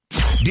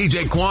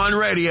DJ Quan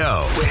Radio.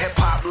 Where hip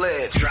hop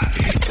lives. Drop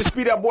it. This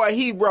be that boy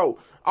Hero,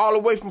 all the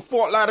way from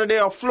Fort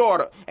Lauderdale,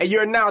 Florida, and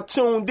you're now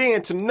tuned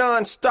in to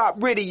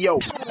NonStop Radio.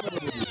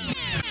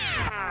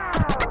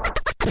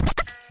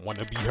 Want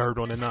to be heard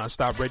on the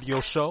NonStop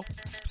Radio show?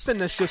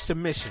 Send us your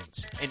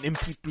submissions in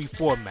MP3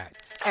 format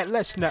at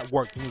Let's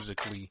Network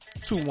Musically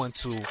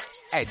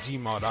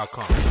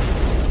 212@gmail.com.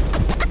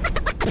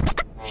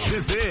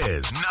 This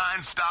is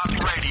NonStop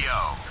Radio.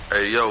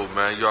 Hey, yo,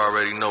 man, you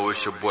already know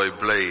it's your boy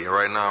Blade.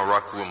 Right now, I'm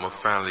rocking with my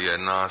family at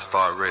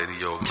NonStop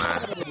Radio,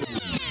 man.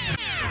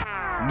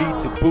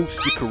 Need to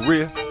boost your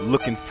career?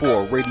 Looking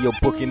for a radio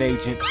booking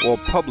agent or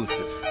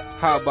publicist?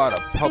 How about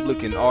a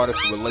public and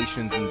artist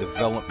relations and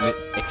development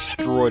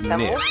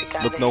extraordinaire?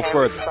 Look no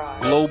further.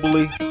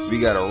 Globally, we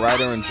got a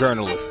writer and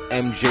journalist,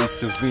 MJ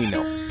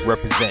Savino,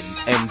 representing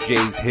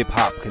MJ's Hip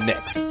Hop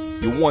Connects.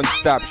 Your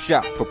one-stop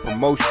shop for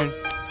promotion,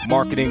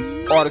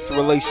 marketing, artist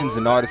relations,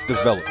 and artist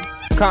development.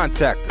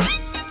 Contact us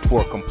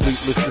for a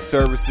complete list of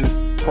services,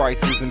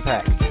 prices, and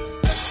packages.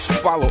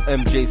 Follow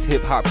MJ's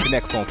Hip Hop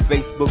Connects on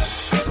Facebook,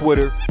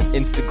 Twitter,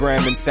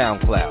 Instagram, and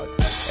SoundCloud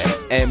at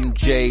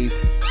MJ's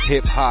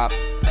Hip Hop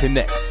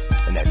Connects,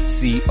 and that's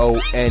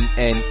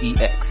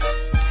CONNEX.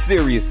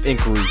 Serious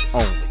inquiries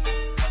only.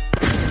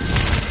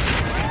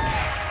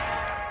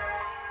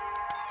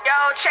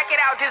 Check it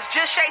out, this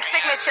Just Shake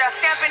signature,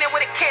 stamping it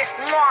with a kiss,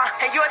 mwah.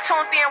 And you're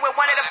tuned in with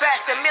one of the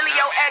best,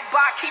 Emilio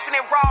Eggbot, keeping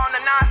it raw on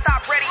the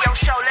NonStop Radio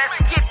show. Let's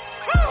get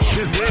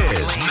This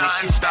is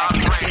NonStop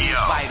Radio.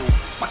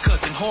 My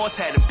cousin Horse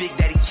had a Big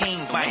Daddy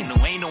King vinyl.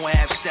 Ain't no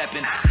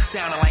half-stepping,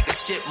 sounding like a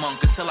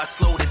chipmunk until I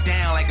slowed it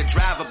down like a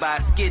driver by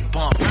a skid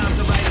bump. Rhymes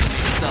are right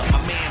mixed up.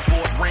 My man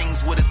bought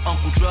rings with his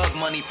uncle drug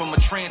money from a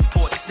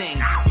transport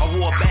sting. I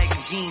wore baggy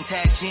jeans,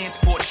 had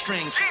Jansport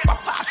strings. My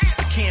pops used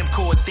to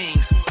camcord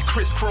things.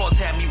 Crisscross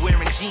had me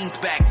wearing jeans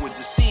backwards.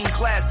 The scene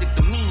classic,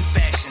 the mean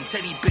fashion.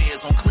 Teddy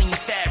bears on clean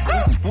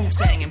fabric.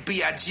 Wu-Tang and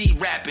B.I.G.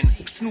 rapping.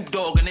 Snoop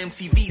Dogg and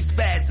MTV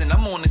spazzing.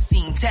 I'm on the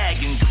scene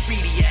tagging.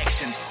 Graffiti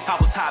action. I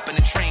was hopping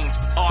the trains.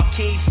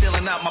 Arcade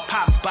stealing out my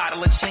pop's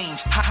bottle of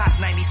change. Hot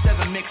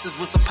 97 mixes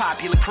was a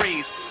popular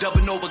craze.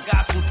 Dubbing over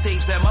gospel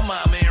tapes at my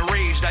mama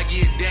enraged. I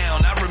get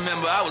down. I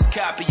remember I was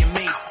copying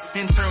Mace.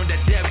 Interned at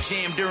Def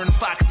Jam during the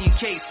Foxy and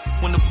Case.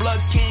 When the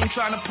Bloods came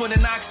trying to put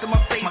an ox to my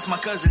face. My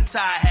cousin Ty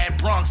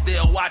had Bronx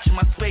still watching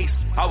my space.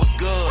 I was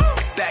good.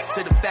 Back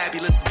to the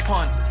fabulous and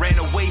fun. Ran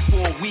away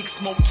for a week,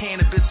 smoked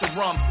cannabis and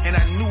rum. And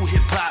I knew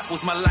hip hop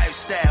was my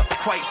lifestyle.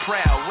 Quite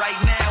proud. Right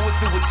now,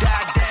 if it would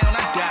die down,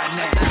 I die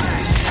now.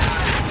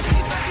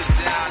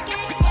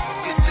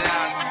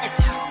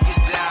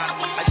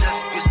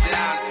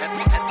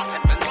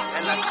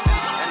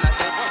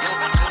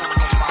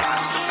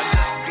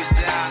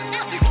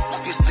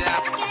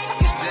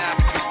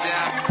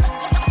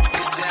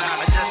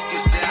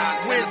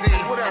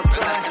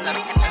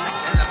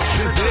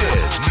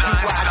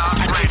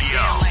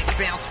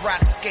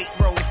 Rock, skate,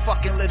 roll,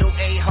 fucking little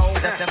a-hole.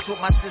 That's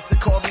what my sister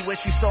called me when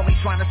she saw me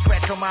trying to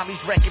scratch her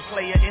mommy's record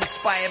player.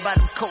 Inspired by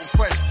them cold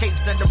press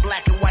tapes and the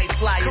black and white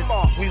flyers.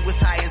 We was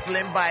high as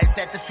Limbias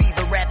at the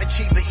fever, rapping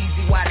cheaper,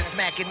 easy wide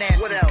smacking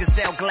asses.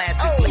 Gazelle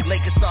glasses,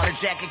 Lakers started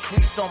jacket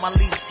crease on my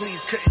lease,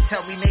 please. Couldn't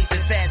tell me Nathan.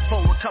 Fast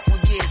forward a couple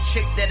years,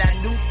 chick that I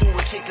knew through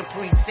a kick of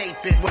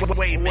pre-taping.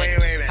 Wait a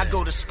minute. I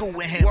go to school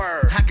with him.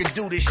 I could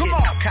do this shit.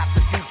 Copped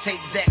a few tape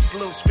decks,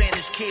 little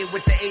Spanish kid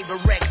with the Ava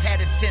Rex. Had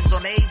his Timbs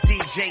on a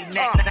DJ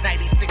neck.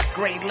 96th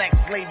grade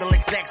Lex, label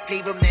execs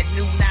gave him that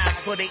new nines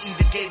before they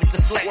even gave it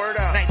to Flex.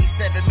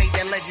 97 made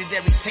that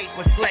legendary tape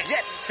with Flex.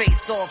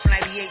 Face off,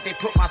 98 they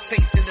put my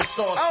face in the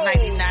sauce.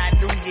 99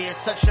 New Year,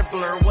 such a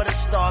blur, what a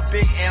star.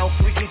 Big L,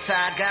 Freaky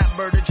Ty, got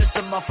murdered just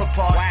a month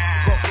apart.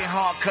 Broken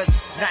heart,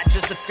 cause not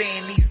just a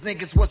fan, these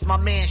niggas was my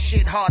man,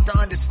 shit hard to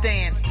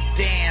understand.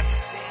 Damn.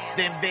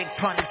 Then Big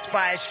Pun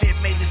inspired shit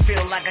made me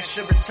feel like I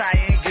should retire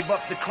and give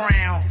up the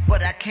crown.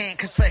 But I can't,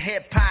 cause for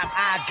hip hop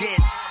I get.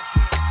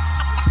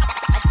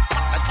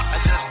 I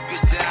just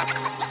get down,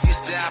 get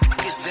down,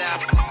 get down,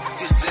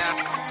 get down,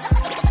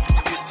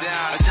 get down. I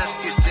just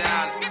get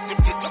down, get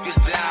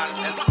down,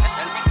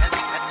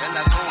 and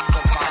I go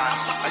for mine.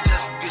 I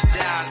just get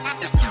down,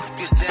 get down,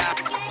 get down,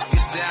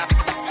 get down,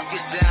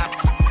 get down. I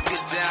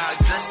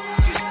just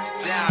get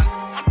down,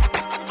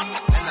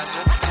 and I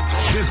go for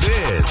mine. This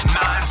is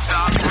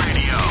NonStop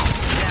Radio.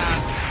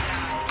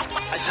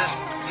 I just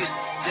get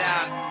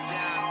down,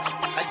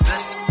 I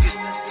just get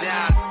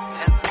down,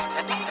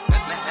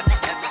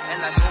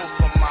 and I go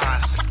for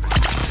mine.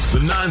 The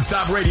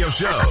NonStop Radio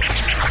Show.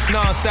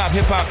 NonStop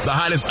Hip Hop. The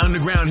hottest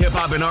underground hip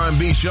hop and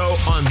R&B show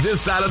on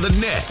this side of the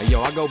net. Hey,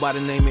 yo, I go by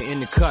the name of In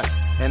the Cut.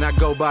 And I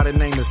go by the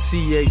name of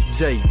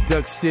CHJ,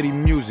 Duck City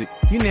Music.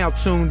 You now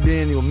tuned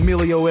in to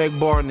Emilio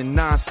Eggbot and the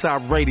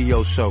NonStop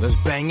Radio Show. Let's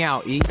bang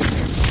out, E.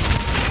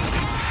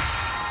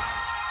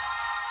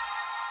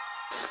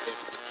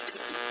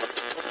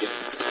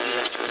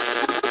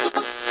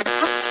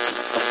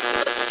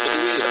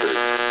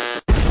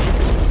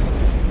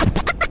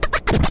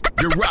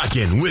 You're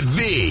rocking with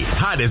the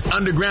hottest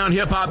underground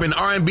hip hop and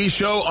R&B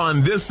show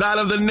on this side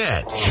of the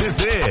net.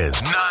 This is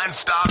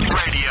NonStop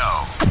Radio.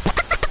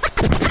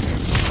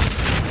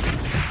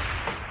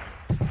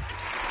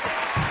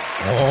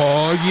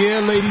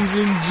 Yeah, ladies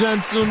and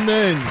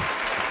gentlemen,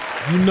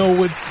 you know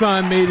what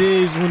time it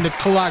is when the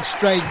clock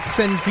strikes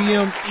 10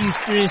 p.m.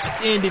 Eastern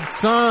Standard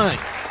Time.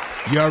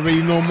 You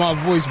already know my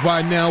voice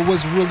by now.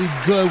 What's really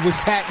good?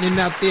 What's happening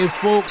out there,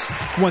 folks?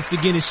 Once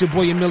again, it's your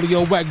boy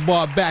Emilio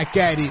Wegbar back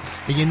at it,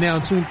 and you're now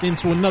tuned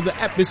into another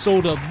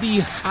episode of the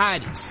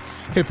hottest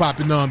hip-hop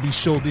and R&B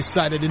show this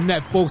side of the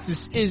net, folks.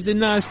 This is the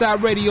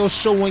NonStop Radio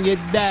Show on your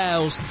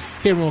dials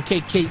here on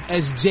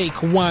KKSJ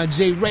Kawan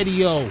J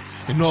Radio,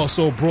 and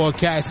also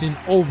broadcasting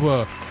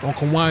over on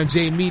Kawan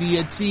J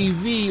Media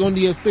TV on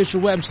the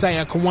official website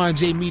at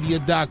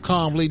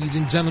KawanJmedia.com. Ladies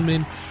and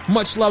gentlemen,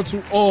 much love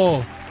to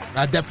all.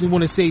 I definitely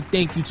want to say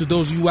thank you to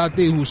those of you out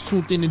there who's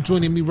tuned in and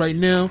joining me right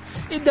now.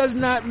 It does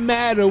not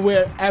matter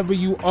wherever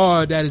you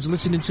are that is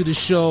listening to the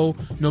show,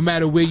 no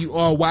matter where you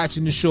are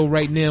watching the show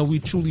right now. We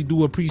truly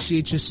do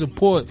appreciate your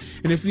support.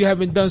 And if you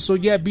haven't done so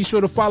yet, be sure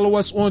to follow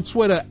us on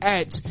Twitter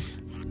at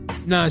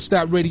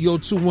NonStop Radio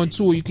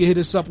 212. You can hit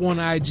us up on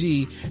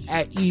IG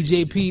at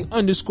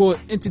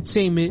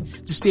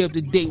EJP_entertainment to stay up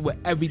to date with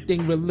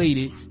everything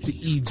related to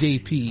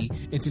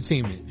EJP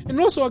Entertainment. And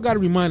also, I got to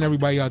remind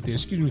everybody out there,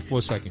 excuse me for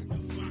a second.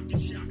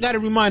 Got to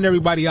remind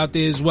everybody out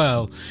there as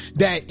well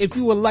that if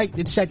you would like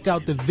to check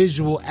out the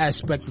visual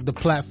aspect of the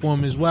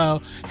platform as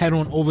well, head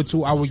on over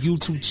to our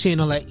YouTube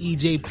channel at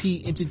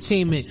EJP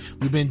Entertainment.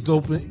 We've been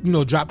dropping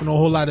a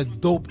whole lot of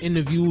dope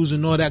interviews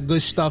and all that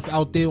good stuff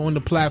out there on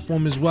the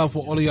platform as well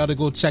for all of y'all to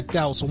go check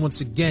out. So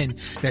once again,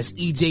 that's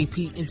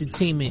EJP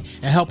Entertainment,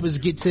 and help us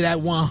get to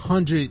that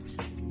 100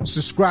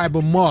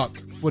 subscriber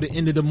mark for the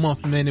end of the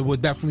month, man. It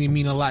would definitely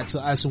mean a lot to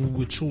us, and we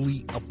would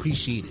truly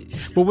appreciate it.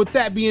 But with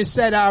that being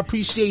said, I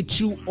appreciate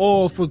you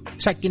all for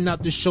checking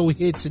out the show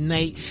here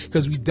tonight,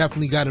 because we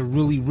definitely got a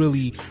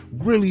really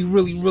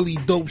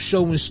dope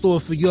show in store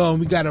for y'all, and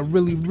we got a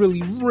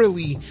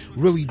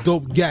really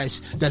dope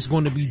guest that's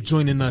going to be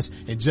joining us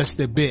in just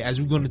a bit, as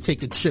we're going to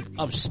take a trip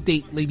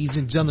upstate, ladies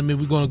and gentlemen.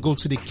 We're going to go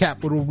to the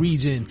capital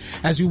region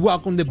as we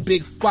welcome the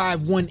Big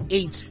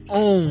 518's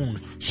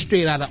own,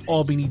 straight out of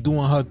Albany,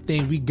 doing her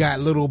thing. We got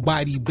little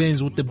body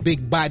Benz with the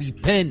big body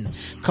pen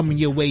coming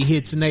your way here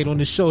tonight on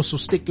the show. So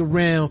stick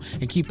around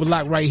and keep it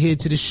locked right here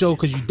to the show,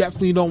 because you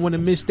definitely don't want to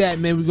miss that,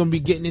 man. We're going to be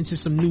getting into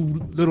some new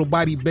little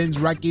body Benz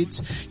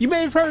records. You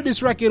may have heard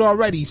this record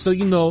already. So,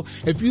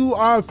 if you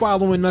are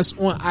following us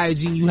on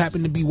IG and you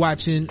happen to be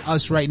watching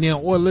us right now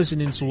or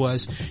listening to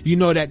us, you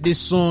know that this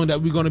song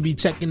that we're going to be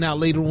checking out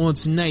later on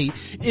tonight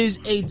is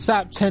a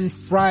Top 10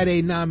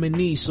 Friday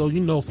nominee. So,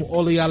 for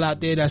all of y'all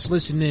out there that's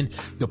listening,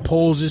 the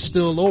polls are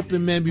still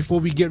open, man, before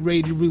we get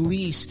ready to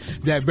release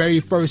that very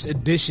first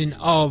edition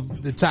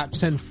of the Top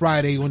 10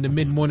 Friday on the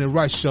Mid-Morning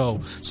Rush Show.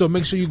 So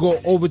make sure you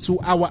go over to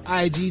our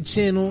IG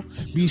channel.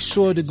 Be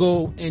sure to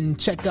go and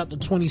check out the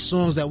 20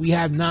 songs that we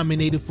have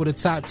nominated for the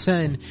Top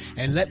 10,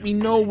 and let me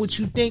know what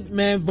you think,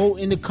 man. Vote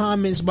in the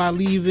comments by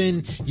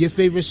leaving your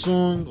favorite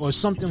song or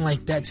something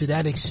like that, to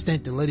that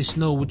extent, to let us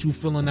know what you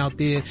feeling out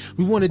there.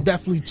 We want to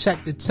definitely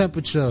check the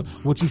temperature,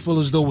 what you feel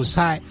as though is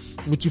hot,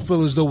 what you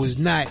feel as though is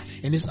not,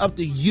 and it's up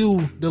to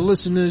you, the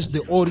listeners, the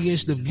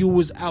audience, the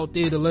viewers out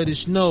there, to let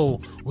us know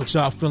what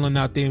y'all feeling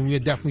out there, and we'll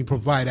definitely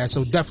provide that.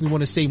 So definitely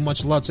want to say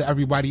much love to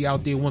everybody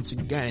out there once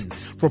again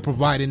for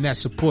providing that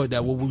support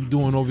that what we're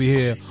doing over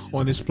here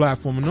on this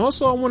platform. And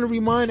also, I want to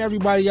remind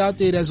everybody out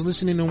there that's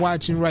listening and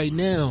watching right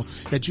now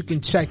that you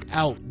can check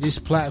out this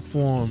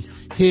platform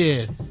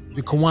here,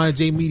 the Kawan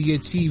J Media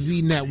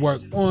TV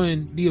network,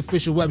 on the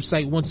official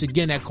website, once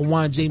again, at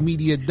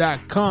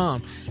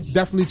KawanJmedia.com.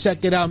 Definitely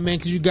check it out, man,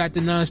 because you got the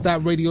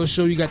NonStop Radio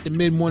Show, you got the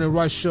Mid-Morning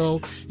Rush Show,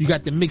 you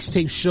got the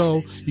Mixtape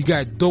Show, you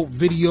got dope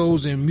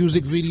videos and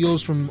music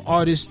videos from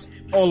artists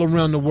all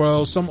around the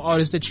world. Some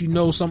artists that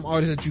some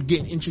artists that you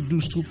get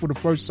introduced to for the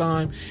first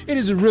time. It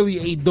is really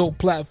a dope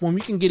platform.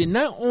 You can get it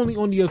not only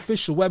on the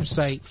official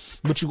website,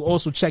 but you can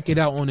also check it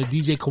out on the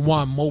DJ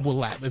Kawan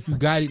mobile app. If you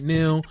got it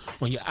now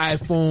on your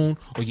iPhone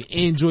or your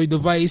Android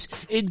device,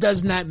 it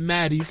does not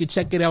matter. You can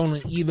check it out on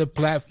either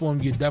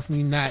platform. You're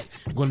definitely not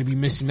going to be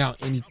missing out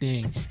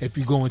anything if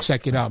you go and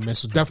check it out, man.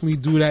 So definitely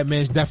do that,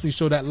 man. Definitely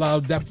show that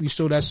love. Definitely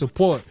show that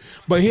support.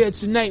 But here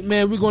tonight,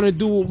 man, we're going to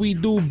do what we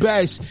do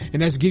best,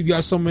 and that's give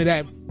y'all some of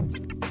that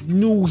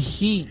new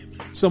heat,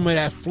 some of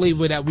that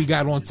flavor that we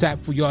got on tap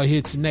for y'all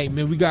here tonight,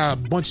 man. We got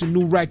a bunch of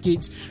new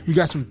records. We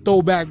got some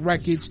throwback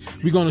records.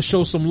 We're going to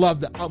show some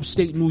love to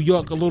upstate New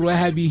York a little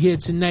heavy here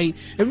tonight.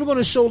 And we're going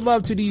to show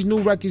love to these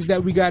new records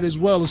that we got as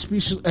well,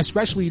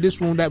 especially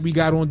this one that we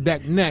got on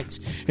deck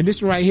next. And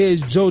this one right here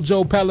is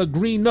JoJo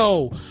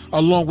Pellegrino,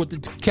 along with the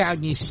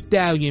Italian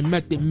Stallion,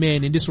 Method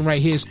Man. And this one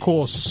right here is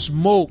called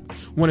Smoke.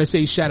 Want to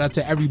say shout out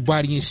to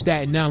everybody in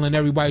Staten Island,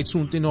 everybody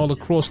tuned in all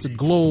across the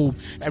globe,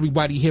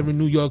 everybody here in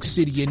New York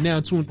City, and now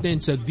tuned in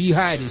to the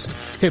hottest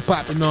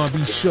hip-hop and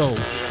R&B show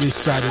this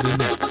side of the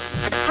net.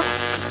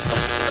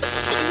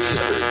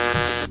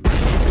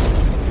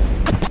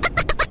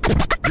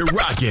 You're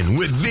rocking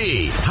with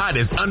the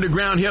hottest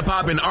underground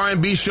hip-hop and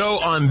R&B show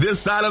on this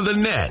side of the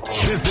net.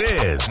 This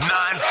is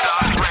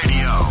NonStop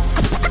Radio.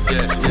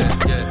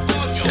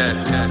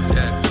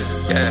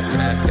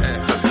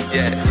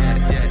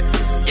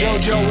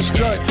 JoJo was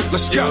good.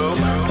 Let's go.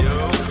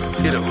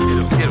 Hit him.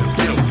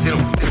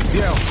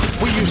 Yeah,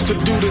 we used to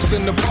do this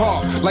in the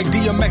park. Like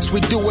DMX,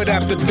 we do it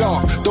after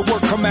dark. The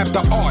work come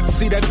after art.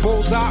 See that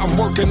bullseye? I'm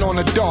working on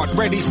a dart.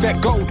 Ready,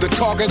 set, go. The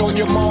target on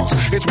your marks.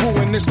 It's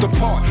wooing this the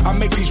part. I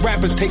make these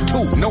rappers take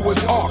two.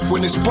 Noah's Ark.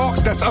 When it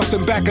sparks, that's us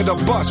in back of the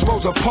bus.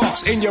 Rosa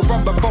Parks. In your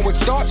run before it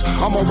starts.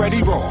 I'm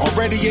already raw.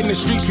 Already in the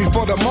streets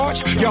before the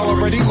march. Y'all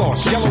already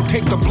lost. Yellow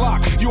take the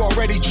block. You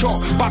already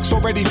chalk. Box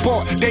already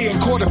bought. They in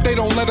court if they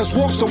don't let us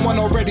walk. Someone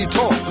already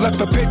taught. Left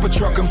the paper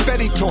truck.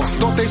 Confetti toss.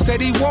 Thought they said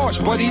he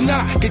washed, but he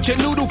not. Get your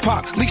noodle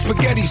pop. Leak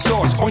spaghetti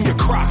sauce on your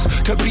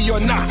Crocs. Could be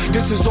or not.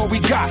 This is all we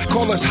got.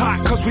 Call us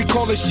hot, cause we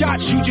call it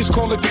shots. You just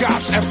call it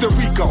cops. After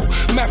Rico,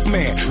 Meth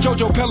Man,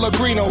 Jojo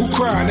Pellegrino, who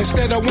crying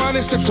instead of wine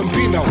and sip some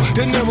Pinot.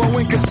 De Niro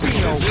in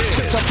casino.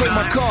 Since I play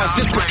my cards,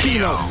 this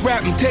Pacino.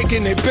 Rapping,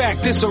 taking it back,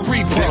 this a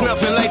repo. There's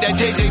nothing like that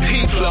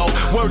JJP flow.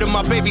 Word of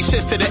my baby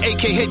sister, the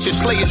AK hit you,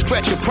 slay it,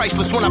 stretch it,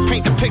 priceless. When I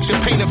paint the picture,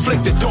 paint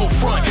inflicted, don't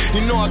front.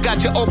 You know I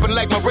got you open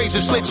like my razor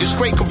slit you.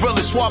 Straight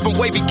gorilla, suave and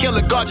wavy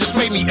killer. God just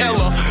made me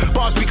iller.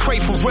 Bars be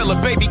crave for real.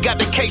 Baby got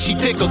the case, she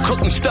thicker,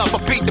 cooking stuff. I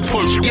beat the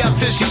push, yeah,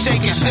 till she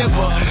shake and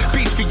shiver.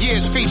 Beats for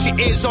years, feast your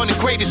ears on the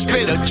greatest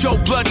spitter. Joe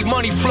Bloody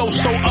money flow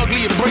so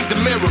ugly it break the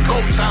mirror. Go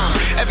time,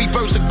 every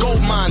verse a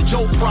gold mine.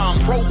 Joe Prime,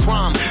 Pro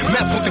Prime,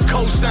 meth with the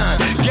cosign.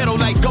 Ghetto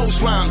like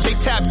ghost rhymes, they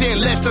tapped in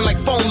less than like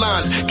phone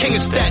lines. King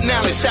of Staten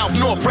Island, South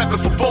North, rapping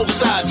for both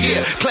sides.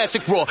 Yeah,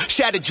 classic raw,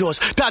 shattered jaws,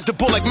 dodged the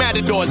bull like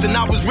matadors. And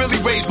I was really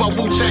raised by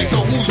Wu-Tang, so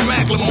who's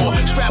Macklemore?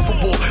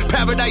 Strappable,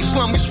 Paradise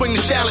Slum, we swing the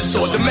Shaolin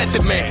sword. The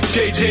Method Man,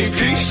 JJP.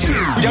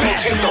 Y'all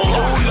hit the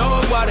oh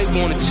Lord, why they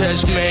wanna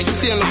test, man? You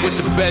dealing with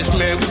the best,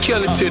 man. We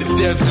kill it to the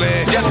death,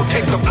 man. Y'all don't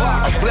take the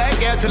block. I'm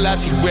black out till I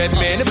see red,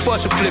 man. The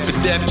bus will flip a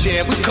death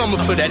jam. We coming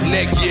for that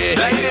neck, yeah.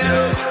 Light it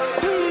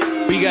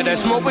up. We got that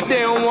smoke, but they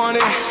don't want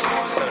it.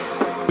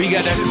 We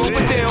got that smoke,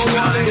 but they don't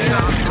want it.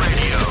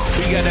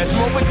 We got that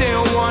smoke, but they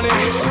don't want it.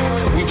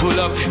 We pull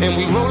up and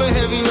we rollin'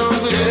 heavy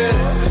numbers.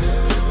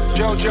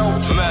 JoJo,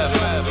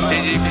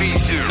 JJP,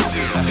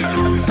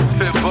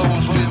 Fit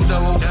Bubbles with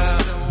double.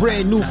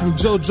 Brand new from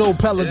Jojo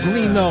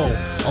Pellegrino,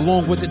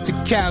 along with the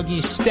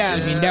Tacalian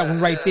Stallion. That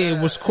one right there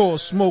was called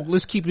Smoke.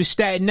 Let's keep it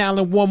Staten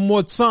Island one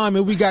more time.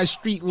 And we got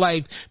Street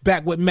Life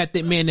back with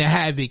Method Man and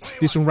Havoc.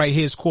 This one right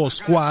here is called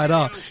Squad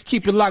Up.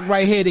 Keep it locked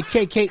right here to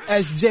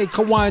KKSJ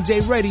Kawan J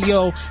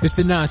Radio. It's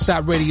the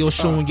Non-Stop Radio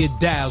Show on your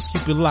dials.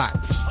 Keep it locked.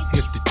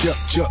 It's the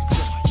Chuck.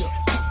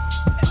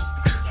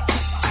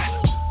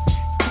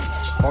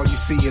 All you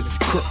see is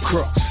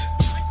crooks.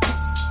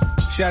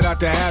 Shout out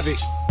to Havoc.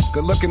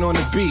 Good looking on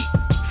the beat.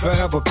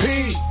 Forever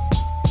P.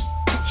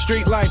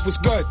 Street Life was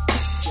good.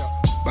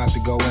 About to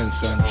go in,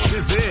 son.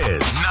 This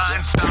is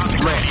Non-Stop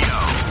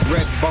Radio.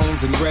 Red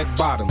bones and red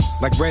bottoms.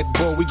 Like Red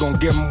Bull, we gon'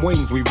 give them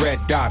wings, we red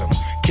dot them.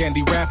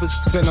 Candy rappers,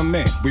 send them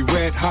in. We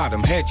red hot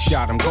them,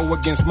 headshot them. Go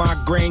against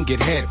my grain, get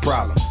head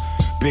problems.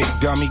 Big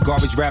dummy,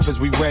 garbage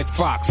rappers, we red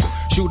fox 'em.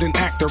 Shoot an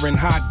actor in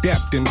high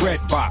depth and red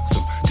box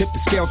 'em. Tip the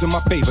scales in my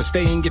favor,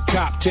 stay in your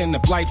top 10.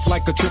 If life's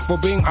like a triple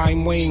beam,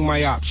 I'm weighing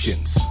my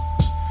options.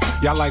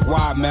 Y'all like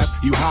wide meth,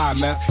 you high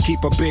meth.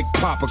 Keep a big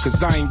popper,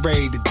 cause I ain't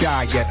ready to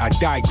die yet. I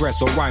digress,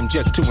 or I'm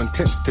just too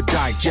intense to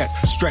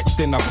digest.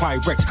 Stretched in a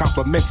Pyrex,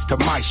 compliments to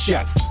my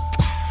chef.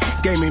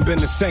 Game ain't been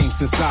the same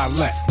since I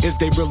left. Is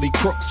they really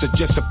crooks or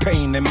just a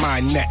pain in my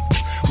neck?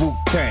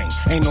 Wu-Tang,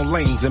 ain't no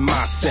lanes in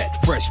my set.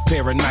 Fresh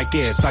pair of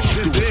Nike Airs, I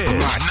can do it for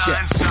my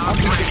check. I'm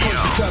the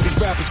first to tell these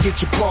rappers,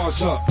 get your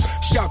bars up.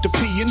 Shout to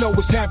P, you know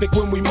it's Havoc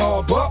when we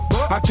mob up.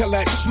 I tell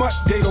that smut,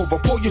 date over,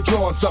 pull your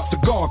drawers up.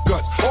 Cigar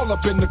guts, all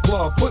up in the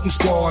club, putting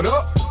squad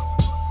up.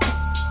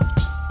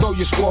 Throw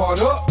your squad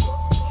up.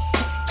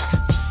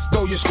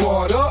 Throw your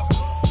squad up.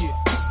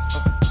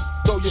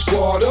 Throw your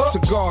squad up.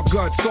 Cigar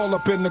guts, all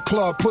up in the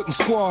club, putting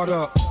squad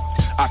up.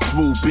 I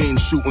swoop in,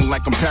 shooting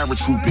like I'm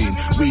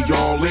paratrooping. We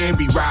all in,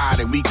 we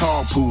riding, we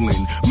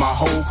carpooling. My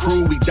whole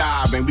crew, we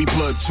diving, we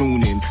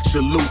platooning.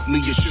 Salute me,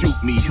 you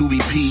shoot me, Huey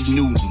P.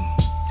 Newton.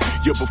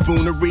 Your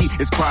buffoonery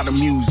is quite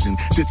amusing.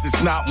 This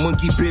is not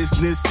monkey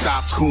business,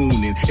 stop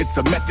cooning. It's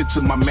a method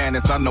to my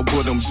madness, I know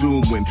what I'm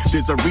doing.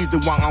 There's a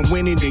reason why I'm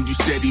winning and you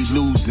steady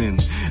losing.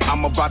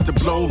 I'm about to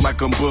blow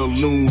like I'm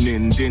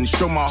ballooning. Then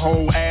show my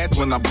whole ass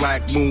when I'm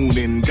black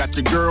mooning. Got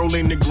your girl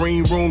in the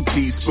green room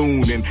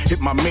teaspooning. Hit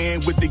my man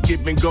with the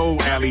give and go,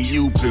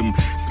 alley-oop him.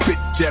 Spit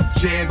Jeff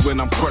Jan when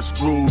I'm crushed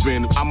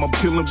grooving. I'm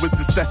appealing with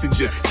the session,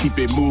 just keep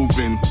it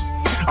moving.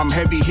 I'm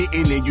heavy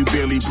hitting and you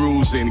barely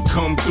bruising.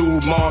 Come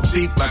through mob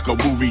deep like a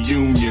Woo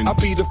reunion. I'll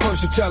be the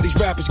first to tell these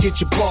rappers,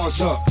 get your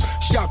bars up.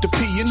 Shout to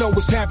P, you know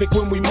it's Havoc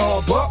when we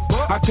mob up.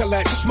 I tell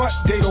that smut,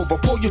 date over,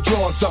 pull your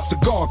drawers up.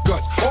 Cigar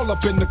guts, all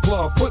up in the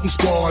club, putting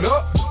squad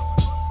up.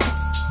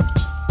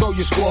 Throw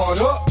your squad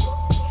up.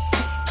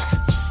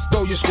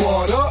 Throw your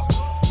squad up.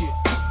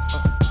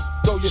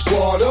 Throw your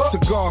squad up.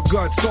 Cigar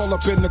guts, all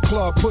up in the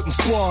club, putting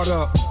squad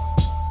up.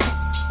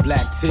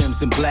 Black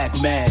Timbs and black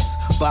masks.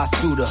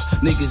 Basuda,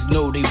 niggas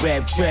know they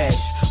rap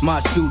trash. My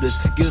shooters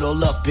get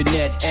all up in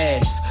that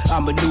ass. I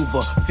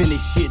maneuver,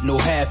 finish shit, no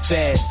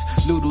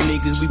half-ass. Little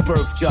niggas, we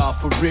birthed y'all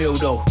for real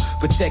though.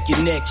 Protect your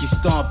neck, you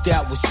stomped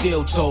out with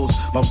steel toes.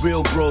 My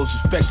real bros,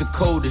 respect the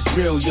code, is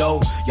real,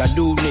 yo. Y'all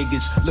new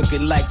niggas,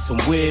 looking like some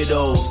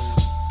weirdos.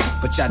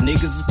 But y'all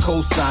niggas is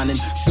co-signing,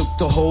 shook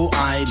the whole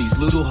iron. These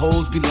little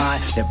hoes be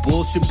lying, that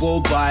bullshit blow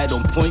by it.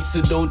 On point,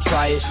 so don't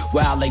try it.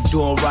 Wild like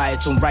doing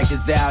riots on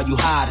Rikers Isle, you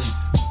hiding.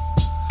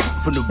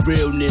 From the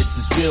realness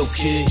is real,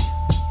 kid.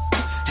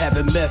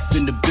 Having meth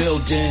in the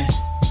building.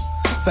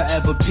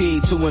 Forever P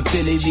to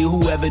infinity.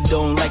 Whoever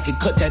don't like it,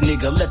 cut that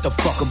nigga, let the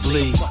fucker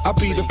bleed. I'll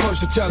be the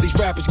first to tell these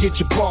rappers, get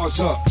your bars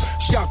up.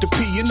 Shout to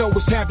P, you know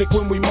it's havoc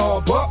when we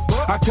mob up.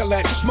 I tell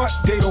that smut,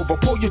 date over,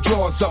 pull your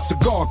drawers up.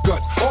 Cigar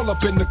guts, all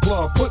up in the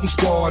club, putting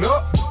squad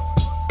up.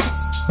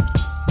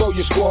 Throw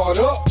your squad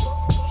up.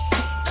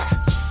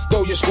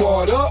 Throw your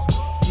squad up.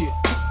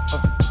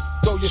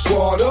 Throw your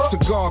squad up.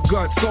 Cigar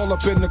guts, all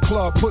up in the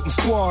club, putting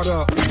squad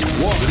up. The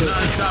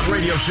NonStop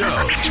Radio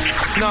Show.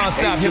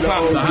 NonStop Hip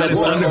Hop. The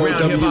hottest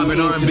underground hip hop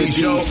and R&B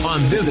show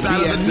on this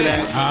side of the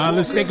net.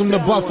 Let's take them to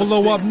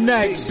Buffalo up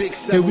next.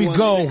 Here we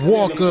go.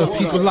 Walker,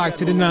 keep it locked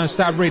to the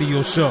NonStop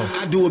Radio Show.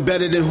 I do it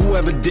better than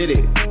whoever did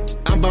it.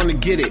 I'm bound to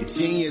get it.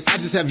 Genius. I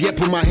just have yet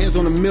put my hands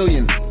on $1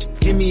 million.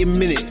 Give me a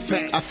minute.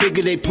 I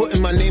figure they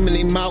putting my name in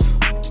their mouth.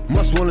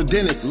 Must want a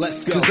dentist.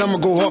 Let's go. Cause I'ma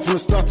go hard from the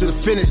start to the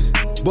finish.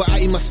 Boy, I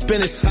eat my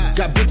spinach.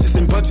 Got bitches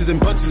and bunches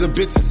of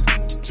bitches.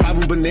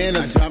 Driving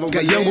bananas.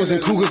 Got young ones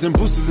and cougars and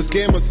boosters and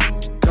scammers.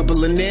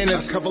 Couple of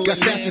nanas. Got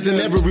stashes in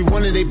every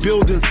one of they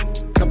buildings.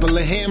 Couple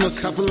of hammers.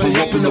 Pull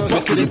up in the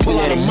bucket and pull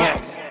out a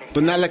mop.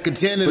 But not like a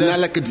janitor. Nah,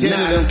 I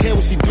don't care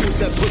what she do with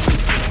that pussy.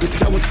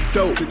 Bitch, I want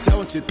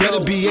you throw. Better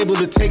be able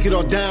to take it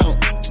all down.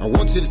 I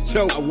want you to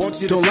choke.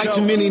 Don't like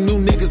too many new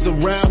niggas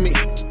around me.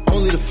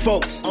 Only the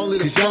folks.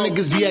 Cause y'all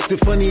niggas be acting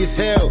funny as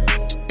hell.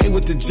 Ain't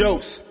with the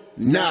jokes.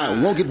 Nah,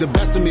 won't get the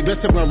best of me,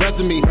 best of my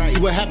resume. See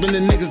what happened to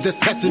niggas that's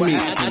testing me.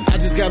 I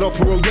just got off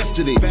parole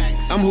yesterday.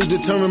 I'm who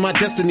determined my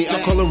destiny.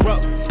 I call her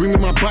up, bring me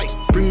my bike,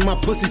 bring me my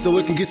pussy so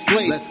it can get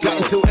slayed.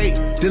 Got until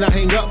 8, then I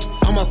hang up.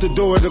 I'm out the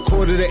door at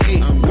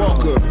 7:45.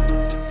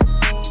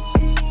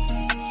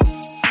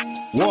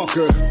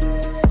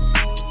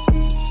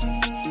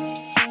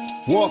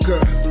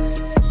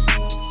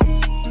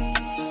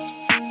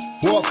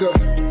 Walker.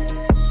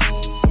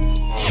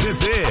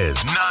 This is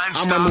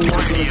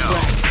NonStop Radio.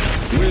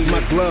 Where's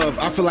my glove?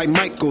 I feel like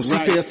Michael. She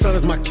say her son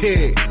is my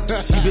kid.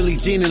 She Billie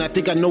Jean and I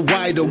think I know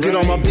why though. Get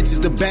all my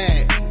bitches the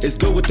bag. It's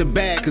good with the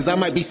bag cause I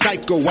might be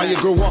psycho. Why your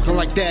girl walking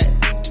like that?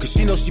 Cause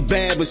she know she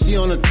bad but she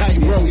on a tight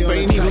rope.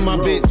 Ain't even my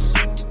bitch.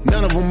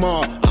 None of them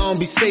are. I don't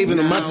be saving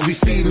them. I just be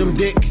feeding them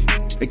dick.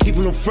 And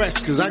keeping them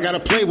fresh cause I gotta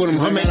play with them.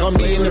 Her man got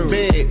me in the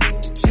bed.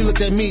 She looked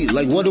at me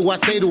like what do I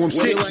say to him?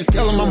 Shit, just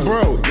tell him I'm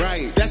bro.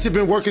 That shit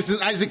been working since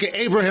Isaac and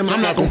Abraham.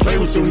 I'm not gonna play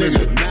with your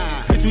nigga.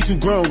 We too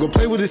grown, go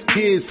play with his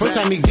kids. First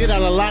time he get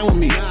out of line with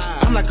me.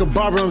 I'm like a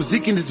barber, I'm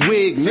zeeking this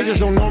wig. Niggas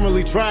don't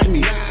normally try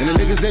me. And the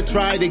niggas that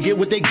try, they get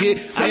what they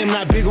get. I am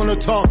not big on the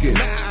talking.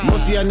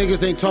 Most of y'all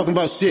niggas ain't talking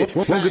about shit.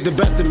 Won't get the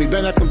best of me,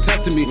 better not come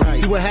testing me.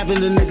 See what happened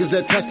to niggas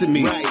that tested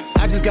me.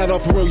 I just got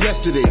off parole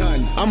yesterday.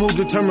 I'm who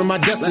determined my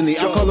destiny.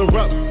 I call her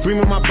up, bring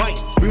me my bike,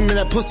 bring me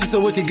that pussy so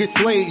it can get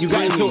slayed. You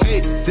got until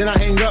 8, then I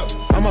hang up.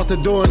 I'm out the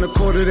door in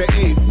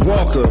 7:45.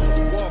 Walker.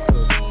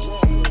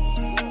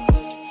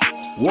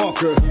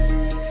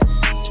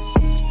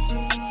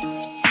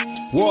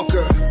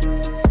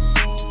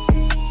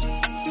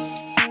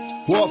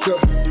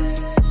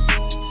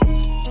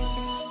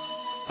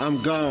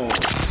 I'm gone.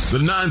 The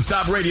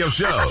NonStop Radio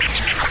Show.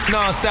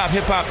 NonStop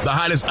Hip Hop. The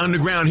hottest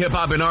underground hip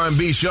hop and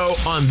R&B show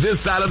on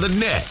this side of the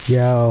net.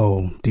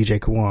 Yo, DJ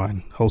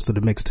Kawan, host of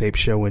the Mixtape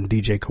Show and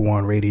DJ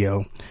Kawan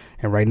Radio.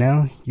 And right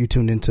now, you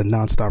tuned into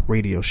NonStop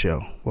Radio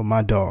Show with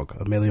my dog,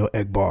 Emilio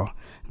Egbar,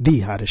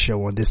 the hottest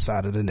show on this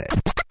side of the net.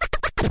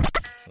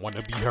 Want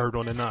to be heard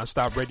on the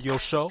NonStop Radio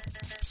Show?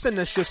 Send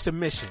us your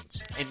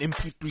submissions in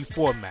MP3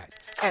 format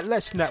at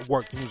Let's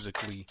Network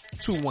Musically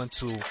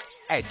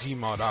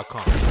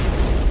 212@gmail.com.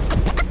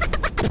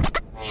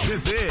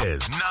 This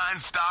is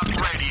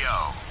NonStop Radio.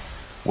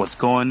 What's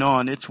going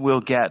on? It's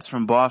Will Gatz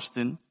from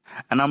Boston,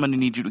 and I'm going to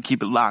need you to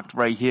keep it locked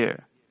right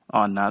here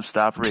on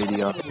NonStop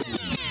Radio.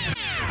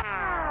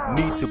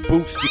 Need to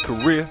boost your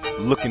career?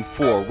 Looking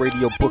for a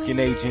radio booking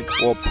agent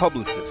or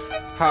publicist?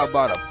 How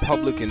about a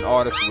public and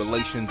artist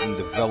relations and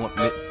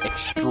development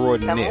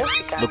extraordinaire?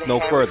 Look no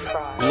further.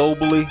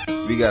 Globally,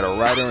 we got a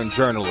writer and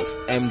journalist,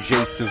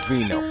 MJ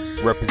Savino,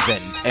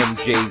 representing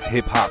MJ's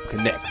Hip Hop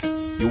Connects.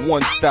 Your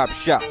one-stop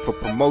shop for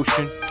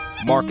promotion,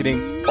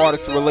 marketing,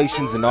 artist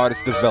relations, and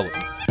artist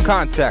development.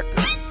 Contact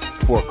us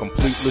for a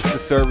complete list of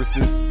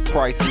services,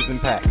 prices,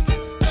 and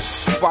packages.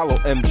 Follow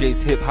MJ's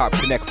Hip Hop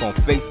Connects on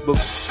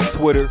Facebook,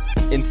 Twitter,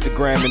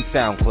 Instagram, and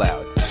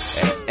SoundCloud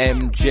at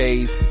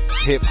MJ's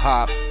Hip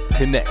Hop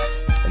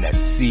Connects, and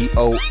that's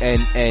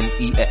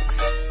CONNEX.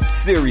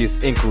 Serious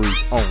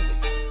inquiries only.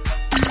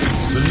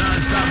 The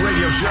NonStop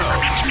Radio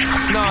Show.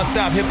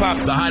 NonStop Hip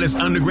Hop. The hottest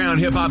underground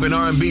hip hop and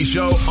R&B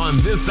show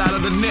on this side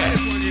of the net.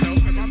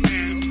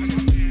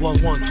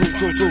 1 1 2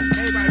 2 2.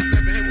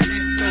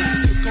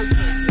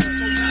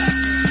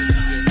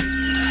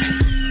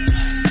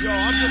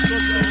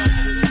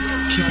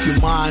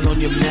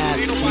 your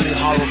mask, kid,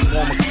 horror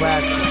form of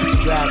classic, it's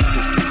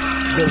drastic.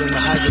 Filling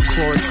the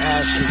hydrochloric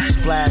acid,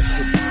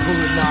 splashed it, pull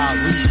a knob,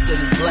 reached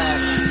and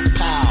blasted,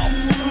 pow.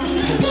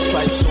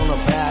 Pinstripes on a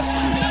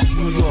basket,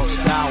 New York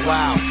style,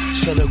 wow.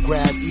 Shutter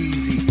grab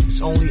easy,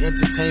 it's only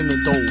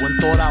entertainment though, when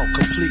thought out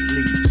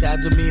completely.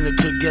 Sad demeanor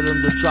could get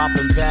him to drop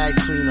and bag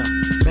cleaner.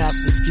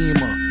 Master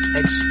schemer,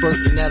 expert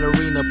in that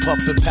arena,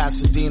 puffin'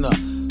 Pasadena.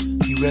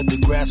 He read the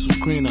grass was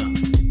greener.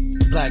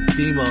 Black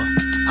beamer,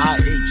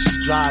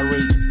 IH,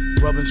 gyrate.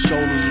 Rubbing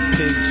shoulders of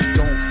pigs who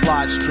don't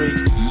fly straight.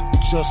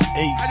 Just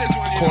ate,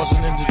 causing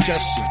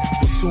indigestion.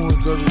 But soon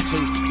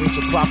regurgitate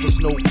into profits,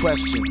 no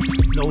question.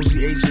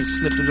 Nosy agent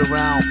sniffing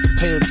around.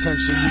 Pay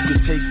attention, you can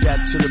take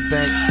that to the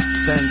bank.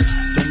 Thanks,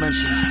 don't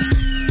mention.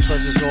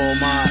 Pleasure's all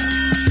mine.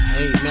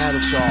 Ain't mad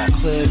at y'all.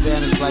 Clear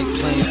advantage like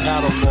playing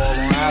paddleball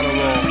on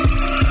Adderall.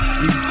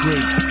 Be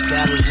great,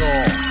 that is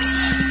all.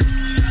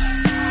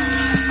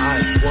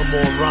 Alright, one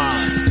more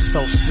rhyme.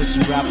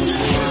 Self-stitching rappers.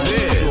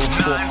 This is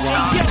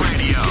NonStop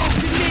Radio.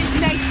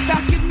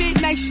 Doc at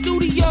Midnight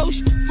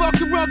Studios.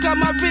 Fucking rock on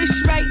my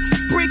wrist right.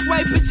 Brick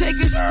wipe and take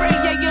a spray.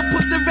 Yeah, you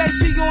put the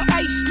recipe on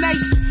ice.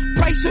 Nice.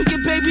 Price on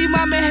your baby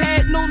mama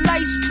had no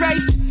lice.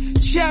 Christ.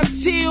 Chop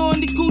T on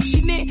the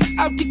Gucci knit.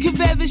 Out the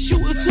Caveva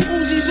shooting 2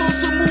 Uzis on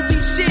some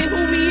movie shit.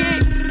 Who me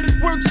in?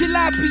 Work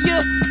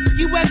tilapia.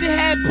 You ever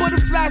had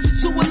butterflies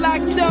until we're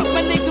locked up?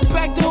 My nigga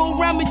back the whole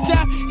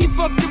Ramadan. He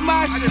fucked the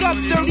mosque up.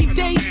 30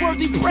 days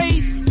worthy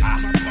praise.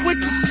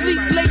 Went to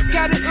sleep late,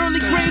 got an early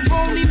grave.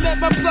 Only met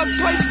my plug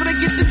twice, but I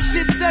get them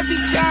shits every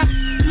time.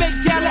 Met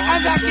Gala,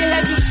 I rock a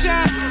heavy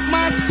shine.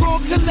 Mine's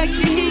called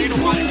collecting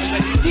Hebrews.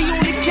 He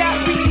on the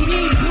couch reading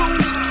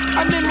Hebrews.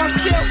 I'm in my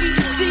cell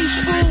eating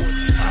seafood.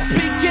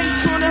 Big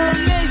Gates on the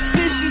Hermes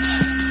dishes.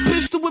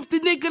 Pistol whip the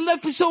nigga,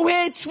 left his whole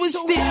head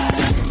twisted.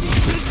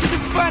 Listen to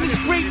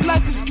finest great,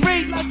 life is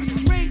great.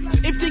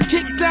 If they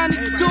kick down the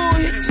door,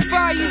 hit the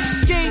fire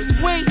escape.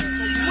 Wait,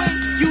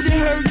 you done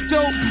heard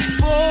dope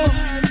before.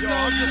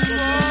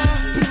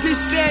 But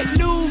this that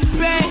new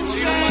batch.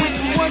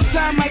 One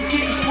time I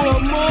get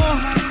 4 more.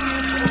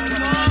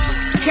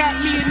 Got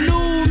me a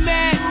new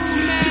Mac.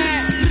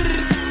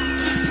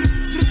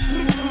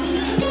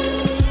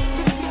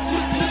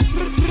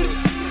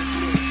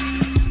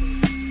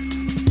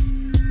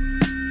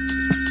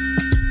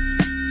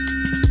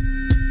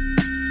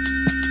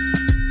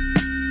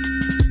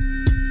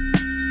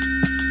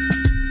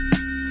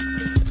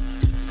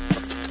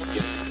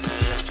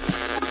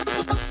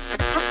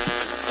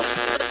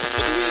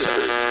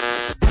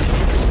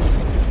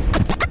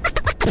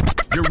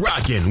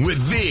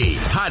 With the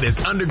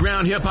hottest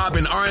underground hip hop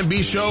and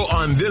R&B show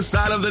on this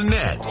side of the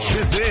net.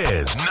 This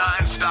is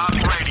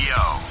NonStop Radio.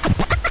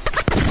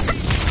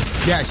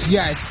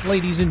 Yes,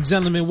 ladies and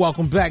gentlemen,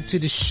 welcome back to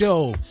the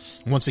show.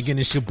 Once again,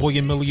 it's your boy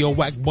Emilio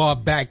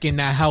Wackbar back in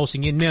that house,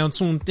 and you're now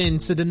tuned in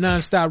to the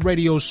NonStop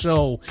Radio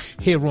Show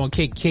here on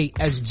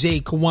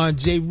KKSJ Kawan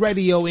J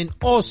Radio and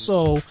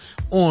also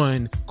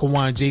on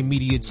Kawan J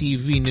Media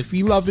TV. And if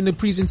you're loving the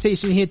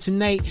presentation here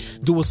tonight,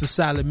 do us a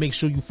solid. Make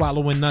sure you're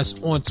following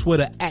us on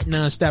Twitter at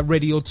NonStop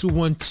Radio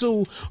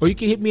 212, or you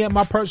can hit me at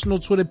my personal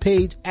Twitter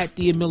page at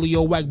the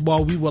Emilio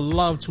Wackbar. We would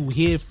love to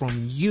hear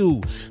from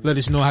you. Let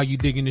us know how you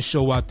digging the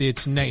show out there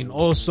tonight. And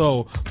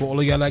also, for all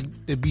of y'all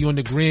like to be on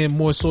the gram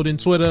more so than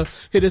Twitter,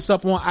 hit us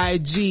up on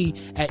IG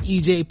at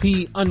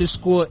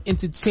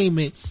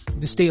EJP_entertainment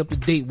to stay up to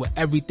date with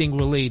everything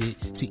related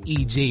to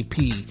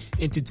EJP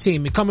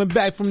Entertainment. Coming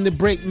back from the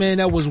break, man,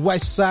 that was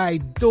West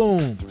Side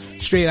Doom,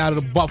 straight out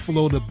of the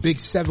Buffalo, the Big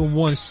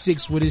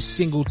 716 with his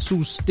single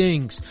 2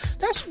 Stings.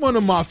 That's one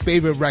of my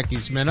favorite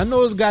records, man. I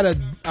know it's got a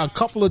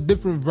couple of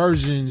different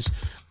versions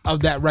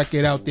of that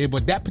record out there,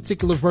 but that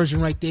particular version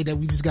right there that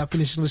we just got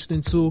finished listening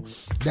to,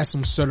 that's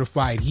some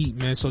certified heat,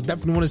 man. So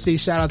definitely want to say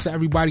shout out to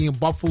everybody in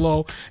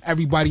Buffalo,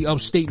 everybody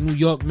upstate New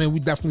York, man. We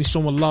definitely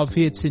showing love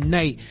here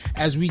tonight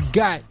as we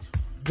got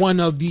one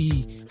of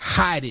the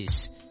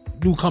hottest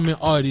new-coming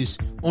artists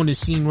on the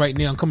scene right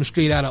now. I'm coming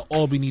straight out of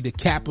Albany, the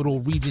capital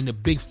region, the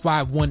Big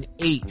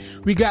 518.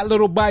 We got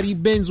Little Body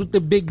Benz with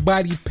the Big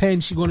Body Pen.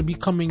 She's going to be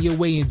coming your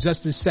way in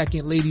just a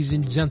second, ladies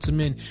and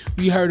gentlemen.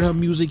 We heard her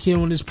music here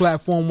on this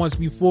platform once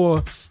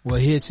before. Well,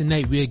 here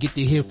tonight, we'll get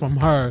to hear from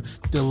her,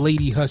 the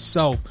lady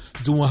herself,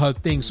 doing her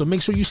thing. So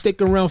make sure you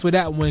stick around for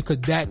that one,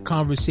 because that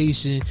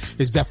conversation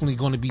is definitely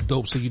going to be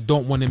dope, so you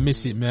don't want to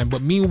miss it, man.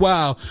 But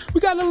meanwhile,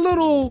 we got a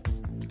little...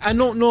 I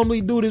don't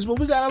normally do this, but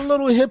we got a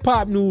little hip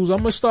hop news. I'm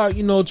gonna start,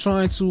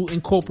 trying to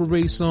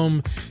incorporate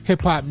some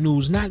hip hop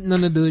news, not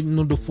none of the,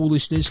 the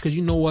foolishness, cause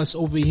us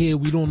over here,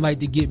 we don't like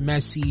to get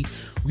messy.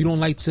 We don't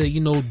like to,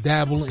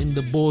 dabble in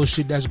the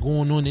bullshit that's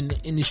going on in the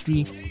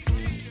industry.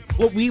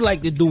 What we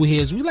like to do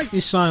here is we like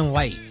to shine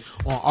light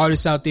on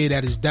artists out there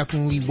that is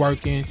definitely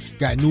working,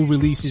 got new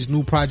releases,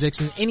 new projects,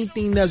 and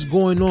anything that's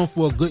going on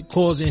for a good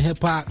cause in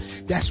hip hop.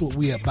 That's what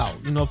we're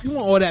about. You know, if you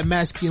want all that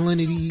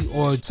masculinity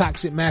or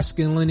toxic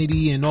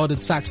masculinity and all the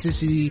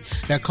toxicity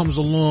that comes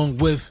along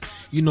with,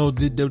 you know,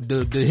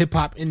 the hip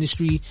hop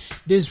industry,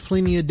 there's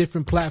plenty of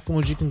different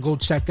platforms you can go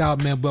check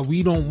out, man. But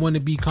we don't want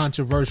to be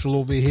controversial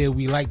over here.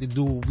 We like to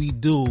do what we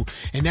do.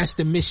 And that's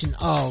the mission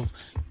of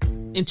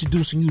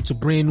introducing you to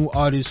brand new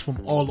artists from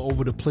all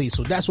over the place.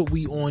 So that's what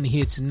we on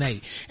here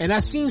tonight. And I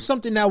seen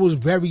something that was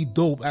very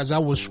dope as I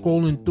was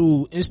scrolling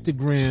through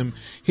Instagram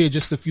here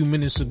just a few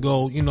minutes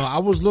ago. You know, I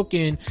was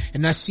looking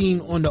and I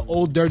seen on the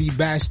Old Dirty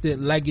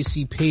Bastard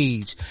Legacy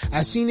page,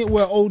 I seen it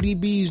where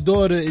ODB's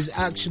daughter is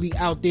actually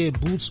out there,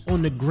 boots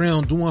on the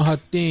ground, doing her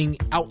thing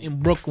out in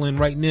Brooklyn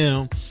right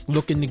now,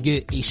 looking to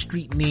get a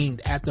street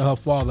named after her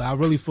father. I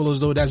really feel as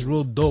though that's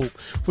real dope.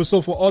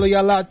 So for all of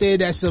y'all out there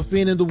that's a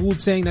fan of the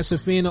Wu-Tang, that's a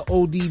fan of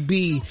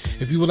ODB,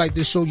 if you would like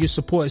to show your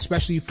support,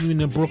 especially if you're in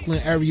the Brooklyn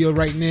area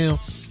right now,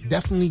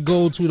 definitely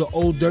go to the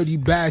Old Dirty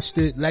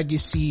Bastard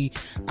Legacy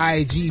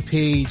IG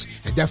page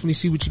and definitely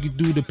see what you can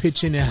do to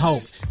pitch in and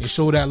help and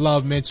show that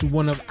love, man, to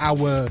one of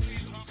our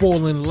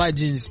fallen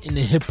legends in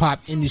the hip hop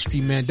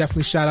industry, man.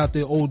 Definitely shout out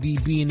to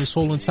ODB and his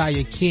whole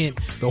entire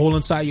camp, the whole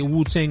entire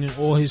Wu-Tang and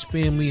all his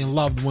family and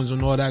loved ones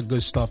and all that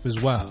good stuff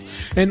as well.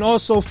 And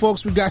also,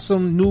 folks, we got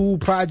some new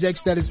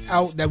projects that is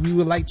out that we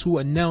would like to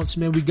announce,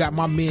 man. We got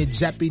my man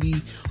Jeopardy,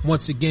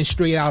 once again,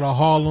 straight out of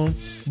Harlem.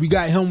 We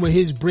got him with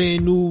his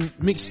brand new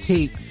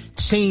mixtape,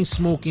 Chain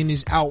Smoking,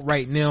 is out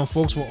right now,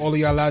 folks. For all of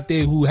y'all out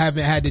there who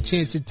haven't had the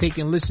chance to take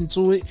and listen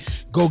to it,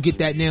 go get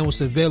that now. It's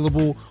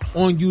available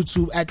on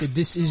YouTube at the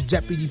This Is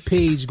Jeopardy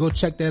page. Go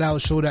check that out,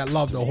 show that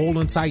love. The whole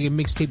entire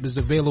mixtape is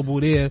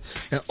available there.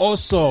 And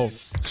also,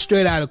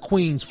 straight out of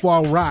Queens,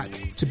 Far Rock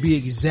to be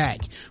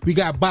exact, we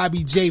got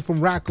Bobby J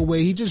from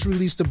Rockaway. He just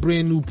released a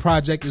brand new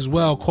project as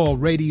well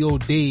called Radio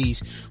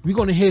Days. We're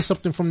gonna hear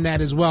something from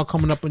that as well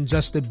coming up in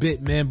just a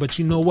bit, man. But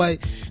you know what?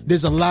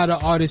 There's a lot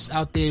of artists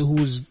out there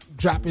who's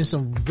dropping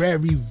some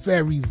very,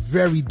 very,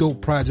 very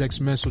dope projects,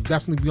 man. So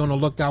definitely be on the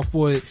lookout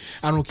for it.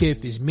 I don't care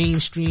if it's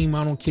mainstream.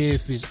 I don't care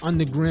if it's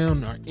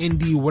underground or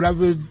indie,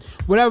 whatever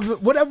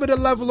the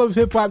level of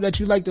hip hop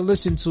that you like to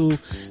listen to.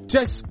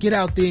 Just get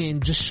out there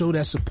and just show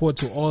that support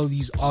to all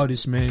these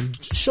artists, man.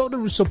 Show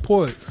the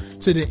support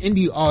to the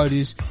indie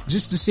artists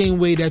just the same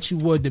way that you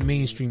would the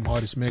mainstream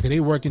artists, man. 'Cause they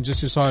working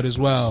just as hard as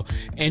well.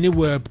 And it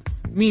would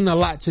mean a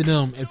lot to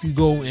them if you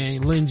go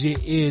and lend your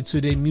ear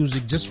to their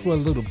music just for a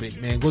little bit,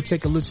 man. Go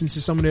take a listen to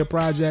some of their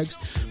projects,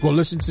 go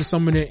listen to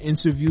some of their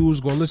interviews,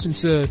 go listen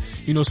to,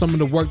 you know, some of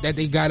the work that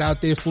they got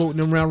out there floating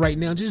around right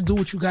now. Just do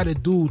what you gotta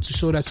do to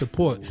show that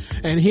support.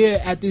 And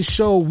here at this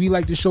show, we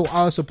like to show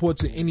our support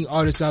to any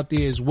artists out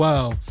there as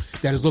well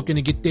that is looking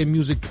to get their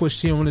music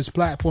pushed here on this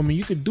platform. And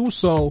you can do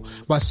so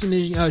by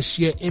sending us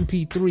your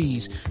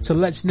MP3s to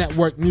Let's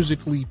Network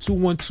Musically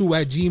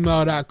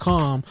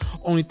 212@gmail.com.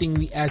 Only thing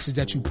we ask is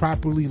that you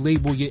properly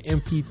label your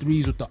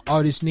MP3s with the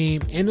artist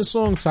name and the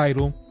song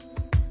title.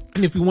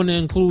 And if you want to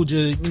include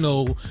your, you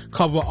know,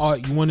 cover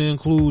art, you want to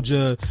include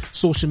your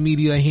social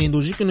media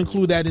handles, you can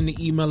include that in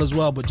the email as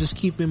well. But just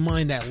keep in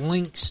mind that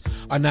links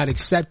are not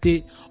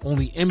accepted.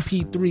 Only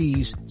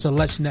MP3s to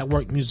Let's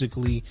Network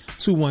Musically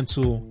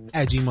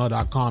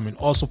 212@gmail.com. And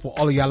also for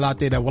all of y'all out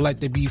there that would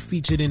like to be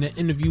featured in an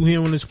interview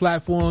here on this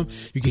platform,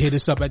 you can hit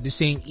us up at the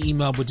same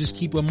email. But just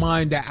keep in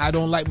mind that I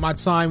don't like my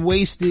time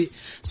wasted.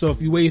 So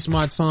if you waste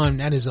my time,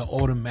 that is an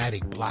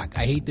automatic block.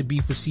 I hate to be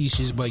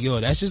facetious, but yo,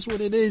 that's just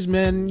what it is,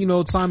 man. You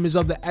know, time is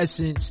of the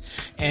essence,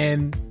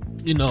 and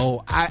you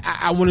know,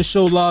 I want to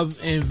show love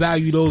and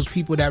value those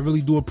people that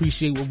really do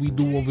appreciate what we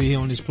do over here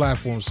on this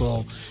platform.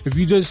 So if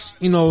you just,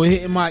 you know,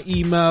 hitting my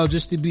email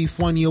just to be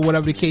funny or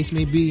whatever the case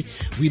may be,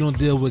 we don't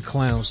deal with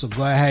clowns. So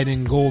go ahead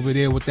and go over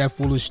there with that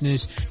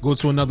foolishness. Go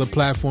to another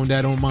platform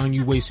that don't mind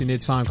you wasting their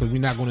time, because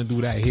we're not going to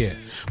do that here.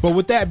 But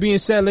with that being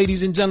said,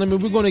 ladies and gentlemen,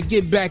 we're going to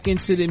get back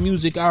into the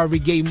music. I already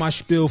gave my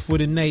spiel for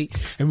the night,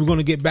 and we're going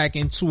to get back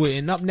into it.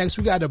 And up next,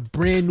 we got a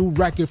brand new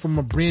record from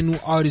a brand new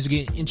artist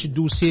getting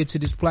introduced here to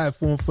this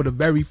platform for the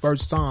very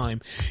first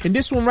time. And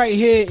this one right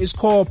here is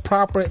called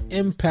Proper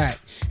Impact.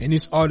 And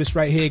this artist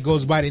right here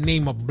goes by the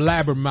name of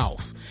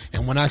Blabbermouth.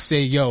 And when I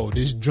say, yo,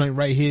 this joint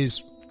right here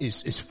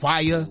is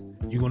fire,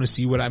 you're going to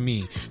see what I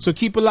mean. So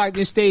keep it locked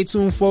and stay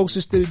tuned, folks.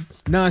 It's the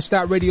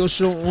NonStop Radio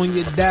Show on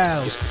your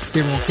dials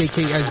here on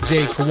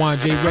KKSJ, Kawan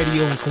J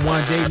Radio, and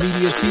Kawan J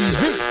Media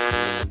TV.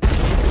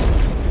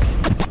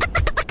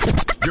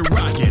 You're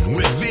rocking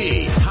with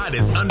the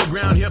hottest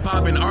underground hip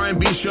hop and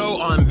R&B show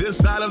on this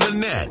side of the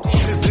net.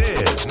 This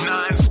is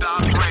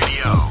NonStop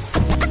Radio.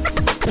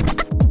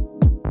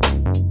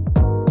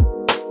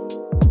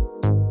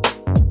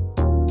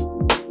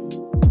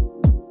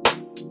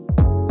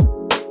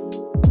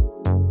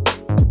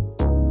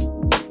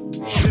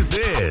 This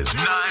is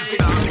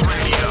NonStop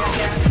Radio.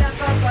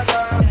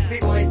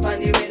 Big boys on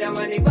the rhythm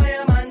when the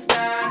fireman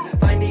start.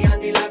 Find me on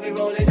the lobby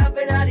rolling up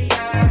in the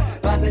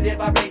yard. Positive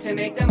vibration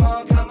make them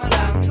all come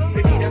along.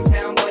 Repeat them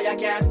sound boy, I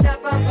can't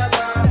stop up.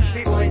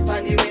 Big boys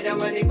on the rhythm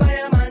when the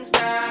fireman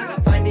start.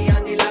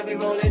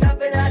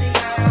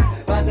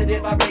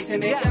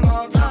 and make them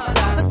all come alive.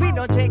 Cause we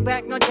don't take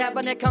back no jab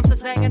when it comes to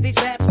slanging these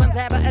raps. When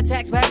Papa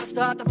attacks back, we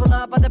start to pull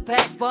up on the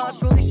packs. Bars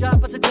truly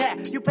sharp as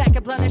attack. You pack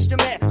a blunt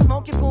instrument.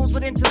 Smoking fools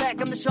with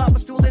intellect. I'm the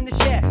sharpest tool in the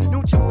shed.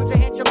 New tunes that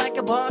hit you like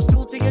a bar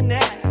stool to your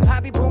neck. I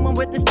be booming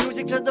with this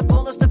music to the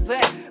fullest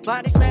effect.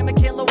 Body slamming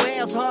killer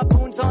whales,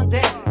 harpoons on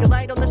deck. You're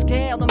light on the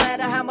scale, no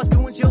matter how much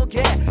goons you'll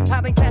get.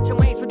 I've been catching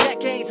waves for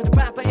decades of the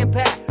proper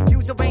impact.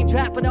 Use a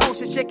raindrop in the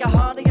ocean, shit can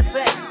hardly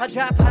affect. I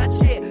drop hot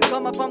shit,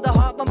 coming from the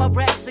heart of my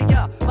raps. So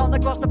yeah, all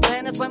across the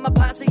planet's where my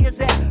posse is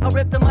at. I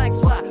rip the mic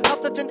swat,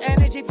 uplifting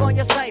energy for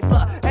your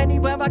cipher.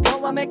 Anywhere I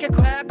go, I make a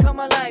crowd come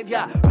alive,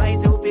 yeah. Rise,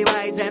 Luffy,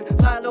 rise and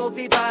follow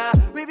Viva.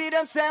 We beat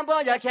them sound,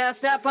 boy, I can't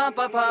stop, pump.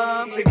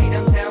 We beat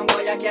them sound,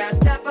 boy, I can't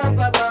stop,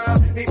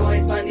 pump. We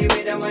boys find the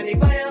rhythm when the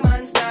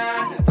fireman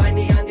star. Find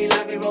me on the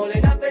lobby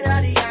rolling up in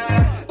the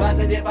air.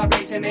 Positive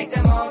vibration, make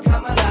them all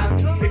come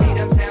along. We beat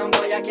them sound,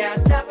 boy, I can't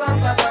stop,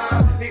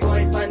 pump. We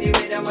boys find the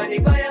rhythm when the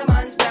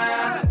fireman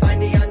star. Find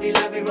me on the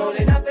lobby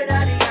rolling up in the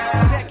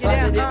air.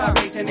 Positive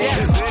vibration, make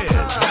them all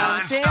come along.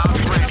 Non-Stop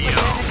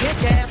Radio.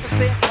 Kick ass, I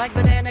spit like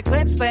banana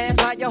clips fast.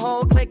 While your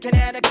whole clique can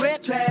add a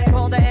grip track.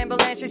 Call the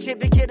ambulance, it should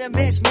be kidding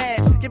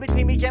mismatch. Give it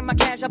to me and my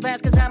cash, I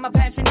pass cause I'm a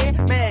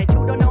passionate man.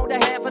 You don't know the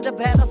half of the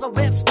battles I'll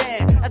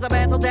withstand. As I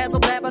razzle dazzle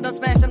blabber, don't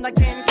smash them like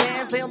tin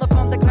cans. Build up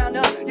from the ground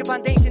up, your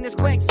foundation is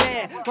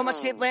quicksand. When my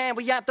shit land,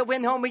 we out the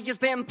win, homie, it's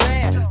been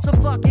planned. So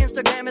fuck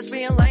Instagram, it's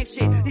real life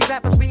shit. These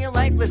rappers feel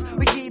lifeless.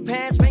 We keep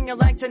hands ringing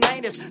like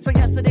tinnitus. So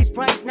yesterday's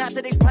price, not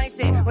today's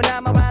pricing. When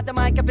I'm around the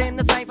mic, I've been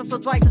the cipher, so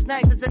twice as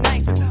nice as the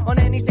nicest. On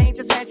any stage,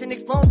 it's action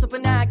explosive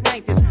and I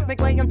ignite this.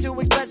 Make way I'm too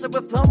expressive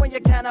with flow when you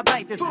cannot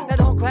bite this. That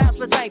whole crowd's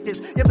recite this,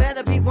 you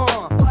better be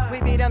warned.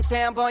 We beat them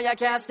sound, boy, I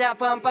can't stop,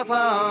 pump. We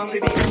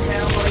beat them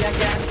sound, boy, I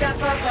can't stop,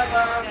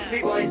 pump.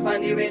 We boys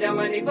find the rhythm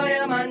when the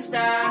fireman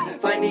star.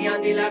 Find me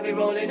on the lobby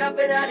rolling up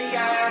in the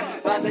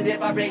air. Positive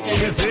vibration.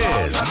 This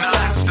is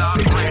Non-Stop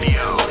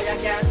Radio. Boy, I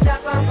can't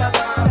stop,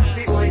 pump.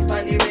 We boys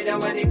find the rhythm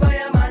when the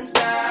fireman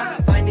star.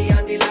 Find me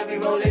on the lobby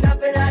rolling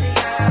up in the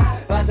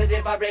air.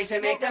 Positive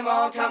vibration, make them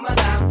all come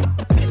along.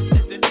 This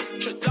is an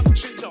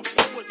introduction to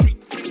poetry.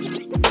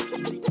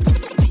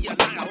 The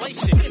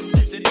annihilation. This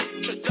is an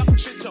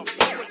introduction to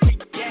poetry.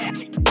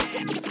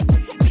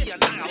 The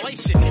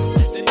annihilation. This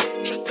is an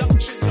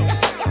introduction to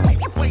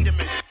poetry. Wait a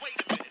minute.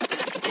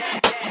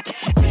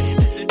 This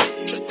is an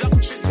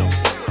introduction to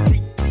poetry.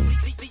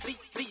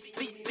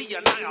 The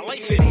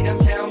annihilation. We beat them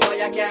sound, boy,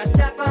 I can't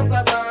stop, pump.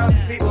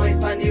 We boys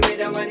find the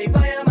rhythm when the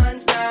fireman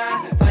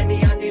star. Find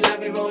me on the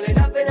lobby rolling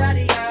up in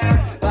the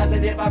air.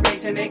 Positive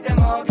vibration, make them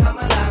all come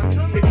along.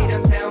 We beat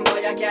them sound,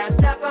 boy, I can't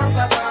stop,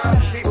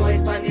 pump. We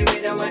boys find the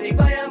rhythm when the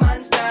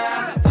fireman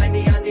star. Find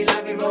me on the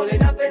lobby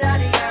rolling up in the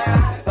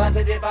air.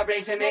 Positive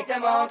vibration, make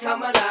them all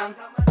come along.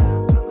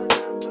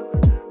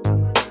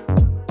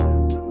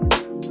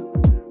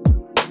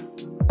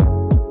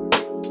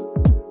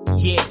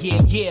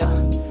 Yeah.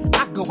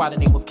 I go by the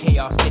name of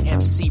Chaos, the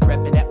MC,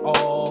 reppin' that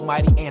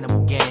almighty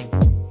animal gang.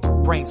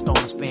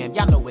 Brainstormers fam,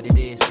 y'all know what it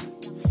is.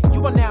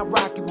 You are now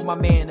rocking with my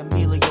man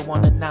Emilio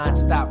on the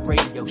Non-Stop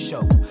Radio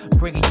Show.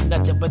 Bringing you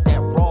nothing but that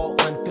raw,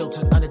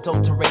 unfiltered,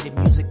 unadulterated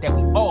music that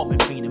we all been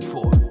fiending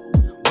for.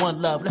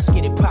 One love, let's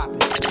get it poppin'.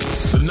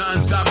 The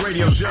Non-Stop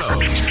Radio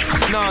Show.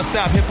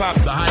 Non-Stop Hip Hop.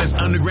 The hottest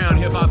underground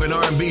hip hop and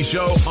R&B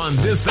show on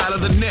this side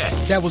of the net.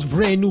 That was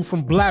brand new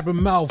from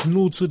Blabbermouth,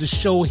 new to the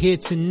show here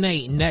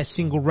tonight. And that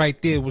single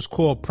right there was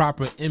called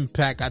Proper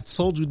Impact. I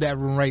told you that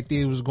one right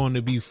there was going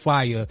to be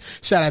fire.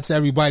 Shout out to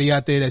everybody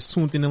out there that's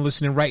tuned in and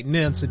listening right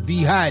now to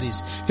the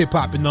hottest hip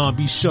hop and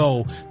R&B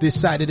show this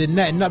side of the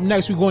net. And up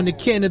next, we're going to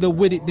Canada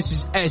with it. This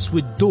is S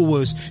with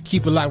Doers.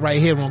 Keep it locked right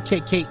here on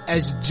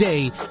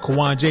KKSJ,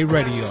 Kawan J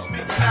Radio. This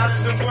is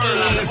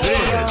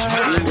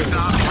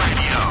Non-Stop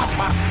Radio.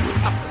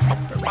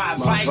 My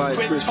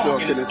vice quit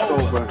talking, it's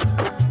over.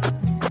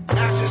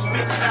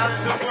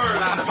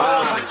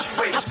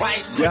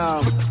 Yo,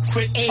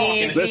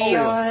 listen,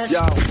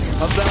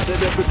 I'm not to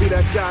never be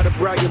that guy to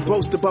brag and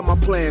boast about my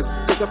plans.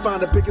 Cause I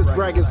find the biggest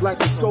braggers lack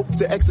the scope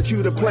to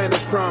execute a plan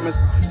as promised.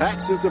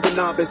 Actions of a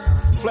novice,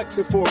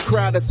 flexing for a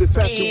crowd that's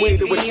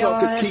infatuated with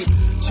talkers. Keep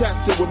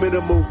chats to a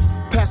minimal,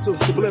 passive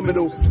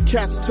subliminal.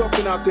 Cats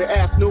talking out their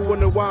ass, no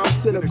wonder why I'm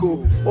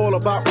cynical. All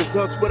about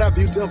results, what have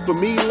you done for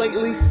me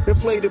lately?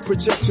 Inflated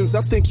projections,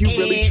 I think you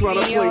really trying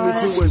to play me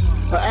doers.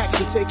 An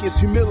action takers,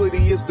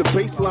 humility is the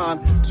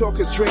baseline.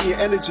 Talkers drain your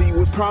energy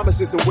with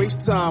promises and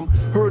waste time.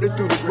 Heard it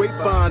through the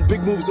grapevine,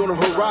 big moves on the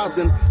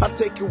horizon. I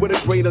take it with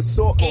a grain of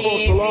salt.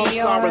 False alarm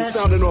sirens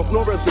sounding off,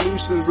 no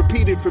resolutions.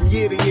 Repeated from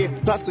year to year,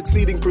 not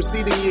succeeding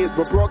preceding years,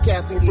 but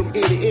broadcasting from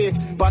ear to ear.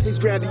 By these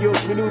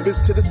grandiose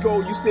maneuvers to this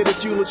goal you say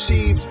that you'll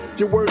achieve.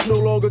 Your words no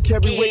longer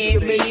carry weight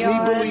to make me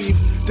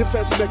believe.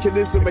 Defense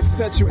mechanism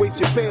accentuates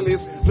your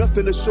failures.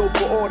 Nothing to show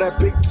for all that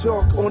big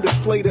talk on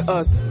display to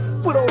us.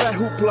 With all that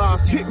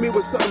hoopla, hit me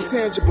with something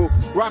tangible.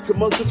 Rock a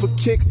muzzle for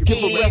kicks,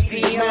 give a rest to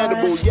your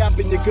mandible.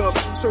 Yapping your gum,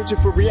 searching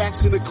for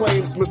reaction to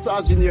claims.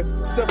 Massaging your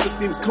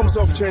self-esteem comes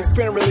off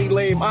transparently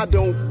lame. I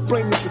don't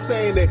blame you for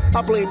saying it,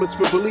 I blame us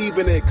for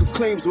believing it. Cause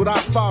claims without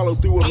follow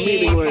through are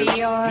meaningless.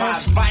 My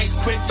advice,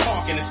 quit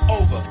talking, it's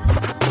over.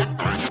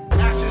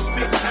 Not just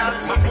speak out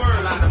the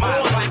word.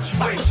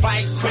 My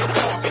advice, quit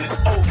talking, it's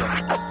over.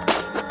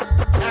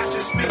 Not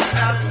just speak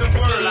out the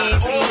word.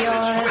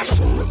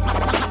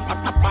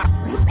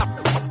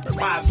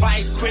 My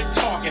advice, quit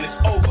talking, it's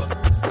over.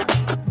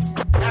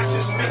 Not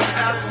just speak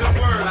out the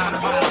word.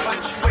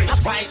 My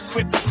advice,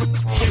 quit.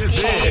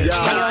 This is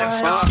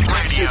Non-Stop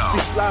Radio.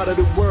 Speaks louder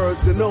than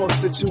words in all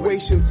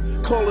situations.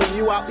 Calling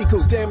you out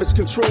equals damage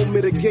control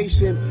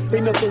mitigation.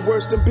 Ain't nothing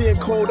worse than being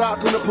called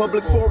out in a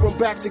public forum,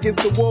 backed against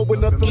the wall with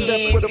nothing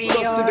left but a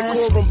bust to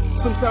decorum.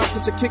 Sometimes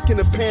such a kick in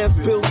the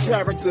pants builds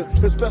character,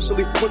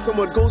 especially when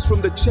someone goes from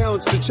the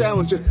challenge to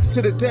challenger,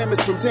 to the damage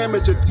from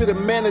damager, to the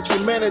manager.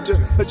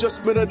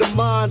 Adjustment of the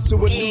mind to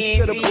a new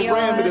set of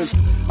parameters.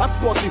 I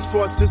spot these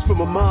fraudsters from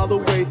a mile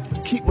away.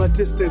 Keep my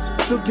distance,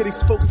 don't get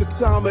these folks the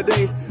time of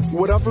day.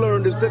 What I've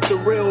learned is that the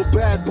real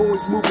bad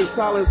boys move in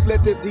silence,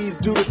 let their deeds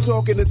do the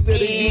talking instead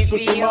of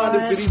useless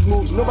reminders of these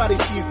moves nobody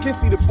sees. Can't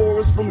see the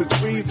forest from the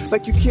trees,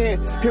 like you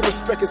can't hear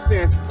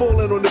Uzbekistan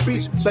falling on the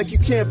beach, like you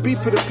can't beat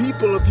for the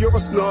people if you're a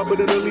snob but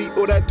an elite,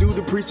 or that dude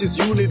who preaches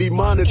unity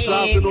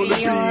monetizing on the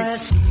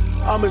beats.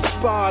 I'm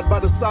inspired by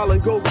the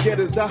silent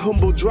go-getters, that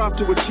humble drive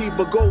to achieve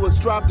a goal and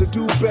strive to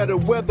do better.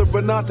 Whether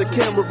or not the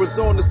camera is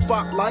on, the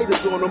spotlight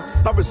is on them.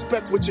 I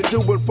respect what you're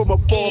doing from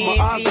afar, my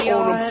eyes are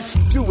on them.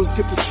 Doers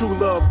get the true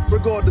love,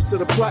 regardless of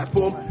the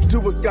platform.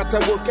 Doers got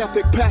that work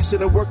ethic,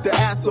 passion, and work their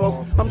ass off.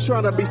 I'm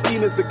trying to be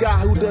seen as the guy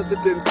who does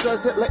it then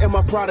says it, letting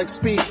my product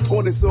speak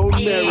on its own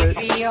merit.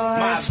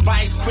 My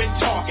advice, quit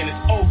talking,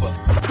 it's over.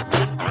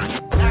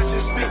 Not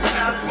just speak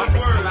out the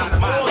word.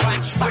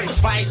 My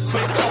advice,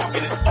 quit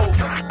talking, it's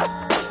over.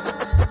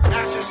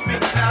 Not just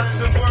speak out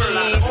the word.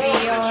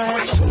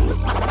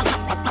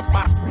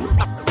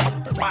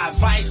 My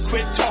advice,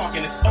 quit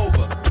talking, it's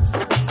over.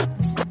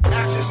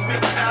 Not just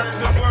speak out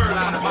the word.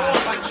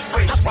 My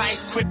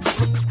advice, quit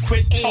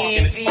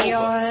talking, it's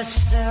over.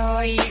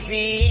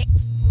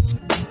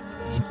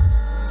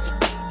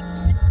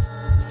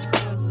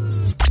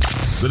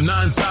 The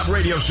Non-Stop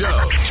Radio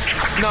Show.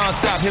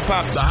 Non-Stop Hip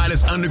Hop. The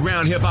hottest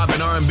underground hip hop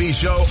and R&B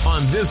show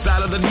on this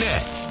side of the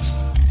net.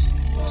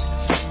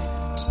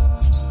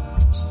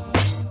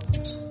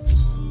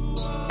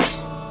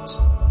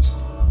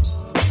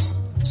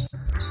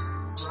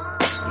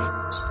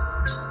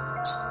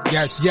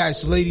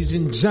 Yes, ladies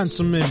and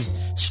gentlemen,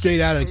 straight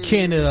out of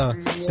Canada,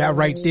 that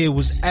right there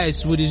was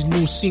S with his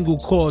new single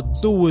called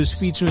Doers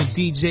featuring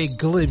DJ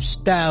Glib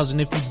Styles.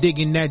 And if you're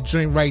digging that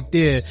joint right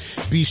there,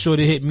 be sure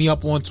to hit me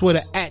up on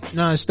Twitter at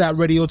NonStop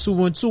Radio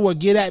 212 or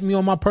get at me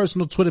on my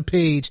personal Twitter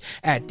page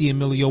at the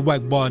Emilio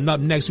Egbar. And up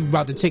next, we're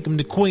about to take him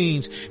to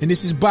Queens. And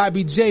this is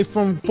Bobby J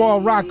from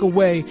Far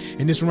Rockaway.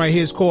 And this one right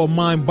here is called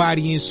Mind,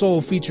 Body, and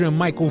Soul featuring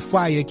Michael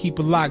Fire. Keep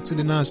it locked to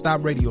the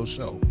Non-Stop Radio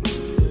Show.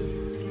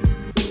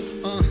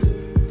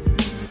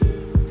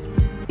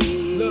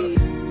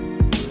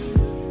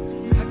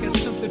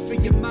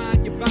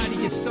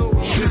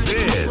 This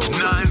is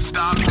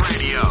Non-Stop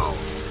Radio.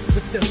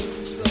 With the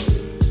flow.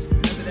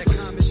 Remember that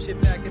common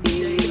shit back in the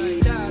day?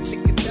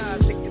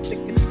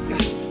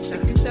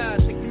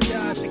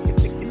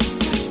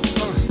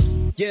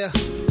 Like, yeah.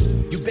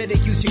 You better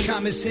use your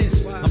common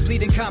sense. I'm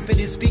pleading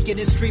confidence, speaking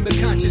in stream of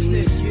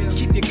consciousness.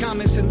 Keep your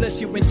comments unless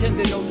you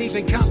intended on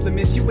leaving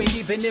compliments. You ain't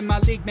even in my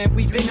league, man,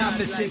 we've been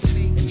opposites.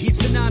 And he's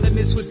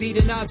synonymous with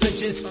beating odds. I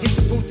just hit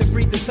the booth and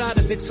breathe inside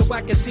of it so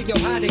I can see how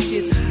hot it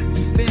gets.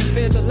 And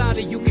fanfare the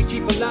louder, you can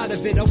keep a lot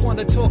of it. I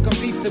wanna talk on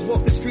beats that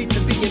walk the streets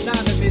and be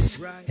anonymous.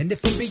 And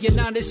if I'm being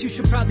honest, you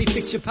should probably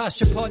fix your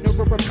posture, partner,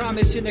 or I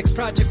promise your next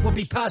project will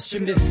be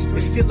posthumous.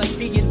 It feel like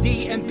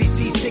D&D,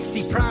 MPC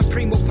 60, Prime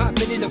Primo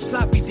popping in a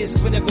floppy disk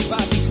whenever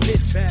Bobby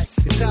spits.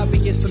 It's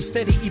obvious I'm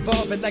steady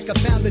evolving like I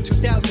found the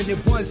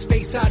 2001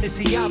 Space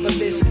Odyssey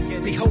obelisk.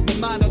 Behold the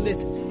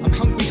monolith. I'm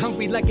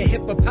hungry like a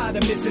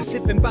hippopotamus and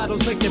sipping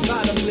bottles like they're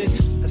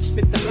bottomless. I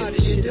spit the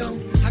hottest shit.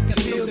 I can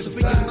feel the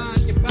free your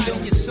mind, your body,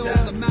 your soul.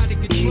 I'm out of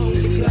control.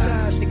 If you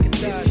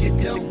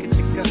don't,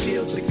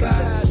 feel the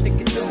fly.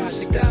 Don't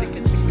stop.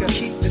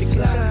 Keep the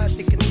fly.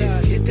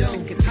 If you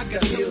don't, I can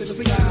feel the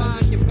free your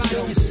mind, your body,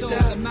 your soul.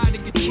 I'm out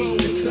of control.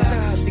 If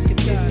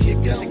you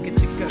don't,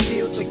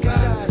 feel the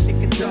fly.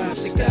 Don't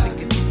stop.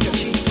 Keep the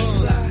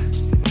fly.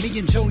 Me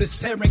and Jonas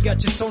Perrin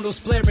got your sonos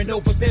blaring,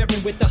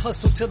 overbearing with the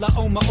hustle till I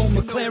own my own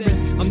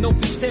McLaren. I'm known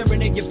for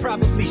staring and you're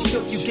probably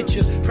shook. You get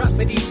your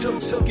property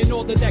took and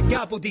all of that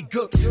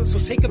gobbledygook. So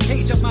take a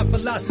page on my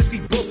philosophy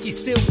book. He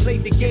still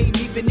played the game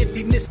even if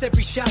he missed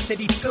every shot that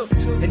he took.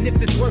 And if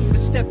his work was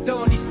stepped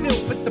on, he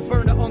still put the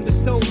burner on the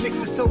stove, mix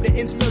the soda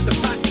and stir the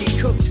pot and he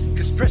cooked.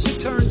 Cause Pressure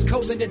turns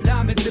cold into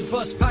diamonds and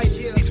bust pipes.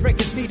 These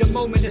records need a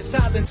moment of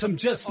silence, I'm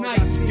just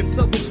nice. Your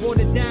flow is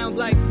watered down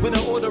like when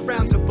I order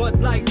rounds of Bud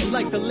Light. And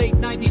like the late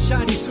 90s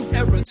shiny suit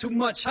era, too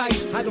much hype.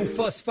 I don't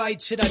fuss fight,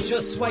 shit, I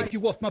just swipe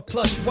you off my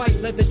plush white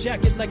leather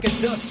jacket like a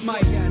dust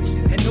mite.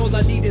 And all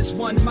I need is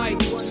one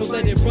mic, so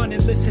let it run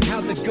and listen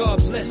how the God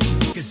bless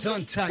you. Cause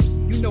untight,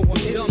 you know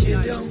I'm dumb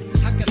nice.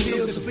 I got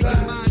something for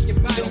your mind, your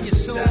body, your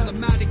soul,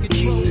 I'm out of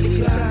control.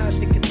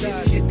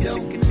 If you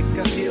don't,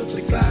 feel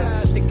the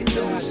fire,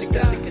 don't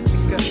stop,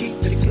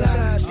 keep the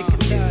fly,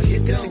 if you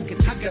don't, I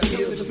got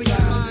something for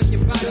your mind,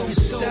 your body, your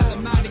soul,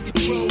 I'm out of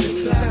control.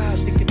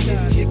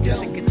 If you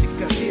don't,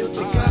 feel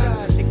the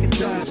fire,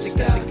 don't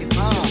stop.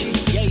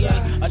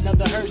 Yeah,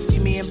 another hearse, see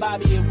me and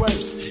Bobby, it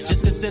works.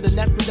 Just consider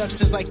Neff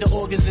Productions like the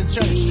organs in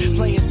church.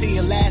 Play it till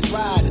your last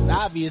ride. It's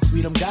obvious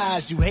we them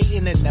guys. You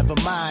hating it, never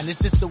mind.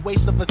 It's just a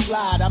waste of a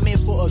slide. I'm in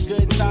for a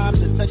good time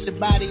to touch your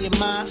body and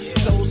mind.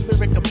 Soul,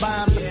 spirit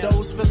combined for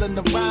those feeling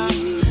the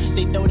rhymes.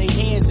 They throw their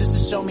hands just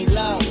to show me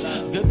love.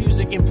 Good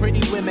music and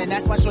pretty women,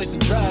 that's my choice of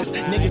drugs.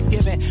 Niggas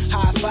giving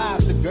high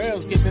fives, the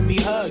girls giving me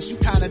hugs. You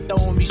kinda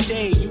throwing me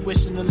shade, you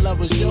wishing the love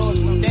was yours.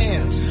 But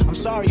damn, I'm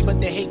sorry,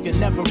 but the hate could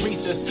never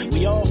reach us.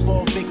 We all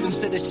fall victims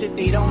to the shit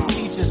they don't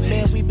teach us.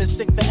 Man, we've been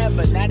sick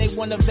forever, now they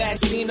wanna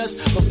vaccine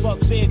us. But fuck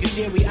fear, cause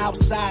yeah, we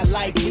outside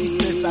like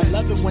recess. I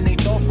love it when they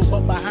thoughtful,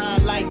 but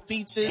behind like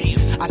features.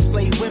 I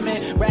slay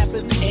women,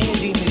 rappers,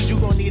 and demons. You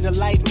gon' need a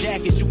life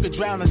jacket, you could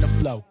drown in the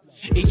flow.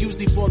 It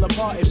usually fall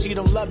apart if she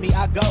don't love me,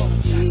 I go.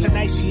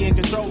 Tonight she in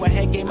control, her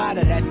head came out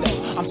of that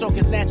though. I'm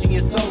talking snatching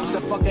your soul, so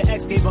fuck her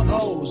ex gave her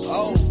O's.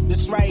 Oh,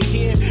 this right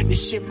here,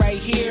 this shit right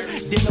here.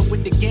 Dinner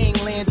with the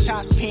gangland,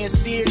 chops, pants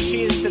seared.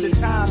 Cheers to the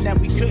time that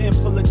we couldn't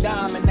pull a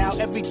dime, and now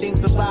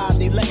everything's a vibe.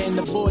 They letting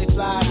the boys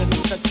slide, and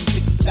I'm touching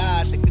thick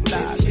die.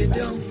 If you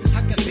don't,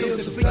 I got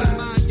something for your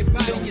mind, your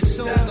body, your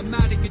soul, I'm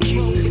out of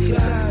control.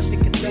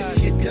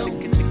 If you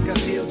don't,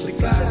 feel the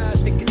fire,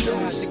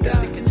 don't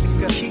stop,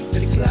 keep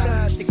the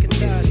fly.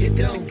 If you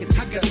don't,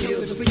 I got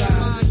something for your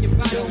mind, your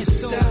body, your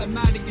soul, I'm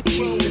out of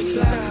control.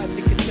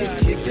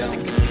 If you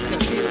don't,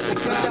 feel the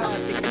fire,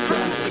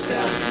 don't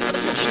stop,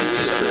 keep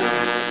the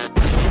fly.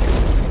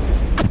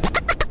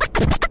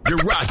 You're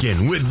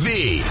rocking with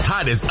the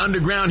hottest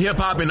underground hip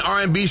hop and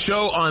R&B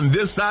show on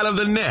this side of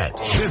the net.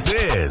 This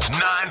is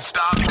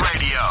NonStop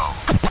Radio.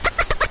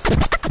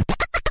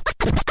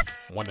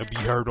 Want to be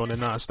heard on the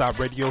NonStop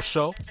Radio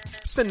show?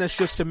 Send us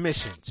your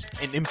submissions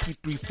in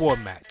MP3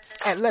 format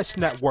at Let's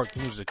Network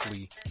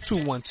Musically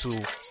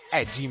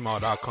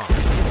 212@gmail.com.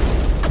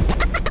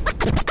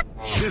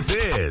 This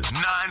is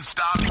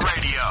NonStop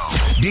Radio.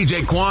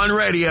 DJ Quan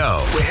Radio.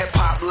 Where hip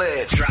hop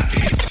lives. Drop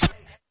it.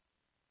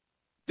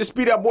 This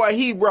be that boy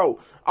Hero,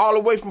 all the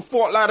way from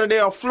Fort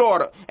Lauderdale,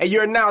 Florida, and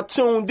you're now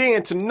tuned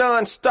in to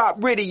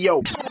NonStop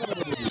Radio.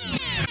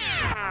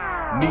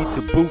 Need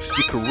to boost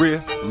your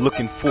career?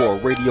 Looking for a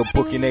radio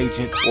booking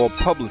agent or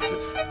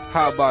publicist?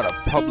 How about a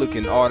public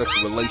and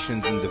artist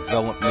relations and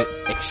development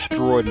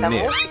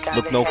extraordinaire?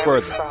 Look no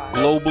further.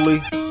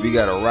 Globally, we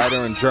got a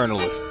writer and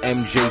journalist,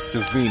 MJ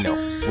Savino,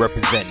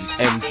 representing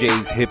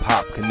MJ's Hip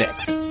Hop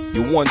Connects.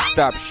 Your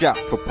one-stop shop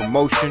for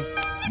promotion,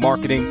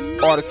 marketing,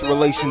 artist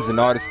relations, and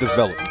artist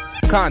development.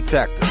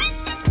 Contact us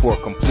for a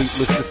complete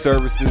list of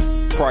services,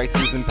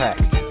 prices, and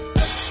packages.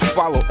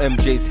 Follow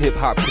MJ's Hip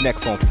Hop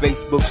Connects on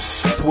Facebook,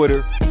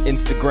 Twitter,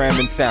 Instagram,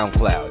 and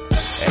SoundCloud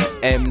at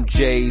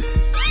MJ's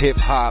Hip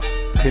Hop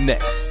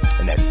Connects,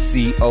 and that's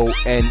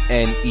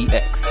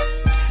CONNEX.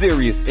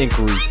 Serious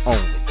inquiries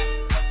only.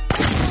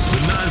 The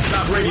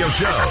NonStop Radio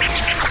Show.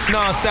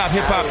 NonStop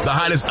Hip Hop. The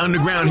hottest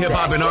underground hip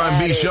hop and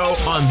R&B show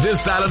on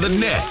this side of the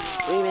net.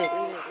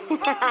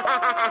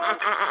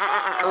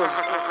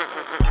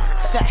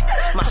 Facts,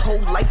 my whole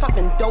life I've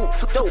been dope.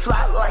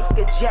 Fly like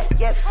a jet,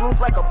 yeah, smooth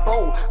like a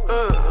bow.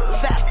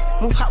 Facts,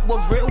 move how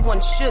a real one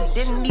should.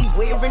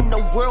 Anywhere in the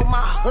world, my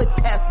hood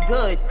passed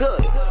good.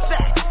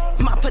 Facts,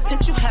 my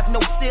potential have no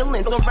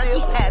ceilings. Already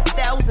had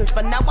thousands,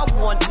 but now I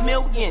want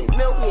millions.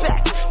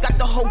 Facts, got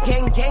the whole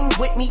gang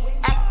with me.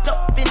 Act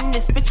up in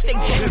this bitch, they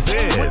This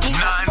is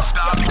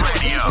NonStop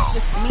Radio. It's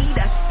just me,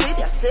 that's it.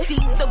 See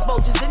the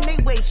bulges in they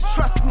waist,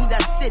 trust me,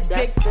 that's it.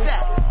 Big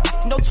facts.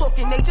 No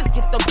talking, they just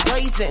get the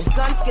blazing.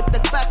 Guns get the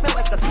clapping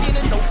like a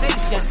standing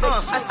ovation.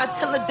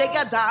 Until the day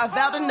I die, I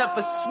vow to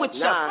never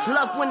switch up.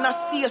 Love when I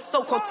see a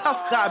so-called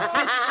tough guy,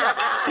 bitch up.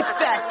 Big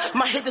facts,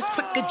 my hitters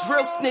quick to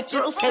drill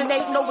snitches. And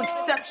ain't no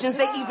exceptions,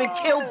 they even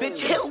kill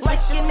bitches.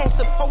 Like it ain't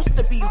supposed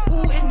to be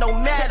who, it no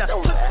matter.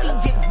 Pussy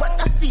get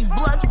what I see,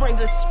 blood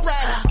brains are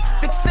splatter.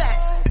 Big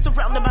facts,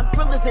 surrounded by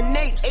gorillas and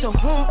apes, to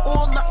whom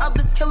all the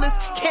other killers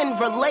can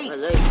relate.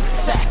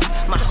 Facts,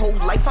 my whole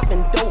life I've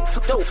been dope.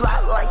 Fly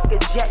like a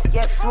jet,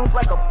 yeah, smooth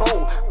like a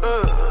bow.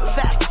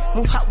 Facts,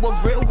 move how a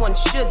real one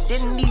should.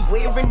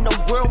 Anywhere in the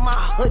world, my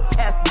hood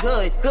passed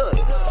good.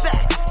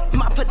 Facts,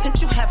 my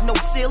potential have no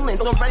ceilings.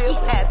 Already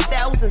had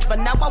thousands, but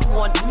now I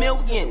want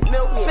millions.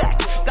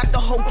 Facts, got the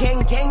whole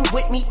gang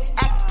with me.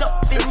 Act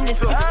up in this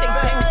bitch, they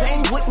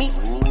bang with me.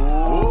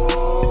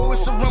 Oh,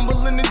 it's a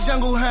rumble in the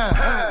jungle, huh?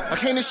 I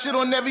came to shit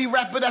on every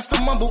rapper, that's the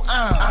mumble,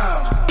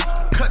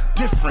 Cut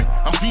different.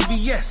 I'm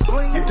BBS.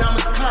 Your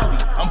diamonds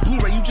cloudy. I'm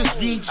Blu-ray, you just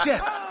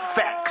VHS.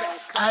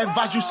 Facts. I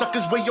advise you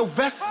suckers wear your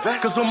vest.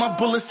 Cause all my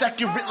bullets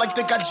accurate like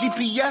they got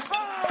GPS.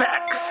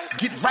 Facts.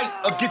 Get right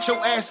or get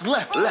your ass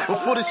left.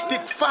 Before the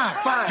stick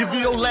fire. Give you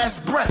your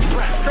last breath.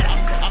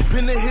 I've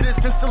been a hitter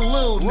since a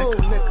little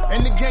nigga.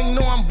 And the gang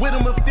know I'm with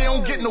them if they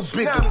don't get no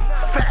bigger.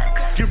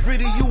 Facts. Get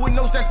rid of you and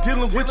those that's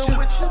dealing with you.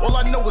 All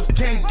I know is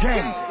gang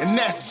gang. And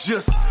that's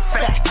just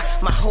facts.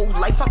 My whole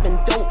life I've been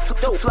dope.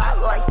 Fly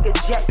like a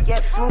jet,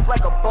 yeah, smooth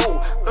like a bow.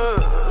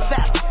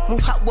 Fact,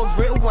 move how a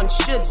real one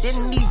should.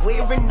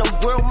 Anywhere in the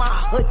world, my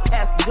hood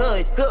pass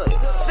good.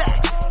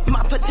 Fact,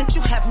 my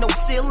potential have no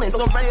ceilings.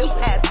 Already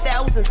had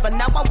thousands, but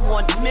now I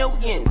want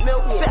millions.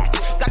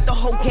 Fact, got the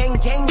whole gang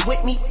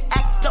with me.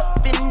 Act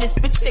up in this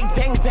bitch, they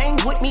bang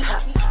with me.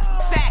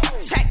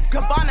 Fact, check,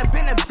 Gabbana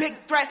been a big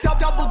threat.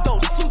 Double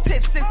dose, 2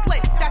 tips and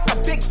slit. That's a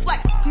big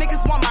flex.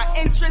 Niggas want my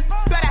interest.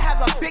 Better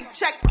have a big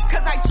check,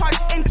 cause I charge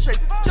interest.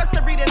 Just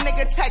to read a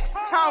nigga text.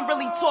 I don't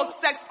really talk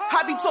sex.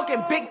 I be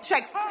talking big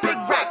checks, big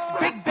racks,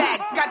 big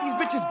bags. Got these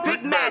bitches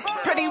big mad.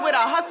 Pretty with a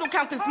hustle,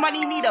 count this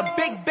money, need a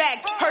big bag.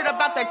 Heard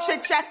about that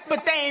chit chat,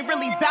 but they ain't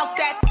really bout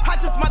that. I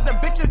just mother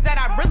bitches that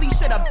I really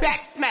should've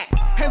back smacked.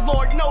 And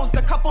Lord knows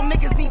a couple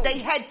niggas need they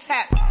head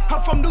tapped.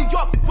 I'm from New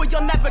York, where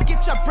you'll never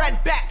get your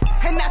bread back.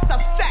 And that's a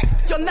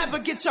fact, you'll never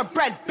get your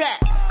bread back.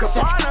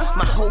 Gabbana,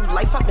 my whole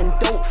life I've been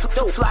dope.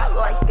 Fly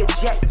like a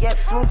jet, yeah,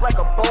 smooth like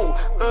a bow.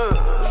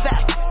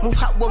 Fact, move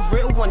how a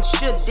real one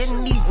should.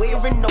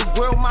 Anywhere in the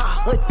world, my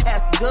hood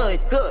pass good.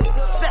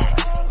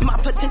 Fact, my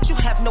potential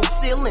have no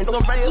ceilings.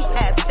 Already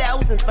had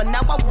thousands, but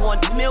now I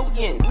want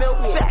millions.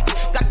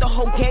 Fact, got the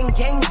whole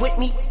gang with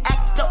me.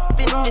 Act up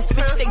in this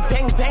bitch, they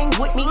bang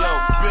with me. Yo,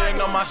 big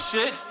on my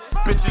shit.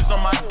 Bitches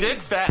on my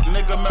dick, fat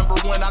nigga. Remember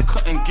when I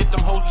couldn't get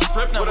them hoes to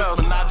strip? Now it's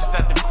Menages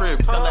at the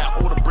crib. Tell that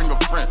hoe to bring a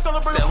friend.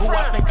 Said who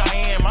I think I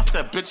am. I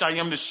said, bitch, I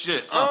am the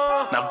shit.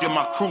 Now give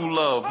my crew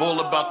love.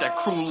 All about that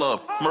crew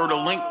love. Murder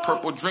link,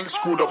 purple drink,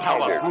 screwed up how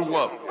I grew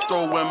up.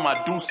 Throw in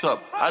my deuce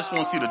up. I just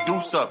wanna see the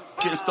deuce up.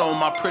 Getting stoned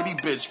my pretty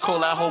bitch.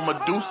 Call that hoe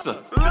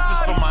Medusa. This is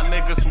for my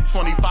niggas who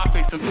 25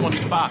 facing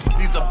 25.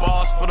 These are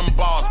bars for them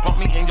bars. Bump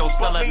me in your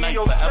cell at night,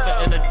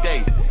 forever in a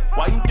day.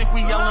 Why you think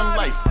we yelling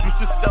life? Used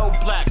to sell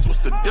blacks. What's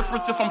the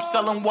difference if I'm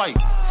selling white?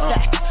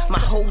 Facts, my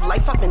whole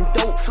life I've been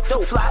dope.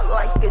 Fly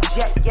like a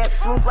jet, yeah,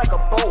 smooth like a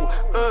bow.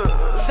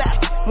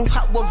 Fact, move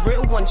how a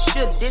real one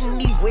should.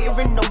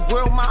 Anywhere in the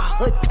world, my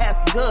hood pass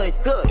good.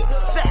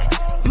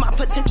 Facts, my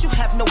potential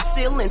have no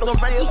ceilings.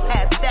 Already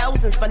had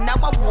thousands, but now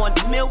I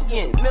want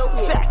millions.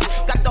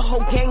 Facts, got the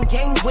whole gang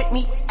with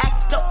me.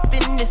 Act up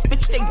in this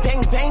bitch, they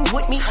bang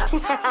with me.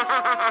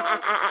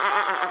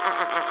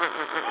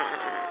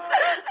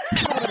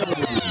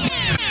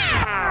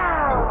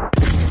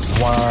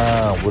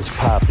 Wow, what's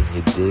poppin',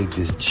 you dig?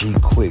 This G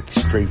Quick,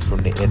 straight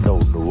from the NO,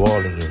 New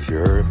Orleans, you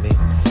heard me?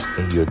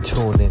 And you're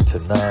tuned into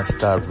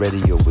NonStop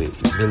Radio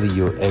with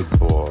Emilio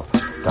Egbar,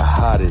 the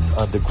hottest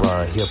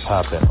underground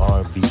hip-hop and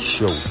R&B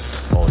show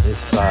on this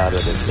side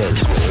of the net,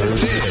 you heard me?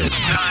 This is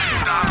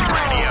NonStop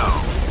Radio.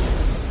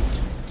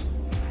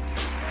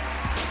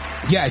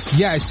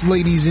 Yes,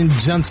 ladies and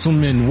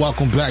gentlemen,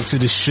 welcome back to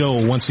the show.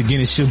 Once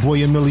again, it's your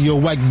boy Emilio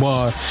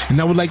Egbar,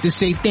 and I would like to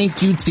say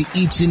thank you to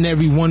each and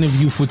every one of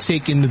you for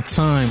taking the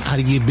time out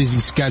of your busy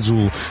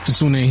schedule to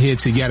tune in here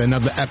to yet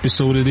another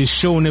episode of this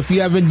show. And if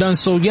you haven't done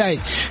so yet,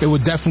 it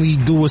would definitely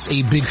do us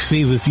a big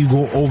favor if you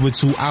go over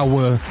to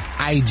our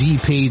IG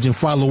page and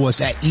follow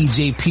us at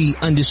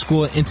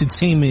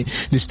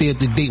EJP_entertainment to stay up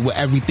to date with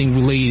everything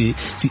related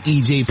to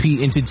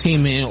EJP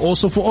Entertainment. And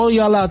also for all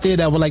y'all out there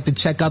that would like to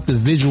check out the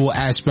visual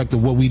aspect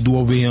of what we do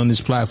over here on this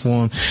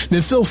platform,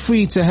 then feel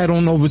free to head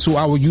on over to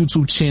our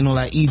YouTube channel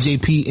at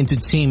EJP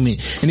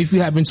Entertainment. And if you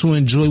happen to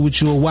enjoy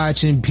what you are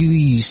watching,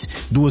 please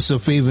do us a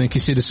favor and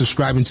consider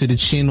subscribing to the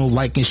channel,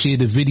 like and share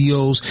the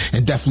videos,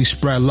 and definitely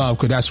spread love,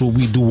 because that's what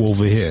we do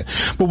over here.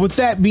 But with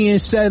that being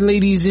said,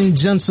 ladies and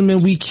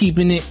gentlemen, we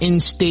keeping it in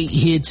state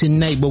here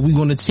tonight, but we're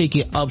going to take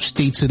it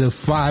upstate to the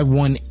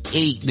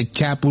 518, the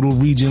capital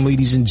region,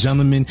 ladies and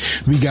gentlemen.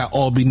 We got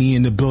Albany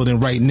in the building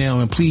right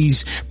now, and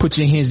please put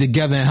your hands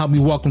together and help me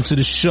welcome to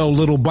the show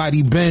Little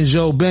Body Benz.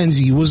 Yo,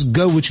 Benzie, what's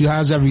good with you?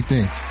 How's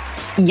everything?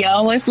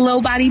 Yo, it's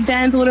Little Body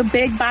Benz with a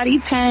big body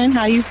pen.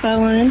 How you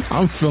feeling?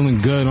 I'm feeling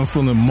good. I'm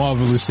feeling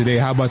marvelous today.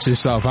 How about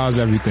yourself? How's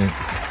everything?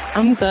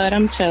 I'm good.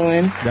 I'm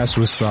chilling. That's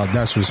what's up.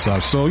 That's what's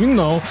up. So,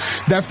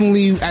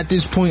 definitely at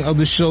this point of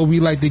the show, we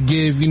like to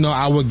give,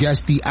 our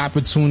guests the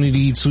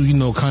opportunity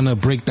to, kind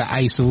of break the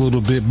ice a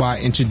little bit by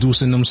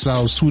introducing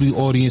themselves to the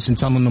audience and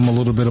telling them a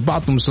little bit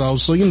about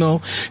themselves. So,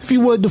 if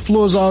you would, the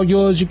floor is all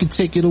yours. You can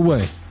take it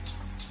away.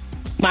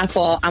 My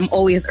fault. I'm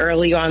always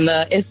early on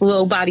it's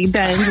Little Body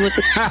Benz with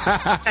the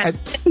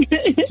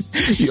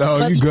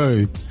Oh, you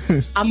good.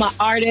 I'm an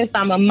artist,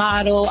 I'm a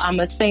model, I'm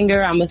a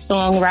singer, I'm a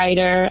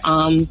songwriter,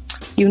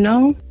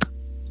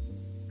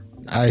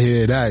 I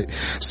hear that.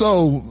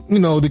 So, you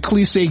know, the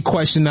cliche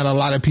question that a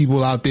lot of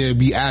people out there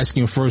be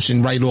asking first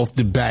and right off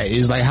the bat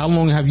is like, how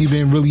long have you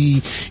been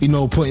really, you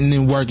know, putting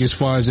in work as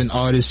far as an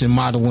artist and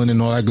modeling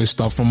and all that good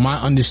stuff? From my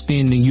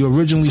understanding, you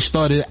originally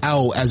started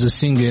out as a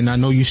singer, and I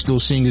know you still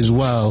sing as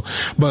well,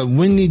 but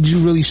when did you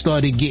really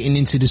started getting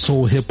into this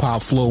whole hip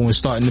hop flow and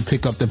starting to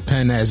pick up the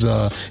pen as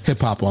a hip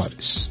hop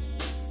artist?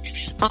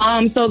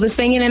 So the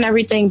singing and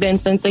everything been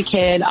since a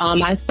kid.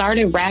 I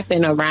started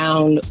rapping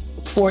around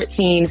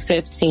 14,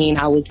 15,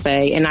 I would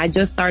say. And I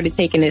just started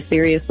taking it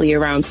seriously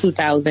around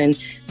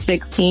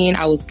 2016.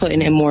 I was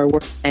putting in more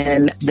work,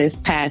 and this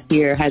past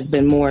year has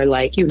been more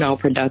like, you know,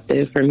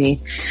 productive for me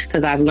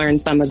because I've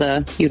learned some of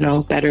the, you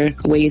know, better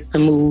ways to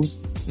move.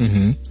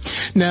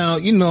 Mm-hmm. Now,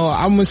 you know,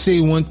 I'm gonna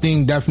say one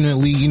thing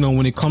definitely, you know,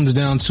 when it comes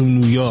down to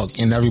New York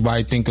and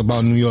everybody think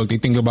about New York, they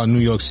think about New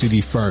York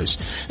City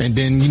first. And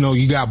then, you know,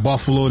 you got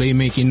Buffalo, they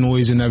making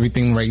noise and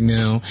everything right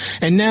now.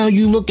 And now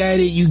you look at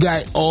it, you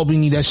got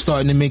Albany that's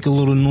starting to make a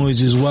little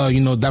noise as well.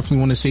 You know, definitely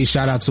want to say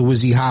shout out to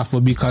Wizzy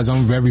Hoffa because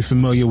I'm very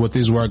familiar with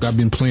his work. I've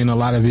been playing a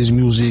lot of his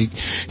music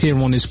here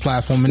on this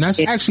platform. And that's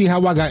actually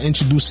how I got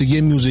introduced to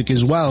your music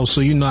as well. So,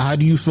 you know, how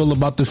do you feel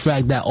about the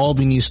fact that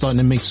Albany is starting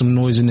to make some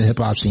noise in the hip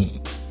hop scene?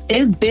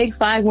 It's Big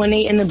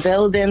 518 in the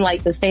building,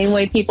 like the same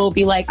way people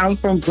be like, I'm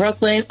from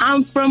Brooklyn,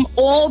 I'm from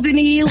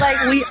Albany,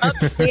 like we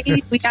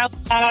upstate, we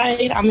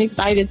outside. I'm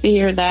excited to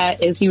hear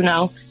that is, you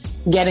know,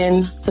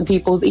 getting to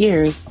people's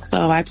ears.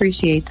 So I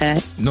appreciate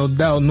that. No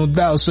doubt, no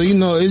doubt. So, you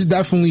know, it's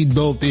definitely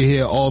dope to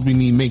hear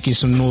Albany making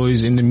some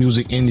noise in the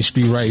music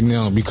industry right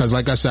now because,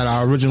 like I said,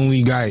 I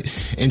originally got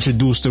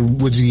introduced to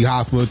Wizzy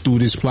Hoffa through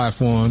this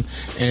platform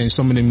and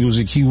some of the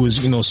music he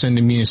was, you know,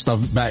 sending me and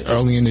stuff back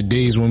early in the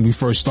days when we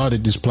first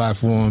started this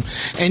platform.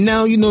 And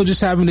now, you know,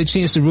 just having the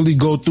chance to really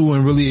go through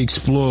and really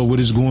explore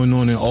what is going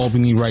on in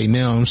Albany right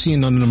now. I'm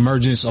seeing an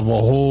emergence of a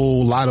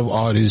whole lot of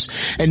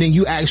artists. And then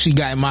you actually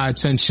got my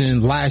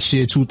attention last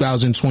year,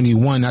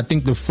 2021. I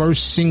think the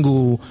first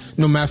single,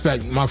 no matter of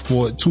fact, my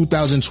fault,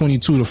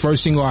 2022, the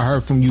first single I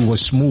heard from you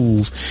was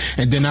Smooth,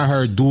 and then I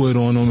heard Do It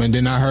On Them, and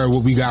then I heard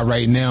what we got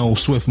right now,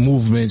 Swift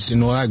Movements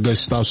and all that good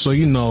stuff. So,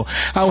 you know,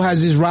 how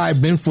has this ride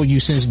been for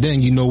you since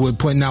then, you know, with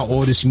putting out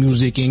all this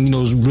music and, you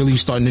know, really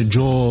starting to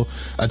draw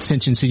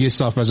attention to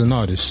yourself as an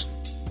artist?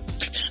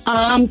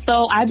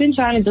 So I've been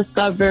trying to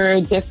discover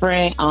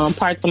different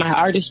parts of my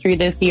artistry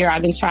this year.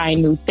 I've been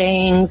trying new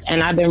things,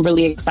 and I've been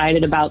really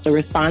excited about the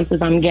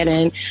responses I'm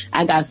getting.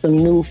 I got some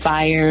new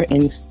fire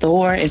in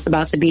store. It's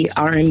about to be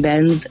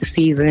Benz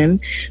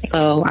season,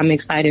 so I'm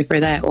excited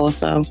for that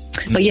also.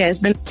 But yeah, it's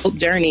been a dope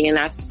journey, and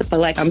I feel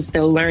like I'm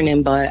still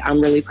learning, but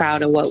I'm really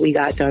proud of what we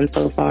got done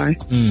so far.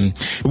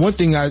 One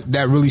thing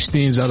that really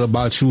stands out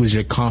about you is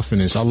your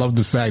confidence. I love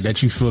the fact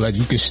that you feel like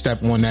you could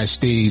step on that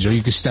stage or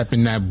you could step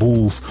in that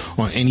booth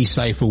on any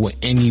cypher with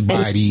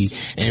anybody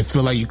and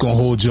feel like you can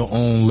hold your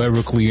own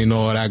lyrically and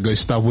all that good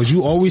stuff. Was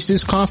you always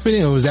this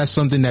confident, or was that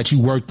something that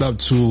you worked up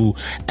to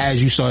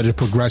as you started to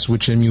progress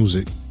with your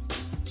music?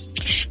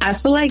 I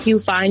feel like you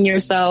find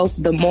yourself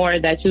the more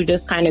that you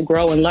just kind of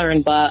grow and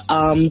learn, but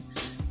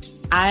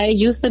I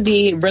used to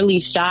be really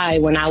shy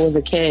when I was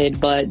a kid,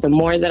 but the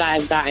more that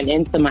I've gotten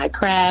into my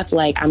craft,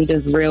 like I'm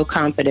just real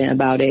confident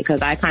about it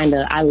because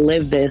I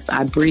live this,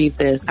 I breathe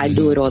this, I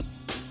do it all.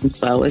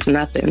 So it's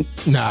nothing.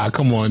 Nah,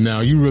 come on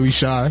now. You really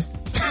shy?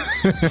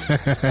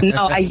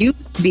 No, I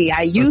used to be.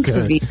 I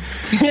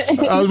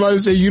was about to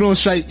say you don't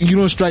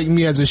strike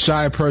me as a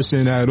shy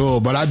person at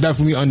all, but I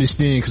definitely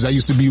understand because I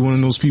used to be one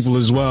of those people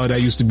as well that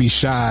used to be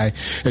shy,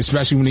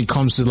 especially when it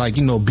comes to like,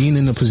 you know, being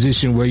in a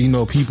position where, you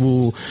know,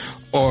 people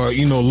or,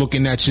 you know,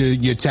 looking at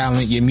your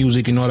talent, your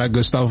music and all that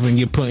good stuff, and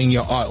you're putting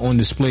your art on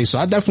display. So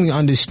I definitely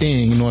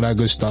understand, you know, that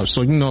good stuff.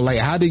 So, you know, like,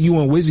 how did you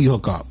and Wizzy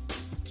hook up?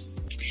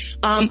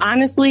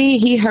 Honestly,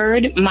 he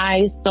heard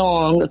my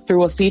song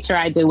through a feature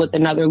I did with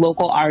another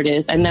local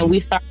artist, and then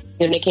we started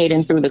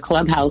communicating through the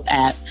Clubhouse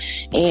app,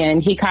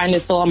 and he kind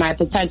of saw my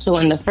potential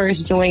in the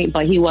first joint,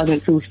 but he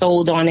wasn't too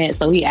sold on it,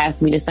 so he asked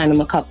me to send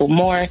him a couple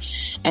more,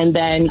 and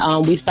then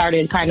we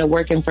started kind of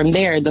working from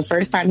there. The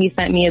first time he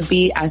sent me a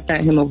beat, I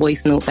sent him a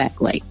voice note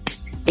back like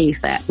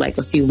ASAP, like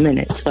a few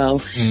minutes. So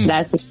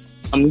that's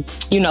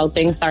you know,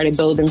 things started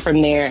building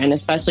from there, and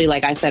especially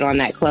like I said on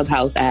that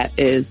Clubhouse app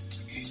is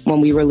when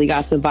we really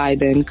got to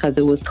vibing because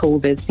it was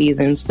COVID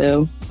season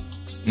still.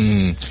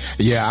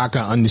 Yeah, I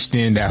can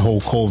understand that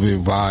whole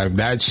COVID vibe.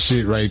 That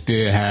shit right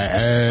there had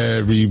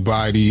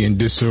everybody in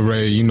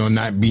disarray, you know,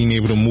 not being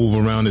able to move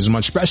around as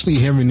much, especially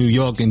here in New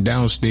York and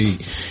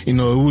downstate. You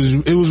know,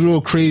 it was real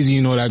crazy,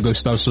 you know, that good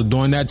stuff. So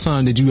during that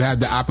time, did you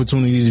have the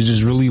opportunity to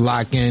just really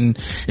lock in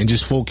and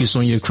just focus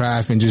on your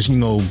craft and just, you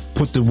know,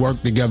 put the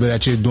work together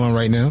that you're doing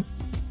right now?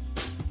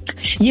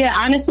 Yeah,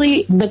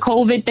 honestly, the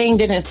COVID thing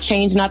didn't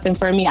change nothing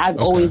for me. I've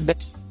always been,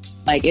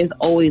 like, it's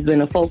always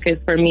been a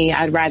focus for me.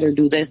 I'd rather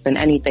do this than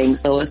anything.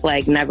 So it's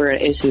like never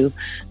an issue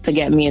to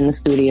get me in the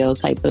studio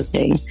type of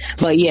thing.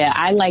 But yeah,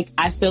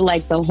 I feel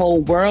like the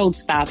whole world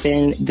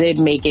stopping did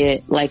make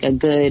it like a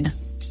good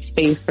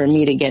space for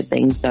me to get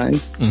things done.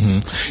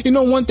 Mm-hmm. You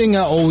know, one thing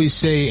I always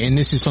say, and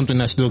this is something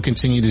I still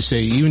continue to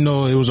say, even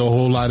though it was a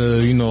whole lot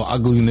of, you know,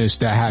 ugliness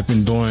that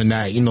happened during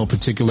that, you know,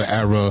 particular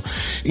era,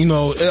 you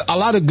know, a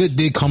lot of good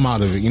did come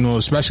out of it, you know,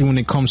 especially when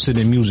it comes to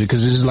the music,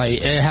 because it's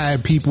like it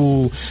had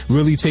people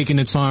really taking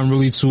the time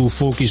really to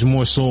focus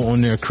more so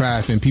on their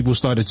craft, and people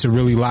started to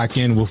really lock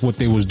in with what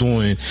they was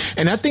doing.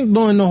 And I think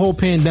during the whole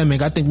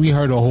pandemic, I think we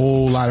heard a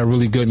whole lot of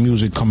really good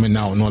music coming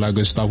out and all that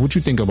good stuff. What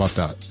you think about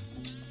that?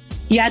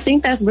 Yeah, I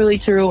think that's really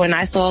true. And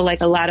I saw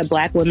like a lot of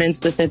Black women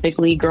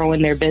specifically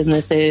growing their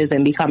businesses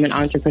and becoming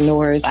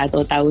entrepreneurs. I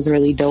thought that was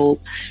really dope.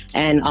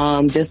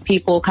 And just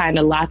people kind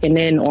of locking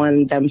in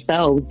on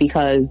themselves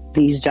because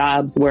these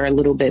jobs were a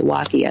little bit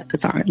wacky at the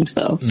time.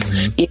 So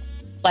yeah,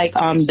 like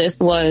this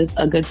was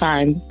a good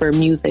time for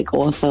music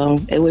also.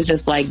 It was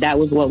just like that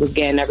was what was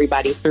getting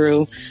everybody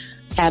through,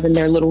 having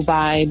their little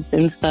vibes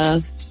and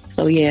stuff.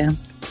 So yeah.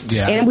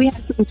 And we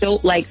had some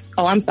dope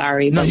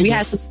we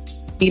had some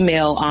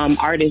female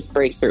artists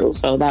breakthrough,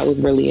 so that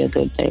was really a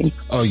good thing.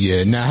 Oh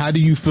yeah. Now, how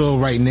do you feel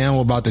right now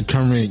about the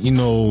current, you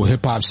know,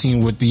 hip hop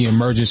scene with the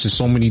emergence of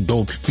so many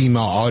dope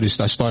female artists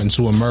that's starting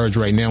to emerge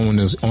right now on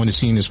the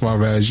scene, as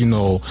far as, you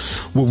know,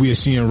 what we are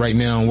seeing right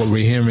now and what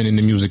we're hearing in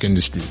the music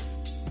industry?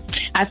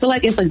 I feel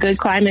like it's a good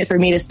climate for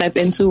me to step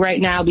into right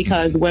now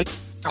because women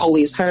are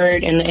always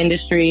heard in the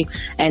industry,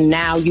 and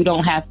now you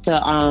don't have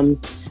to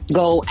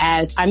go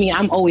as, I mean,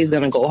 I'm always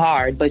gonna go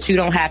hard, but you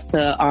don't have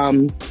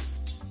to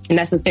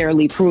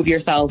necessarily prove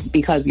yourself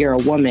because you're a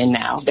woman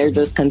now. They're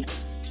just considered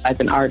as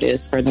an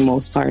artist for the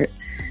most part.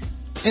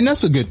 And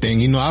that's a good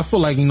thing. You know, I feel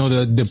like, you know,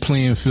 the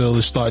playing field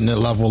is starting to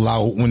level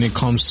out when it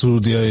comes to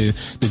the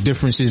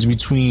differences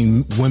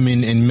between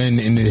women and men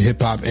in the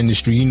hip hop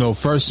industry. You know,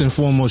 first and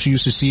foremost, you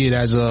used to see it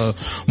as a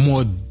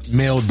more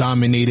male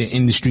dominated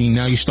industry.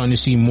 Now you're starting to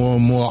see more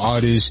and more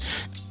artists,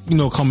 you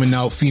know, coming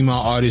out, female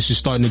artists are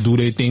starting to do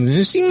their things. And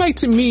it seemed like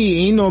to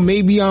me, you know,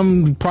 maybe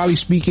I'm probably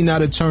speaking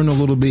out of turn a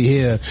little bit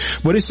here,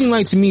 but it seemed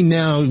like to me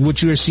now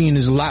what you're seeing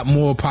is a lot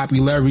more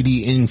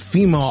popularity in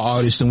female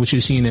artists than what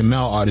you're seeing in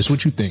male artists.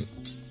 What you think?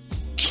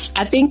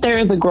 I think there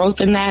is a growth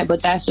in that,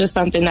 but that's just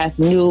something that's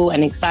new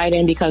and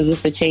exciting because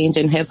it's a change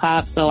in hip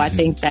hop. So I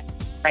think that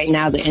right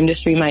now the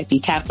industry might be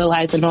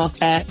capitalizing off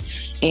that.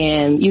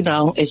 And, you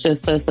know, it's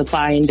just the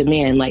supply and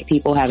demand, like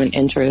people have an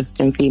interest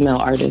in female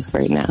artists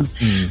right now.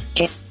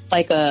 And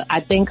I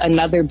think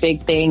another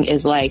big thing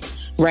is like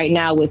right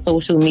now with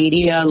social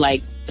media,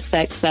 like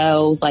sex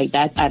sells, like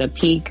that's at a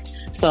peak.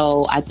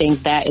 So I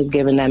think that is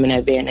giving them an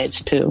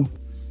advantage too.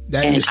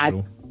 That is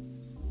true.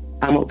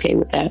 I'm okay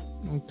with that.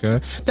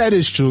 Okay. That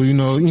is true. You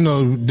know,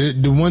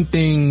 the one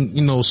thing,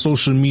 you know,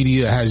 social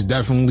media has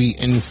definitely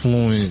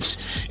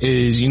influenced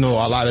is, you know,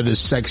 a lot of the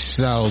sex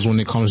sells when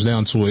it comes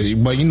down to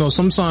it. But, you know,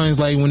 sometimes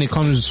like when it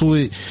comes to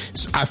it,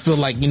 I feel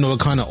like, you know, it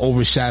kind of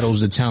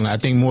overshadows the talent. I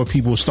think more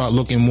people start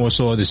looking more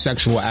so at the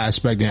sexual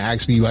aspect and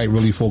actually like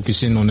really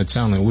focusing on the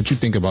talent. What you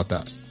think about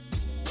that?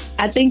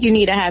 I think you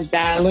need to have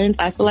balance.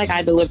 I feel like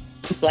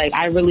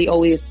I really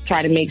always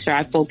try to make sure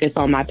I focus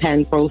on my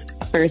pen first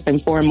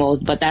and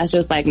foremost, but that's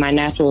just like my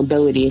natural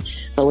ability.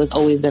 So it's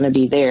always going to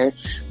be there.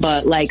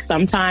 But like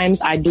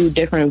sometimes I do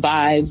different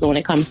vibes when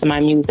it comes to my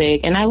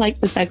music, and I like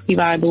the sexy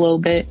vibe a little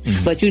bit,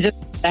 but you just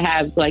have to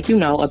have like, you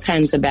know, a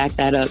pen to back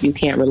that up. You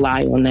can't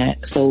rely on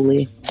that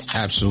solely.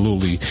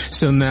 Absolutely.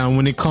 So now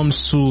when it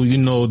comes to, you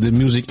know, the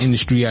music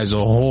industry as a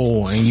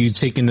whole, and you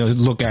taking a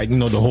look at, you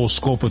know, the whole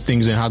scope of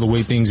things and how the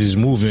way things is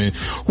moving,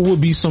 who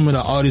would be some of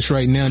the artists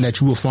right now that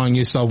you will find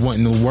yourself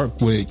wanting to work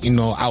with, you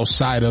know,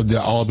 outside of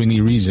the Albany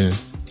region?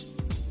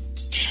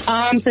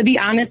 To be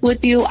honest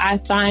with you, I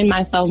find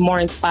myself more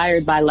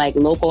inspired by like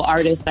local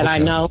artists that I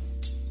know.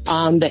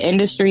 The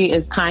industry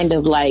is kind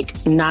of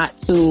like not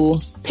too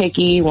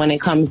picky when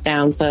it comes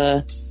down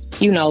to,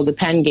 you know, the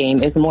pen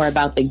game. It's more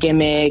about the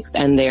gimmicks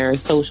and their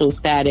social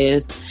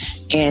status,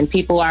 and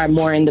people are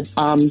more in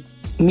the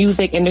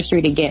music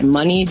industry to get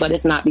money, but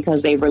it's not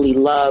because they really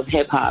love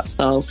hip hop.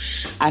 So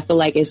I feel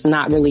like it's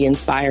not really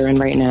inspiring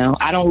right now.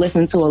 I don't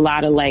listen to a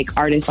lot of like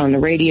artists on the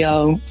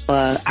radio,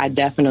 but I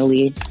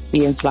definitely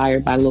be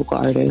inspired by local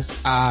artists.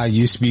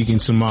 You're speaking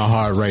to my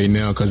heart right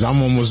now, because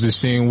I'm almost the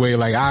same way.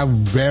 Like I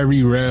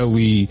very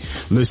rarely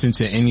listen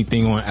to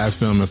anything on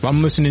FM. If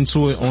I'm listening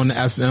to it on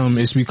FM,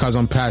 it's because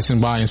I'm passing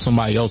by and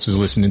somebody else is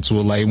listening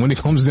to it. Like when it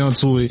comes down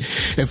to it,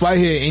 if I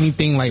hear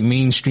anything like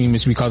mainstream,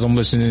 it's because I'm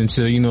listening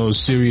to, you know,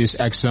 Sirius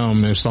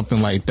XM or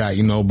something like that,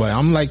 you know. But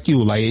I'm like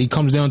you, like it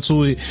comes down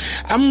to it,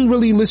 I'm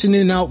really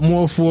listening out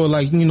more for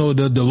like, you know,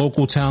 the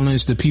local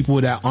talents, the people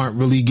that aren't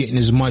really getting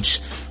as much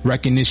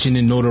recognition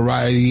and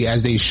notoriety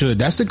as they should.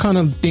 That's the kind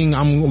of thing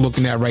I'm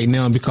looking at right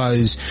now,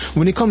 because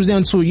when it comes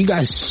down to it, you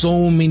got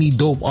so many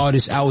dope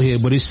artists out here,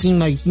 but it seems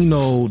like, you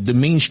know, the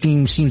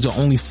mainstream seems to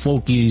only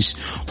focus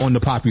on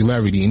the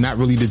popularity and not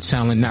really the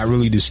talent, not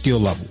really the skill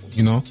level,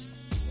 you know?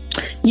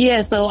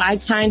 Yeah, so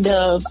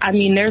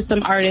there's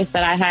some artists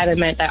that I haven't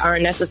met that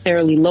aren't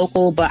necessarily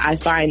local, but I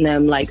find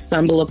them, like,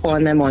 stumble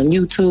upon them on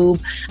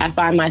YouTube. I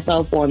find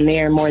myself on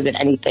there more than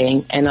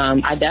anything. And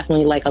I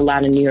definitely like a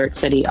lot of New York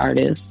City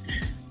artists.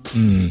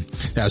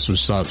 That's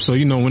what's up. So,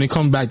 when it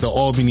comes back to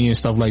Albany and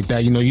stuff like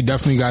that, you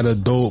definitely got a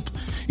dope,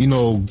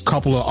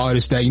 couple of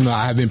artists that,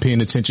 I have been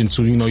paying attention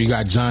to. You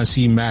got John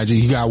C. Magic.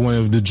 He got one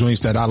of the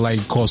joints that I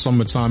like called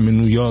Summertime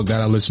in New York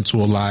that I listen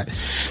to a lot.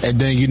 And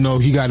then,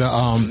 he got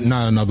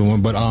not another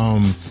one, but,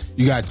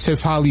 you got Tiff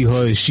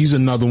Hollywood. She's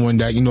another one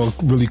that,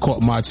 really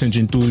caught my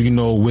attention through,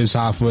 Wiz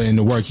Hoffa and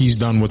the work he's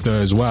done with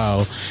her as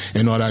well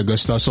and all that good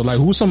stuff. So, like,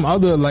 who's some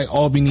other, like,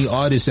 Albany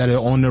artists that are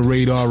on the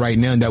radar right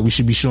now that we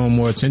should be showing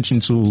more attention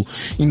to,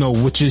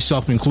 with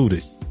yourself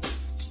included?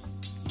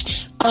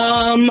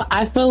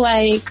 I feel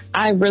like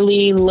I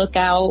really look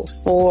out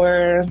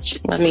for,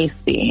 let me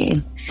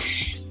see,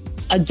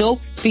 a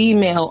dope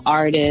female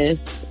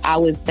artist, I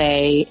would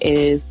say,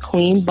 is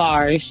Queen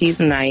Bar. She's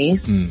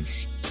nice.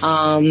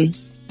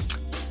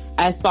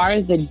 As far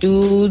as the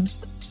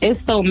dudes,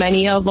 it's so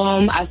many of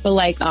them. I feel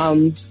like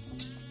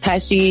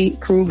Pesci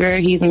Kruger,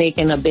 he's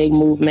making a big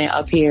movement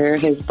up here,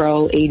 his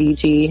bro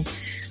ADG.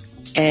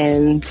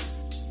 And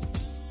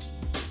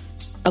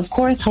of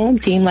course, home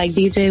team like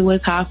DJ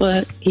Wiz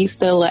Hoffa, he's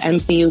still an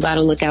MC you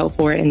gotta look out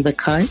for in the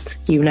cut.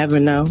 You never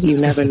know.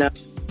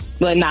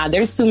 But nah,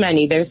 there's too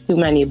many.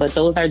 But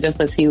those are just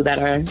a few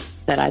that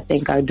I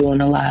think are doing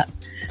a lot.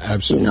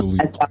 Absolutely.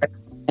 As far as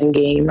the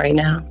game right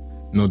now.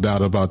 No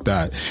doubt about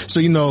that.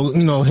 So,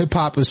 hip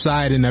hop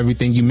aside and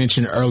everything, you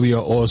mentioned earlier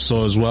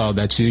also as well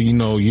that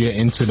you're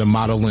into the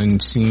modeling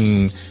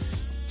scene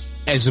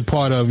as a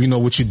part of,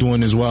 what you're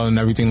doing as well and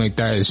everything like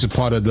that. It's a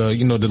part of the,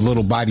 the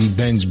little body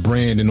Benz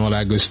brand and all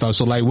that good stuff.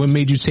 So, like, what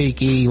made you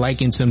take a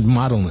liking to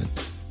modeling?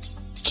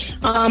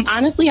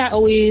 Honestly, I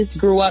always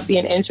grew up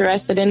being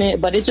interested in it,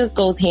 but it just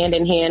goes hand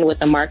in hand with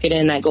the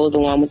marketing that goes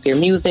along with your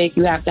music.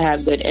 You have to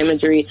have good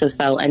imagery to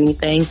sell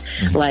anything.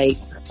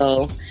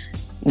 So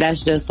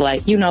that's just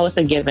like, it's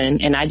a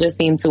given. And I just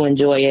seem to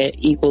enjoy it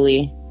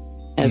equally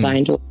as I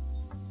enjoy it.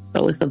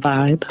 So it's a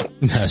vibe.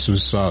 That's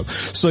what's up.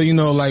 So,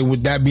 like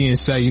with that being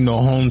said,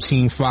 Home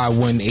Team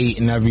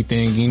 518 and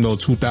everything,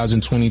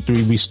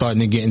 2023, we starting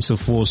to get into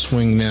full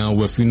swing now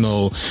with,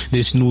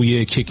 this new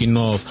year kicking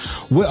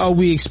off. What are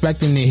we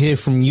expecting to hear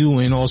from you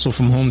and also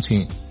from Home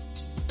Team?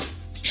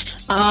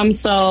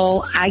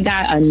 So I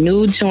got a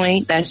new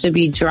joint that should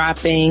be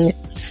dropping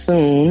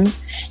soon,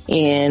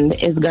 and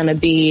it's gonna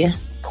be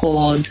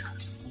called,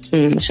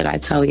 should I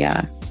tell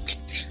ya?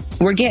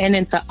 We're getting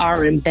into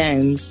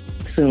Benz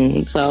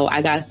soon, so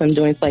I got some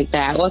joints like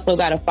that. Also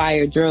got a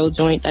fire drill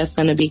joint that's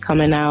gonna be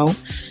coming out.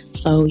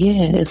 So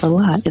yeah, it's a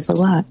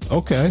lot.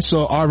 Okay,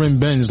 so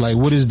Benz, like,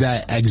 what is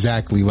that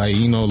exactly? Like,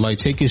 like,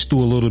 take us through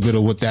a little bit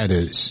of what that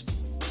is.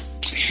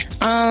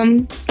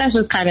 That's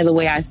just kind of the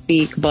way I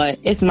speak, but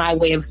it's my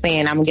way of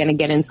saying I'm going to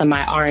get into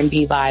my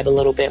R&B vibe a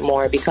little bit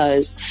more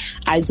because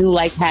I do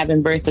like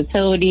having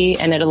versatility,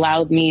 and it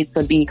allows me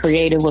to be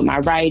creative with my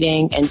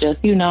writing and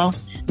just,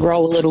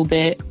 grow a little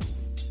bit.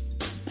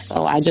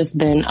 So I just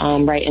been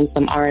writing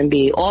some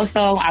R&B.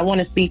 Also, I want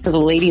to speak to the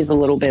ladies a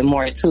little bit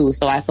more too.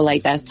 So I feel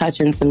like that's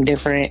touching some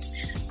different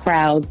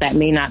crowds that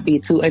may not be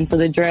too into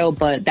the drill,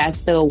 but that's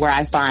still where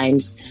I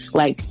find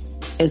like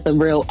it's a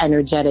real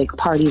energetic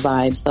party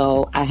vibe.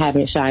 So I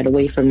haven't shied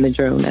away from the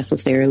drill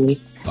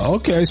necessarily.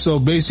 Okay, so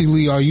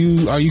basically, are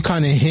you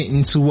kind of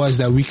hinting to us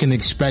that we can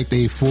expect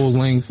a full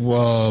length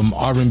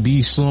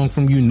R&B song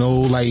from you?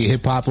 No, like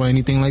hip hop or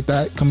anything like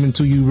that coming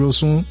to you real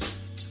soon?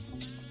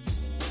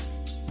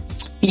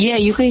 Yeah,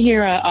 you could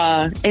hear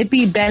it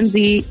be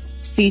Benzy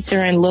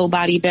featuring Lil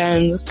Body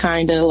Benz,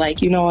 kind of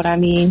like, you know what I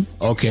mean?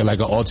 Okay, like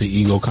an alter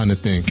ego kind of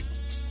thing.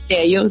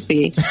 Yeah, you'll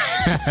see.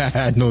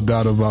 No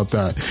doubt about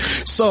that.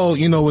 So,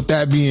 with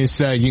that being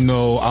said, looking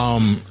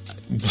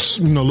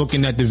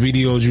at the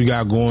videos you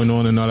got going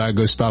on and all that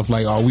good stuff,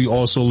 like, are we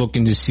also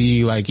looking to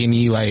see like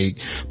any like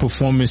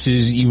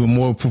performances, even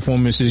more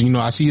performances?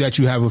 I see that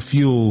you have a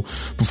few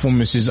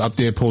performances up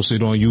there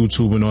posted on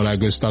YouTube and all that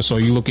good stuff. So are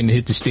you looking to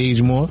hit the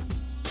stage more?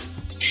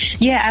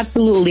 Yeah,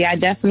 absolutely. I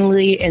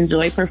definitely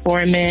enjoy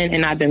performing,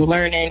 and I've been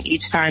learning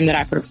each time that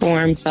I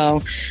perform.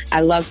 So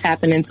I love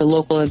tapping into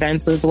local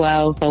events as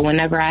well. So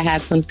whenever I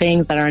have some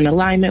things that are in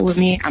alignment with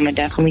me, I'm gonna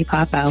definitely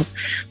pop out.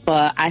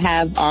 But I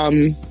have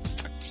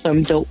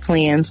some dope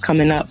plans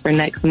coming up for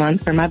next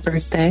month for my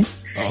birthday.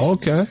 Oh,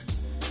 okay.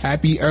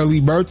 Happy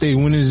early birthday.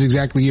 When is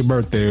exactly your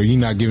birthday? Or you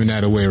not giving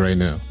that away right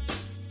now?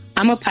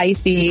 I'm a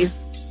Pisces.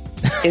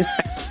 It's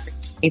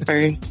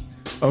February 1st.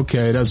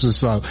 Okay, that's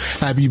what's up.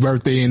 Happy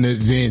birthday in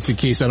advance in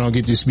case I don't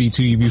get to speak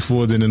to you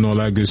before then and all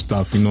that good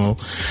stuff,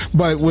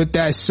 But with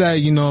that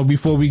said,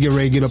 before we get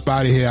ready to get up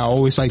out of here, I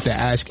always like to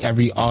ask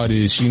every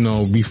artist,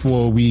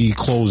 before we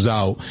close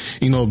out,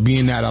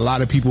 being that a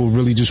lot of people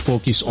really just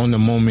focus on the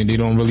moment. They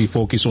don't really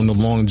focus on the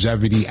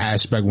longevity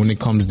aspect when it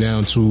comes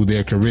down to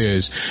their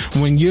careers.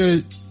 When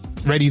you're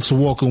ready to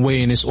walk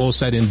away and it's all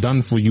said and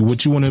done for you,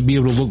 what you want to be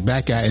able to look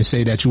back at and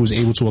say that you was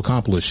able to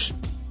accomplish?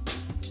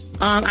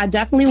 I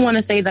definitely want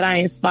to say that I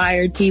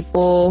inspired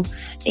people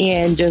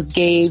and just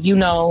gave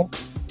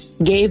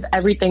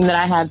everything that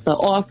I had to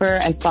offer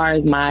as far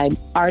as my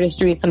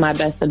artistry to my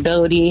best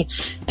ability,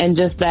 and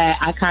just that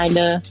I kind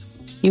of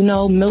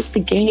milked the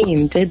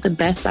game, did the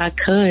best I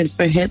could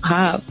for hip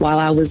hop while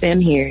I was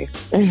in here.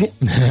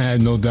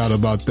 No doubt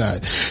about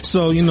that.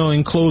 So,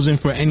 in closing,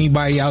 for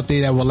anybody out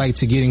there that would like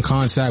to get in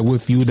contact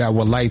with you, that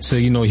would like to,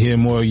 hear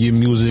more of your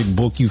music,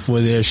 book you for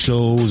their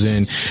shows,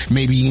 and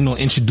maybe,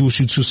 introduce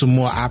you to some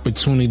more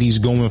opportunities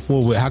going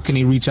forward, how can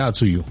they reach out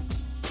to you?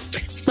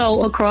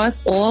 So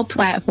across all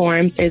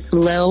platforms, it's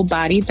Lil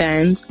Body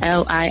Benz,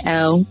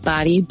 Lil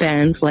Body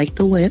Benz, like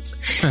the whip.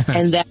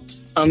 And then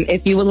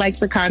if you would like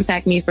to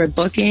contact me for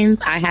bookings,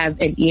 I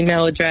have an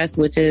email address,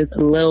 which is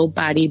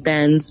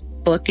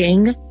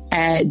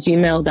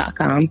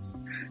lilbodybenzbooking@gmail.com.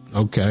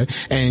 Okay.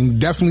 And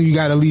definitely you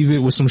got to leave it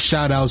with some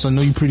shout outs. I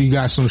know you pretty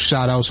got some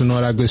shout outs and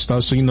all that good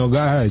stuff. So, go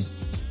ahead.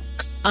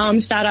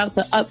 Shout out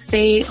to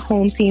Upstate,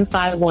 Home Team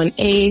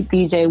 518,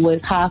 DJ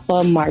Wiz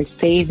Hoffa, Mark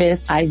Davis,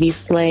 Ivy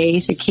Slay,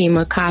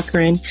 Shakima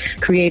Cochran,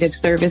 Creative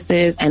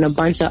Services, and a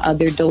bunch of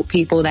other dope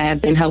people that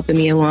have been helping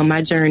me along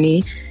my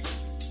journey.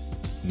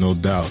 No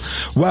doubt.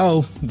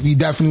 Well, we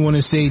definitely want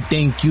to say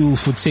thank you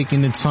for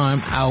taking the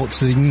time out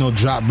to,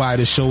 drop by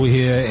the show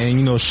here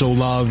and, show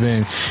love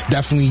and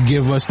definitely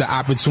give us the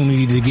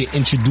opportunity to get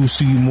introduced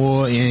to you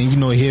more and,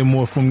 hear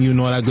more from you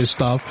and all that good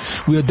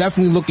stuff. We are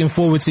definitely looking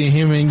forward to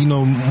hearing,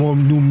 more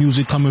new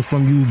music coming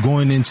from you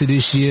going into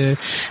this year.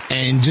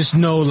 And just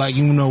know,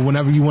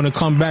 whenever you want to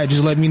come back,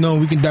 just let me know.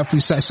 We can definitely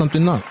set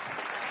something up.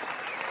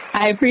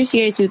 I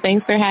appreciate you.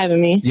 Thanks for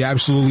having me. You're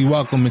absolutely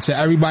welcome. And to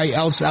everybody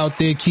else out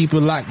there, keep it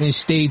locked and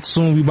stay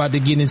tuned. We about to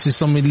get into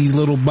some of these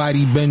Little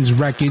Body Benz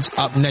records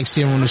up next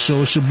here on the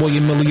show. It's your boy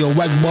Emilio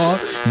Egbar.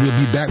 We'll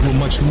be back with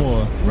much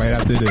more right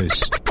after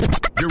this.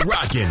 You're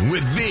rocking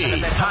with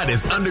the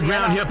hottest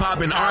underground hip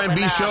hop and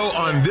R&B show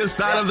on this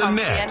side of the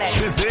net.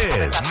 This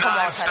is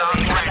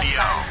NonStop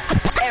Radio.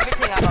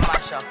 Everything about my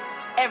show.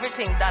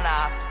 Everything done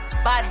off.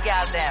 Bad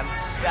girl them.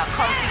 We are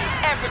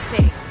complete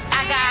everything.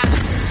 I got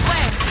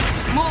sweat.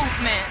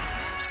 Movement.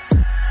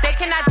 They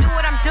cannot do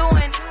what I'm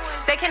doing.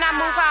 They cannot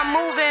move how I'm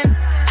moving.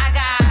 I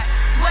got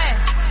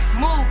sweat.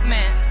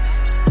 Movement.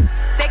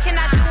 They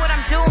cannot do what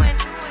I'm doing.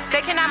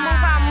 They cannot move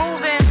how I'm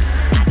moving.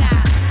 I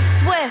got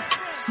swift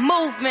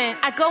movement.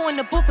 I go in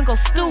the booth and go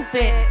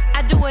stupid.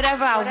 I do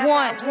whatever I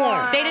want.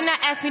 They did not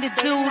ask me to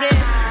do this.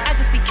 I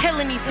just be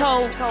killing these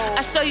hoes.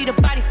 I show you the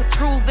bodies to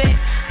prove it.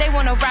 They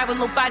wanna ride with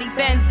Lil Body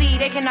Benzy.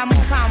 They cannot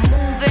move how I'm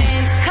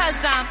moving.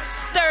 Cause I'm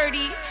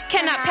sturdy.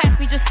 Cannot pass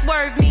me, just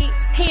swerve me.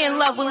 He in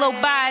love with Lil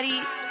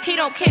Body. He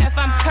don't care if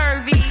I'm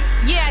curvy.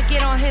 Yeah, I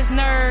get on his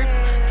nerves.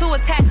 Too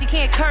attached, he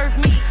can't curve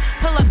me.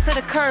 Pull up to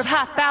the curb,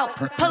 hop out.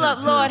 Pull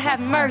up, Lord have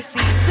mercy.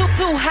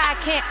 Too high,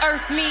 can't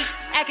earth me.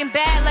 Acting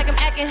bad like I'm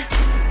acting.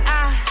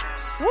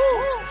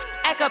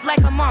 Act up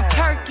like I'm on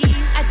perky.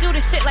 I do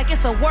this shit like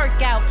it's a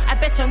workout. I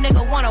bet your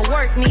nigga wanna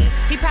work me.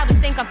 He probably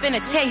think I'm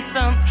finna chase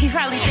him. He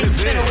probably think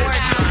he's finna work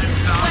me.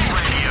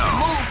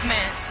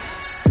 Movement.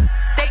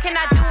 They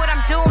cannot do what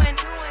I'm doing.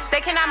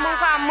 They cannot move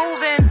how I'm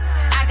moving.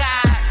 I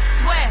got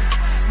sweat.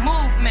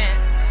 Movement.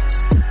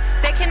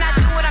 They cannot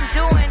do what I'm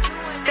doing.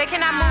 They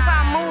cannot move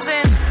how I'm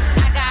moving.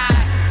 I got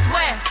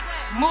sweat.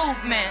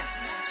 Movement.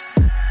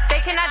 They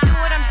cannot do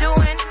what I'm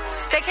doing.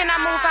 They cannot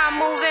move how I'm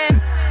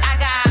moving. I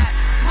got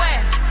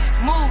sweat.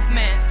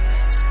 Movement.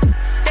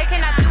 They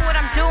cannot do what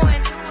I'm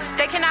doing.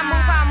 They cannot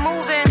move how I'm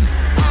moving.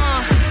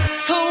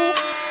 Too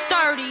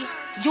sturdy.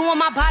 You on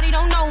my body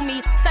don't know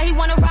me. Say he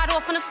wanna ride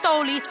off on a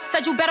stoley.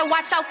 Said you better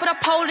watch out for the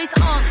police.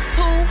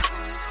 Too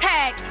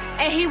tagged.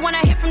 And he wanna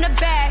hit from the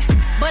back.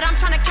 But I'm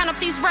tryna count up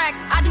these racks.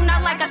 I do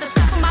not like got the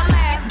stuff in my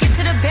lap. Get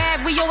to the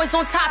bag, we always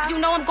on top. You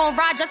know I'm gon'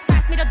 ride, just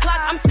pass me the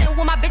Glock. I'm sitting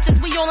with my bitches,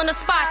 we all in the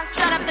spot.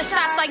 Shot up the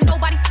shots like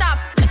nobody stop.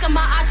 Look at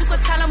my eyes, you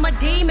could tell I'm a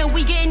demon.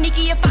 We getting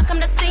Nicky if I come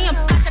to see him.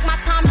 I check my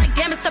time like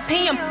damn it's the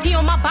PM. He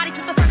on my body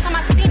since the first time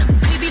I seen him.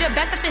 We be the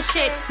best at this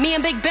shit. Me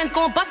and Big Benz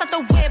gon' bust out the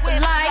whip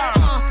with like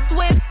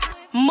swift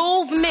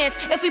movements.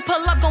 If we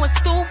pull up going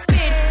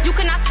stupid, you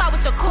cannot start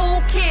with the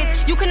cool kids.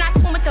 You cannot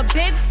swim with the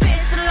big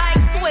fish like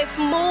swift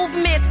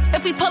movements.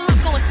 If we pull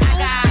up going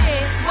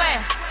stupid,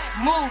 swift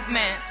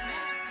movements.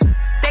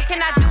 They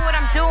cannot do what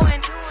I'm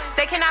doing.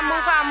 They cannot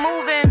move how I'm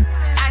moving.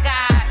 I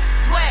got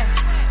swift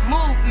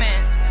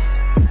movements.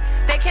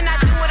 They cannot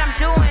do what I'm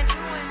doing.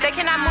 They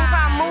cannot move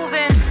how I'm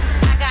moving.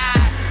 I got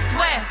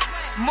swift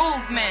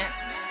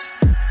movements.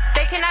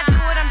 They cannot do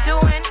what I'm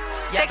doing.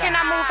 They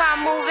cannot move how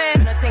I'm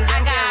moving.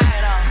 I got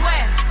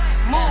swift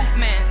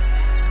movements.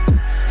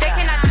 They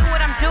cannot do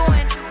what I'm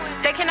doing.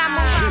 They cannot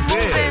move how I'm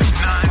moving.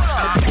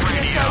 NonStop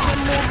Radio.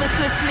 You're moving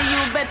swiftly, you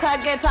better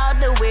get out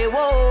the way.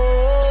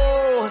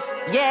 Whoa,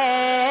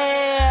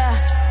 yeah.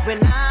 When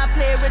I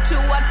play with you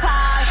at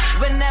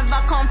all, we never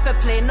come for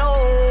play, no.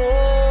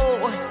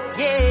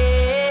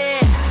 Yeah.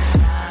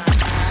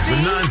 The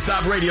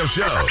NonStop Radio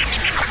Show.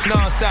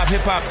 Non-stop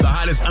hip-hop. The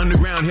hottest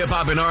underground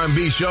hip-hop and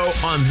R&B show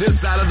on this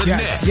side of the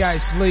net.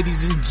 Yes,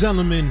 ladies and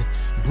gentlemen.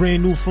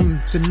 Brand new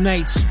from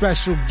tonight's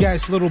special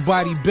guest, Little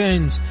Body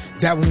Benz.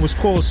 That one was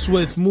called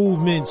Swift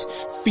Movements,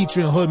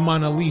 featuring Hood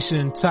Mona Lisa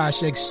and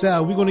Tosh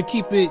XL. We're going to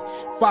keep it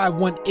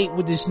 518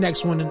 with this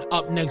next one, and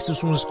up next,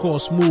 this one's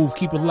called Smooth.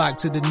 Keep it locked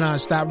to the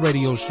NonStop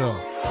Radio Show.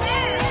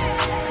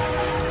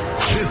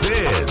 This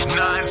is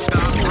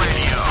NonStop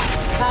Radio.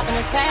 Popping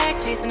a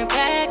tag, chasing a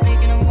bag,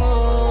 making a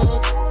move.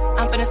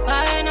 I'm finna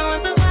slide, no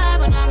one survive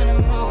when I'm in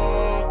the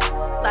mood.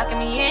 Locking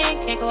me in,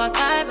 can't go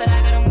outside, but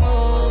I gotta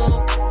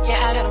move.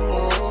 Yeah, I gotta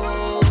move.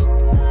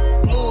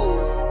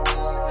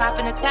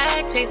 Popping a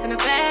tag, chasing a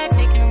bag,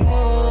 making a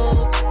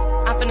move.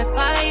 I'm finna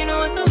slide, you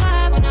know it's a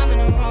vibe when I'm in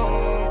the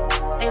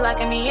room. They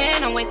locking me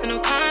in, I'm wasting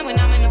no time when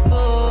I'm in the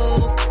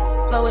booth.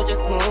 Flow is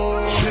just smooth.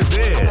 This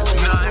is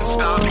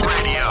NonStop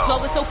Radio.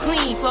 Flow is so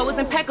clean, flow is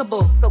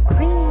impeccable. So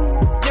clean.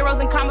 Zeros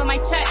in comma my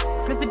check,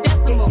 cause the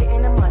decimal.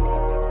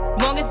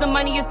 Long as the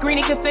money is green,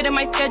 it can fit in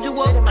my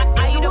schedule.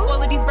 I eat up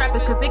all of these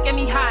rappers cause they get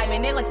me high,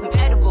 man, they like some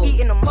edibles.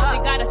 Kobe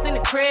got us in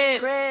the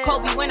crib,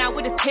 Kobe went out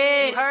with his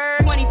kid.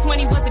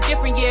 2020 was a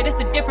different year, this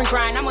a different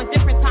grind. I'm on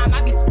different time,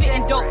 I be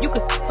spitting dope, you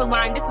can spit for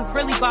line. This is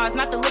really bars,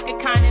 not the liquor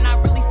kind, and I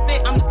really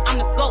spit, I'm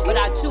the goat, but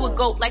I chew a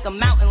goat like a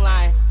mountain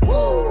lion.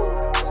 Woo!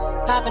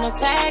 Popping a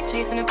tag,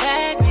 chasing a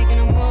bag, making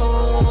a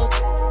move.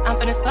 I'm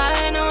finna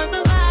slide, no one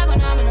survive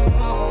when I'm in the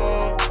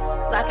room.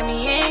 Locking me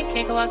in,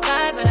 can't go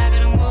outside, but I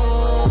gotta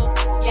move.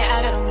 Yeah,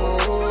 I gotta move.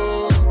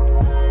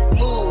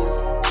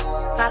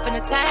 Popping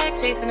a tag,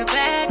 chasing a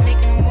bag,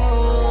 making a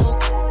move.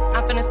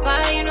 I'm finna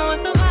slide, you know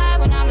it's a vibe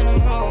when I'm in the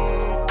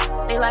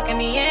room. They locking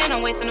me in,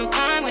 I'm wasting no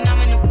time when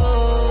I'm in the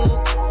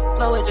booth.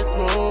 Flow is just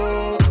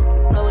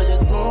smooth. Flow is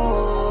just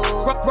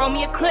smooth. Roll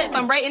me a clip,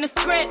 I'm writing a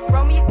script.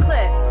 Roll me a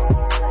clip.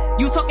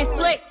 You talking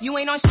slick, you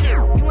ain't on shit.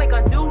 You ain't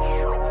gonna do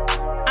shit.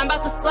 I'm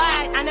about to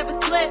slide, I never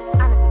slip.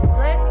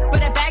 For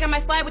that bag I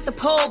might slide with the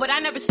pole, but I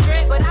never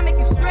strip. But I make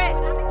you strip.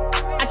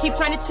 I keep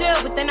trying to chill,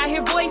 but then I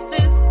hear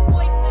voices.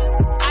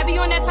 I be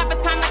on that type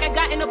of time like I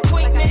got an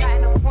appointment.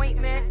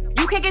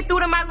 You can't get through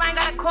to my line,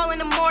 gotta call in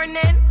the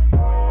morning.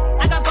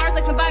 I got bars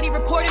like somebody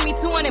reported me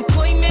to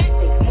unemployment.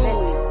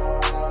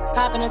 Move.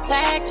 Popping a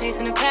tag,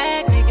 chasing a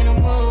bag, making a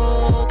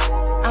move.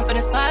 I'm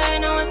finna slide,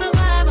 no one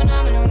survive when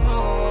I'm in the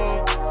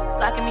room.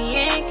 Locking me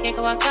in, can't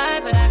go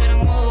outside, but I gotta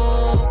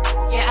move.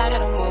 Yeah, I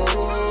gotta move.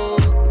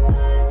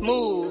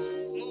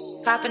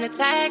 Popping a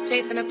tag,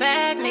 chasing a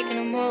bag, making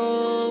a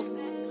move.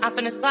 I'm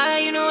finna slide,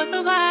 you know it's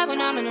a vibe when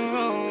I'm in the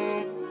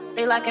room.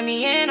 They locking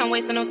me in, I'm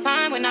wasting no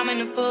time when I'm in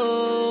the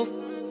booth.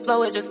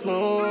 Flow is just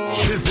smooth.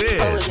 This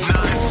is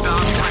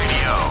NonStop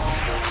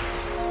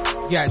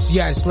Radio.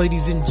 Yes,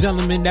 ladies and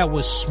gentlemen, that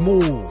was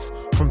Smooth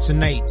from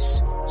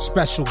tonight's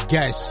special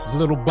guest,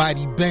 Little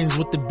Body Benz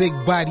with the big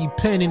body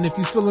pen. And if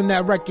you're feeling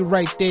that record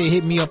right there,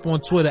 hit me up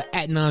on Twitter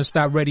at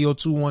NonStop Radio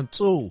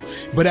 212.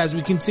 But as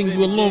we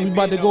continue along, we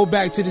about to go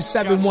back to the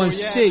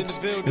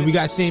 716, and we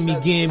got Sammy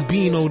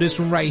Gambino. This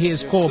one right here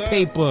is called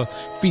Paper,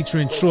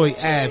 featuring Troy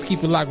Ave.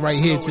 Keep it locked right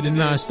here to the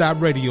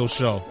NonStop Radio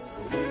Show.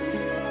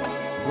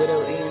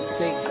 Widow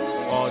ENT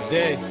all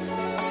day.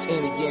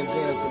 Sammy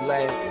Gambino for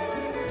life.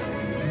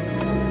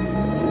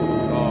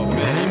 Oh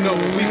man, you know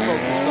what we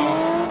focused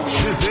on.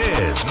 This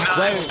is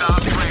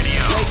NonStop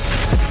Radio.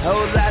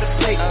 Whole lot of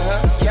plate,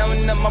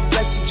 counting up my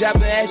blessings,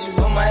 dropping ashes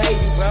on my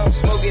haters.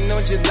 Smoking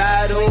on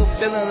gelato,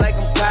 feeling like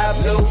I'm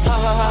Pablo. Ha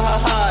ha ha ha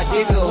ha,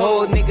 dig a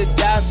whole nigga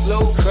die slow.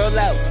 Curl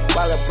out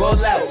while I ball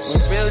out.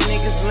 When real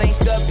niggas link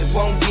up, it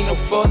won't be no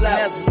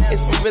fallout.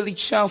 If I'm really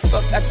trying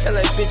fuck, I tell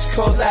that bitch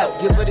call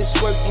out. Give her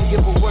this work and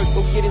give her work,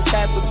 go get his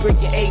half a brick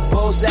and 8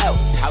 balls out.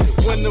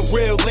 When the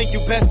real link,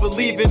 you best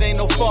believe it ain't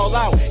no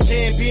fallout.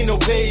 Can't be no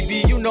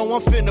baby, you know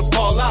I'm finna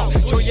ball out.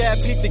 Show ya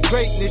peep the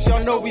greatness,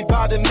 y'all know we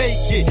bout to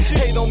make it.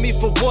 Hate on me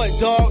for what,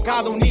 dog?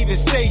 I don't even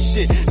say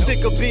shit.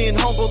 Sick of being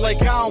humble like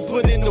I don't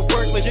put in the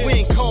work. Like we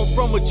ain't come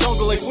from a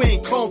jungle, like we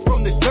ain't come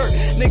from the dirt.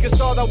 Niggas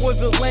thought I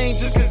was a lame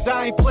just cause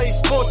I ain't play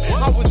sports.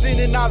 I was in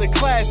and out of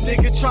class,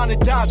 nigga, trying to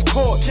dodge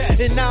court.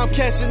 And now I'm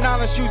cashing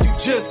out on shoes you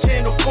just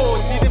can't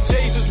afford. See, them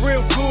J's was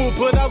real cool,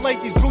 but I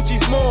like these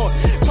Gucci's more.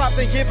 Pop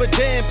and give a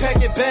damn,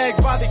 packing bags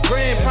by the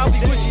gram. Probably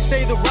wish he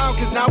stayed around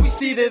cause now we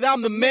see that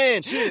I'm the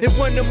man. And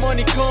when the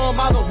money come,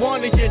 I don't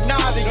wanna hear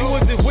nada. You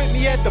wasn't with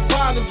me at the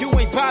bottom, you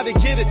ain't bout to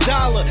get a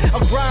dollar.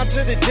 I'm grind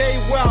to the day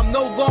where I'm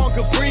no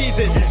longer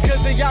breathing.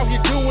 Cause they out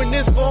here doing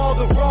this for all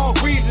the wrong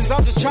reasons.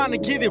 I'm just trying to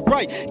get it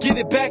right, get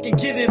it back and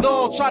get it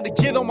all. Tried to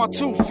get on my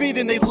 2 feet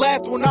and they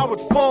laughed when I would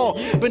fall.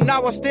 But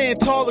now I stand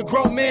tall, a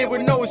grown man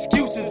with no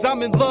excuses.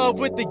 I'm in love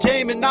with the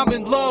game and I'm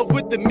in love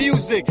with the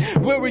music.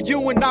 Where were you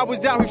when I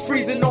was out here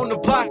freezing on the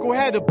block? Or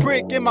had a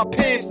brick in my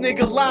pants,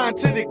 nigga, lying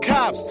to the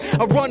cops.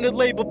 I run the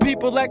label,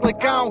 people act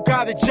like I don't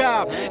got a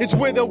job. It's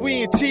with a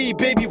WNT,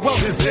 baby,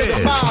 welcome to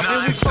the mob.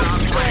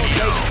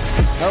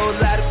 Whole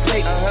lot of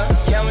plate,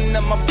 counting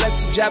up my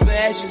blessings, dropping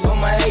ashes on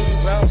my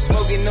haters.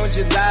 Smoking on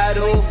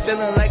gelato,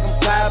 feeling like I'm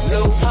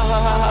Pablo. Ha ha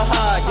ha ha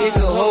ha, dig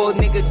a whole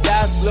nigga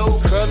die slow.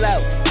 Curl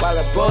out while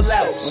I ball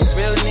out. When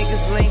real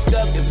niggas link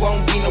up, it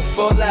won't be no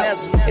fallout.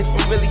 If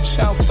I'm really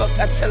trying fuck,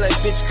 I tell that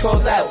bitch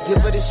call out.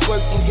 Give her this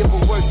work and give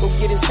her work, go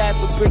get his half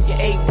a brick and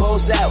 8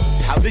 balls out.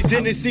 They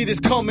didn't see this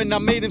coming, I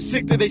made them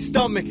sick to their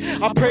stomach.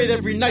 I prayed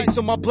every night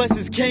so my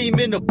blessings came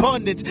in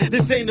abundance.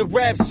 This ain't a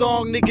rap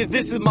song, nigga,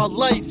 this is my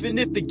life. And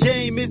if the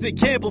game game is a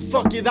gamble,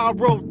 fuck it, I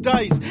roll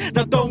dice.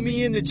 Now throw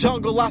me in the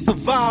jungle, I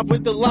survive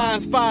with the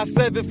lines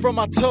 5'7" from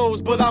my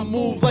toes, but I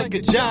move like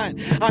a giant.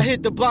 I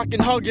hit the block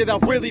and hug it, I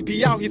really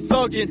be out here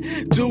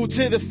thugging, due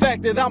to the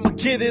fact that I'ma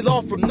get it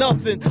all from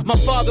nothing. My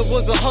father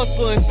was a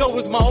hustler and so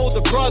was my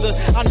older brother.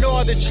 I know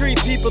how to treat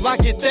people, I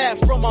get that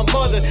from my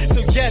mother.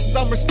 So yes,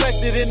 I'm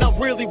respected and I'm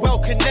really well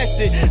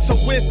connected. So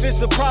if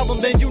it's a problem,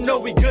 then you know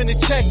we gonna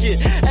check it.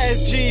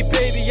 SG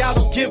baby, I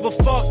don't give a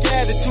fuck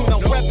attitude.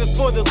 I'm repping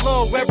for the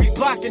low, every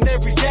block and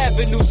every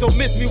avenue. So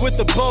miss me with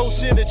the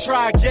bullshit and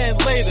try again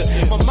later.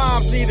 My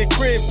mom's need a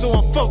crib, so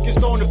I'm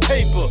focused on the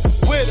paper.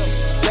 With them.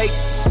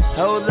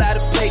 Whole lot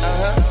of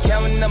paper,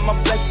 counting up my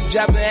blessings,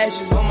 dropping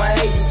ashes on my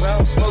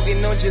haters.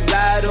 Smoking on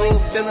gelato,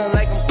 feeling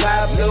like I'm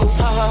Pablo.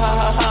 Ha ha ha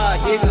ha ha,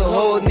 dig a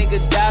hole, nigga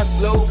die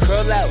slow.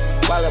 Curl out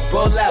while I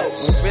ball out.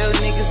 When real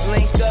niggas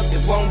link up,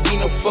 it won't be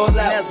no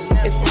fallout.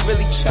 If I'm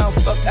really trying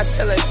fuck, I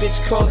tell that bitch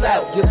call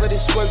out. Give her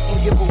this work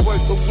and give her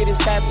work, go get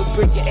his half a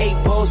brick and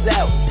 8 balls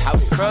out. How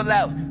we curl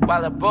out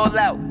while I ball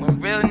out.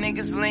 When real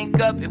niggas link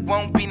up, it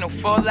won't be no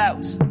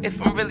fallouts.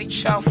 If I'm really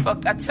trying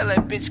fuck, I tell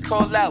that bitch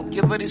call out.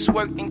 Give her this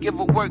work and give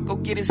her work, go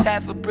get his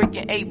half a brick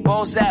and 8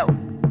 balls out.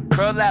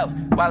 Curl out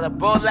while I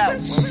ball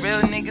out. When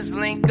real niggas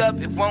link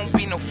up, it won't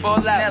be no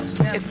fallouts.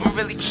 If I'm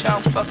really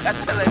trying fuck, I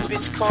tell that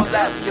bitch call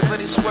out. Give her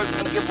this work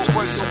and give her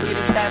work, go get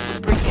his half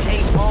a brick and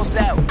 8 balls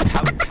out.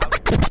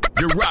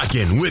 You're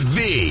rocking with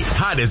the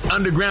hottest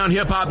underground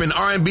hip hop and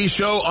R&B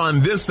show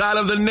on this side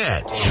of the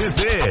net.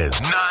 This is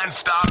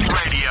NonStop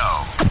Radio.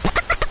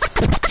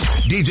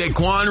 DJ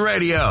Quan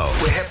Radio.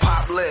 Where hip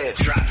hop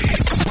lives. Drop it.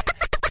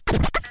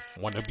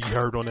 Want to be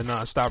heard on the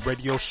NonStop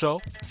Radio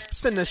show?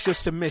 Send us your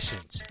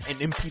submissions in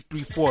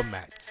MP3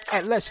 format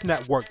at Let's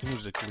Network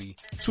Musically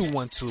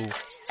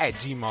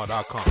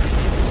 212@gmail.com.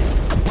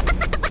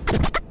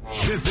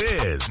 This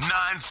is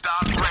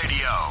NonStop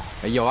Radio.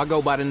 Hey yo, I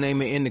go by the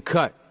name of In the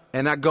Cut.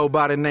 And I go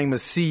by the name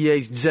of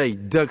CHJ,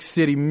 Duck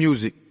City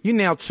Music. You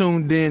now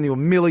tuned in to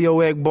Emilio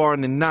Egbar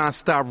and the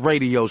NonStop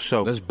Radio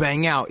show. Let's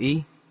bang out,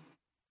 E.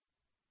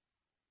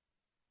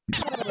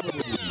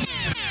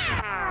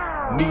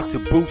 Need to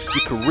boost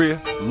your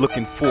career?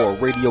 Looking for a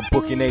radio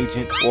booking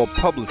agent or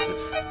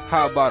publicist?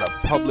 How about a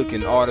public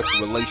and artist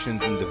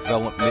relations and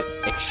development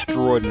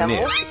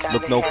extraordinaire?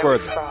 Look no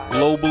further.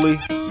 Globally,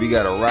 we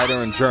got a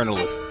writer and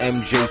journalist,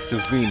 MJ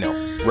Savino,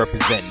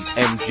 representing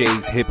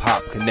MJ's Hip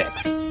Hop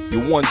Connects.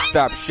 Your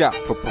one-stop shop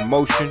for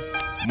promotion,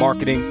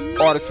 marketing,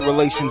 artist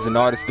relations, and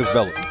artist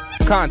development.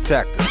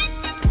 Contact us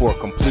for a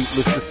complete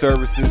list of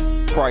services,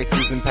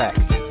 prices, and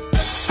packages.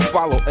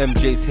 Follow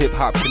MJ's Hip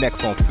Hop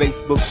Connects on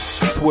Facebook,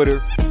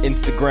 Twitter,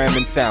 Instagram,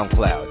 and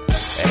SoundCloud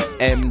at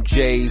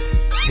MJ's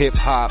Hip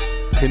Hop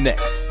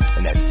Connects,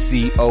 and that's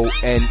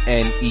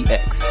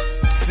CONNEX.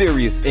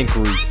 Serious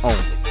inquiries only.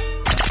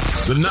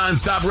 The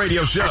NonStop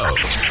Radio Show.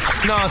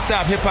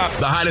 NonStop Hip Hop.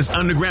 The hottest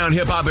underground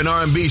hip hop and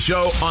R&B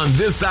show on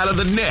this side of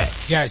the net.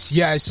 Yes,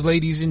 yes,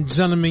 ladies and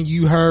gentlemen,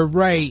 you heard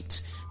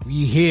right.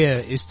 We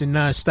here. It's the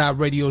NonStop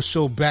Radio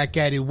Show, back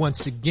at it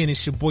once again.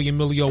 It's your boy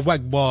Emilio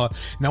Egbar,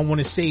 and I want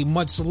to say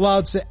much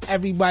love to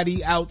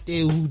everybody out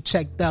there who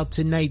checked out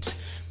tonight's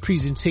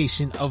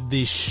presentation of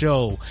this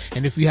show.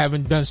 And if you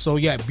haven't done so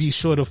yet, be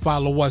sure to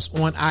follow us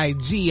on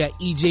IG at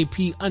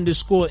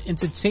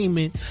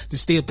EJP_entertainment to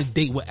stay up to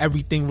date with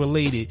everything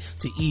related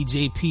to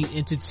EJP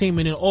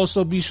Entertainment. And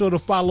also be sure to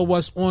follow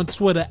us on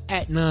Twitter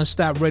at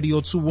NonStop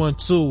Radio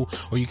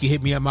 212, or you can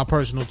hit me at my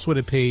personal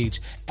Twitter page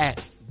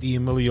at the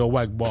Emilio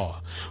Egbar.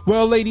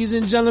 Well, ladies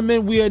and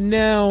gentlemen, we have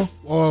now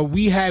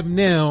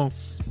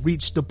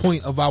reached the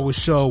point of our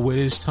show where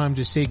it's time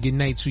to say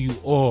goodnight to you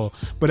all.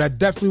 But I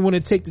definitely want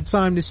to take the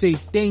time to say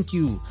thank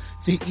you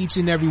to each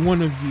and every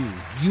one of you.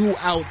 You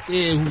out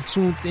there who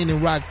tuned in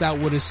and rocked out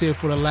with us here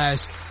for the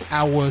last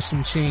hour or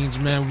some change,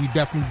 man. We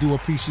definitely do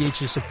appreciate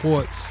your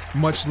support.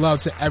 Much love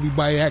to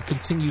everybody that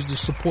continues to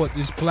support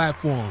this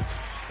platform.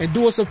 And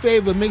do us a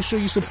favor, make sure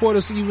you support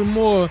us even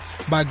more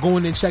by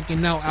going and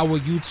checking out our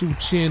YouTube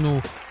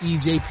channel,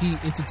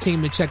 EJP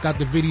Entertainment. Check out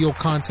the video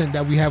content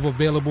that we have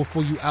available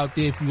for you out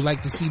there. If you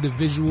like to see the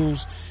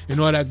visuals and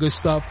all that good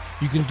stuff,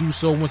 you can do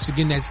so. Once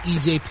again, that's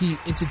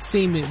EJP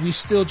Entertainment. We're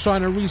still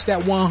trying to reach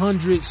that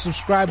 100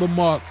 subscriber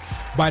mark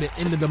by the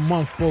end of the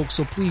month, folks.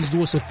 So please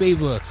do us a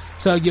favor.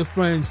 Tell your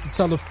friends to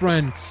tell a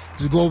friend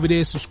to go over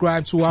there,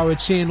 subscribe to our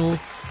channel.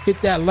 Hit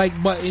that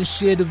like button,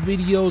 share the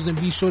videos, and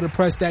be sure to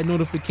press that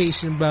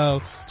notification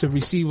bell to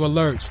receive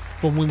alerts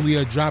from when we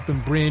are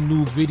dropping brand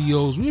new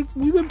videos. We've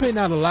been putting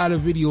out a lot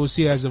of videos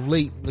here as of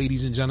late,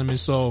 ladies and gentlemen.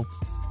 So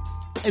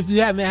if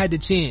you haven't had the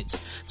chance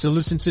to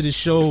listen to the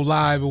show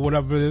live or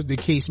whatever the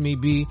case may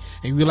be,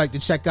 and you'd like to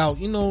check out,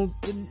 no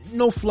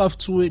fluff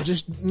to it,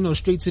 just,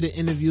 straight to the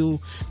interview,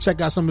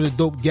 check out some of the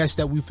dope guests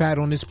that we've had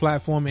on this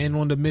platform and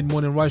on the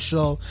Mid-Morning Rush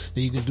show,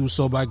 then you can do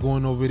so by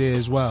going over there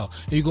as well.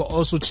 And you can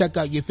also check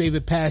out your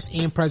favorite past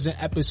and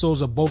present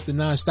episodes of both the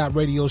NonStop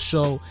Radio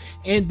Show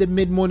and the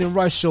Mid-Morning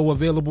Rush show,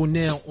 available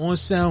now on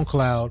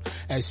SoundCloud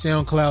at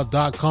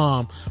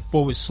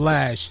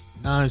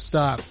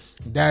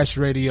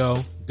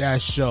soundcloud.com/NonStop-Radio-show.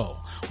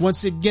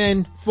 Once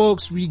again,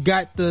 folks, we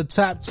got the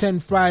top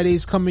 10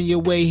 Fridays coming your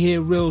way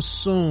here real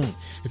soon.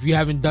 If you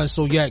haven't done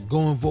so yet,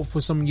 go and vote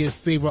for some of your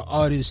favorite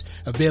artists,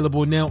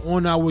 available now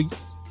on our IG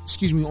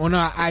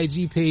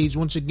page.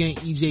 Once again,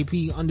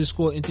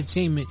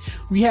 EJP_entertainment.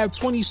 We have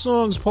 20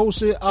 songs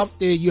posted up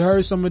there. You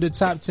heard some of the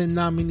top 10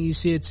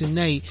 nominees here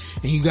tonight,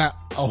 and you got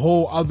a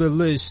whole other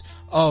list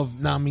of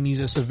nominees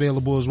that's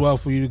available as well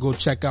for you to go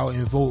check out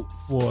and vote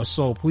for.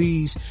 So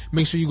please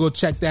make sure you go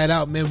check that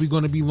out, man. We're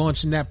going to be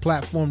launching that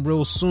platform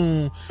real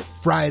soon.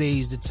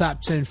 Fridays, the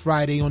top 10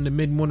 Friday on the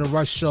Mid-Morning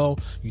Rush Show.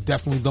 You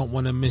definitely don't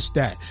want to miss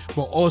that.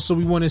 But also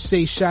we want to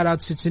say shout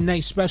out to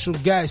tonight's special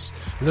guest,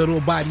 Little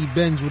Body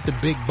Benz with the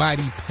big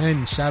body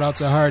pen. Shout out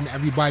to her and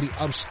everybody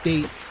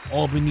upstate.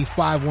 Albany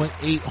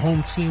 518,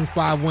 Home Team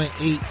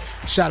 518.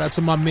 Shout out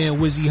to my man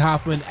Wizzy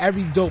Hopper and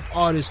every dope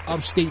artist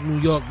upstate New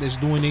York that's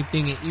doing their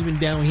thing, and even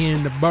down here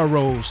in the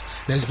boroughs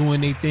that's doing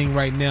their thing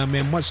right now,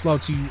 man. Much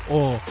love to you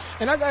all.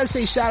 And I gotta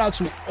say shout out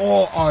to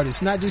all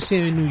artists, not just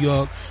here in New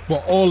York,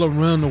 but all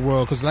around the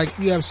world. Cause like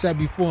we have said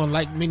before, and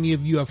like many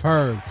of you have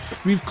heard,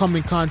 we've come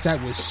in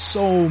contact with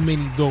so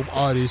many dope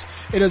artists.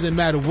 It doesn't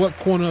matter what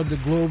corner of the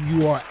globe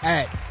you are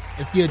at.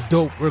 If you're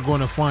dope, we're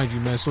going to find you,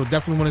 man. So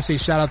definitely want to say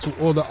shout out to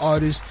all the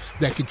artists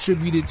that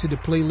contributed to the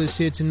playlist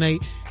here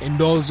tonight, and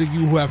those of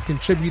you who have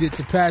contributed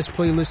to past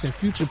playlists and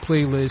future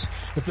playlists.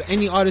 If for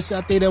any artists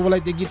out there that would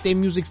like to get their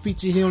music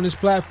featured here on this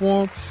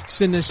platform,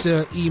 send us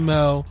an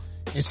email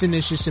and send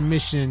us your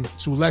submission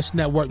to Let's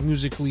Network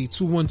Musically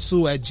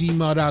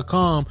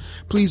 212@gmail.com.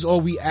 Please,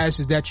 all we ask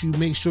is that you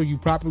make sure you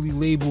properly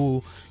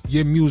label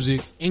your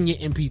music in your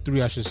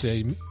MP3, I should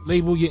say.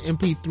 Label your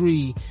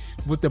MP3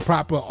 with the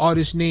proper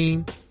artist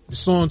name, the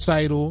song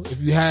title.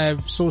 If you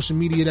have social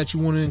media that you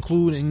want to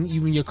include, and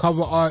even your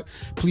cover art,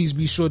 please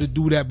be sure to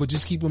do that. But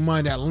just keep in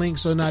mind that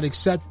links are not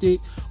accepted.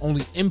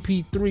 Only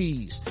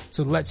MP3s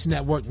to Let's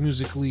Network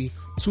Musically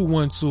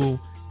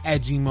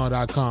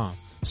 212@gmail.com.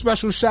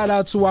 Special shout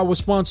out to our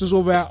sponsors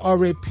over at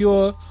RA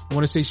Pure. I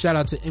want to say shout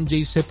out to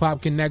MJ's Hip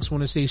Hop Connects.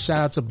 Want to say shout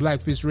out to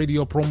Blackfish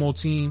Radio promo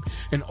team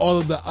and all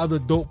of the other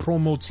dope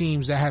promo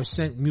teams that have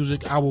sent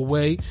music our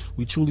way.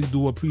 We truly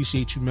do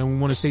appreciate you, man. We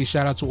want to say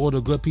shout out to all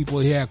the good people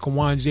here at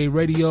Kawan J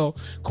Radio,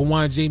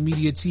 Kawan J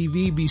Media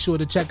TV. Be sure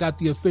to check out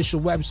the official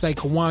website,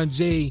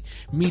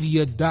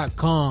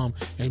 KawanJmedia.com,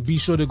 and be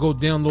sure to go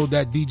download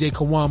that DJ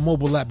Kawan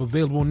mobile app,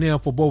 available now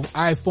for both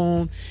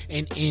iPhone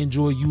and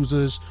Android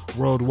users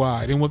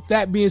worldwide. And with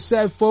that being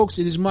said, folks,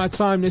 it is my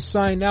time to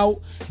sign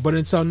out. But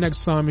until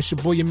next time, it's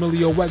your boy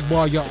Emilio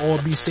Wegbar. Y'all all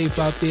be safe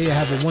out there.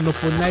 Have a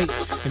wonderful night.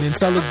 And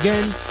until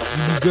again, you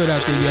be good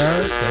out there, you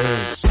heard?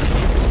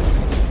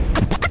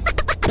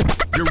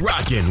 You're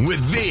rocking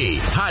with the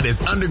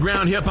hottest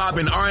underground hip hop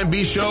and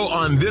R&B show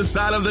on this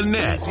side of the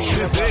net.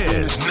 This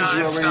is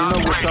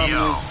NonStop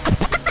Radio.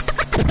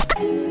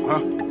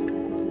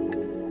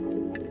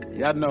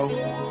 Y'all know,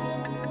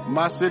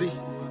 my city,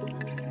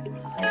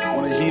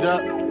 when it heat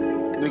up,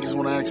 niggas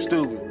wanna act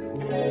stupid.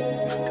 I'm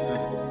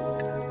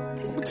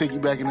gonna take you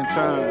back in the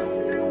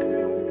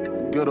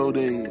time. Good old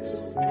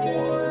days.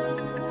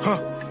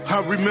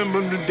 I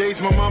remember the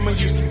days my mama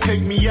used to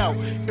take me out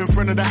in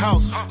front of the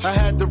house. I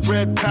had the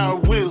red power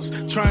wheels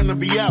trying to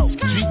be out.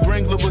 Jeep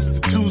Wrangler was the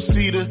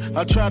 2-seater.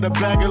 I tried to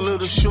bag a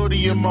little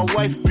shorty and my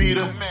wife beat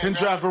her and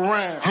drive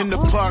around in the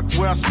park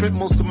where I spent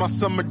most of my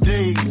summer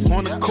days.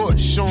 On the court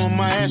showing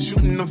my ass,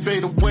 shooting them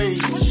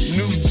fadeaways.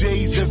 New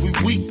J's every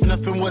week,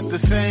 nothing was the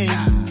same.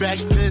 Back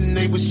then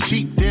they was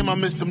cheap, damn I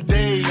missed them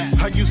days.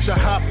 I used to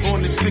hop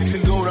on the 6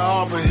 and go to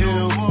Arbor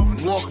Hill.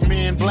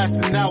 Walkman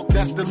blasting out,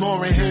 that's the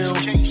Lauryn Hill.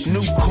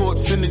 New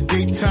courts in the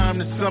daytime,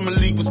 the summer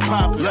league was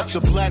pop. Left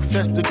the Black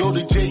Fest to go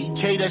to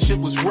JEK, that shit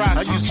was rock.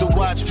 I used to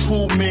watch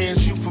Pool Man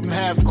shoot from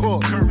half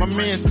court. My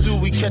man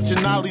Stewie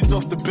catching ollies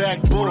off the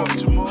backboard.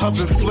 Hub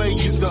and Flay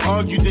used to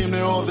argue damn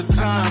near all the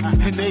time.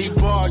 And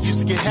A-Bar used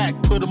to get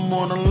hacked, put them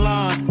on the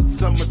line.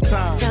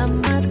 Summertime.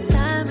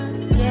 Summertime,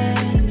 yeah.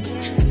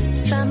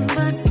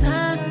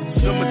 Summertime.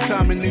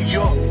 Summertime in New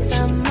York.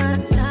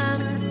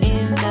 Summertime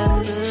in the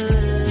hood.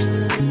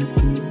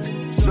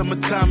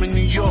 Summertime in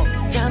New York.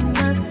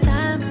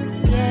 Summertime,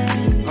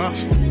 yeah.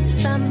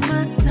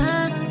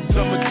 Summertime.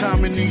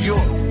 Summertime in New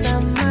York.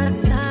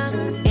 Summertime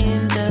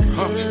in the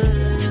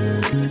hood.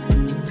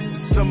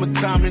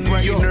 Summertime in New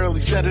York. Early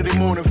Saturday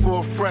morning for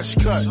a fresh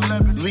cut.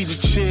 Leave a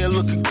chair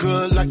looking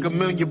good like $1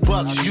 million.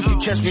 You can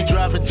catch me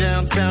driving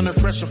downtown and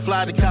fresh and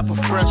fly to cop a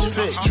fresh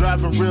fit.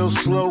 Driving real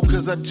slow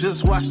cause I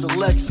just watched the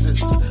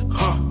Lexus.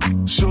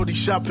 Shorty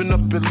shopping up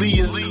at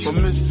Leah's. Or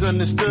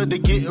misunderstood, they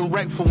getting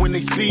wrecked for when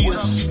they see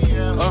us.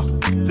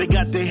 They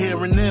got their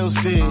hair and nails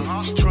did.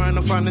 Trying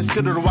to find a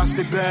sitter to watch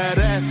their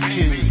badass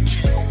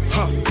kids.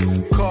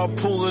 Car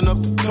pulling up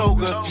the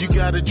toga. You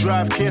gotta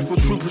drive careful,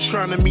 troopers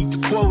trying to meet the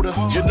quota.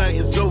 Your night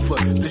is over.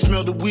 They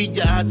smell the weed,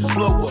 your eyes is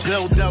lower.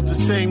 Bailed out the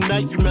same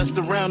night, you messed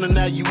around and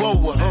now you owe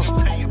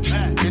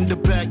her. In the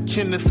back,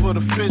 Kenneth for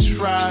the fish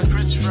fries.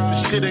 The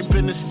shit ain't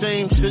been the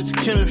same since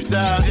Kenneth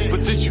died.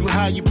 But since you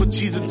high, you put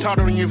cheese and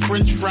tartar in your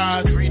french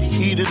fries.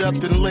 Heat it up,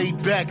 then lay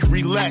back,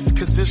 relax,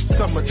 cause it's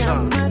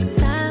summertime.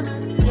 Summertime,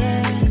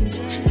 yeah.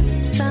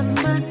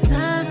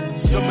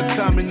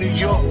 Summertime in New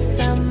York.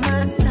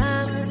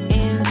 Summertime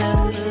in the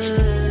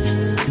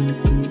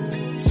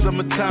hood.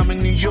 Summertime in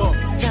New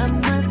York.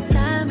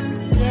 Summertime,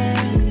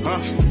 yeah.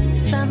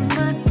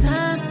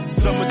 Summertime.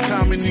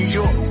 Summertime in New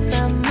York.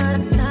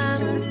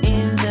 Summertime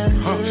in the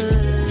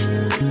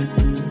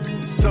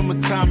hood.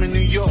 Summertime in New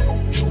York.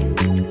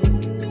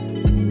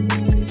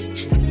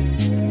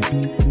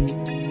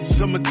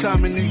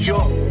 Summertime in New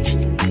York.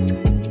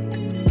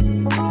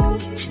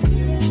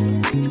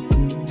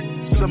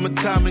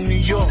 Summertime in New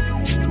York.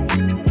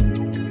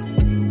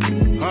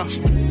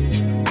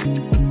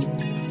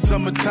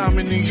 Summertime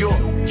in New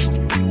York.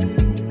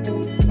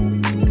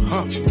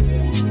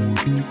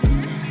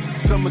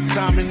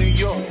 Summertime in New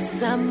York.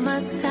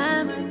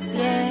 Summertime,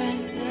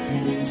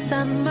 yeah.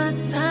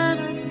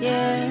 Summertime,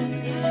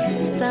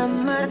 yeah.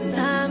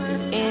 Summertime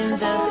in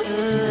the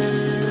hood.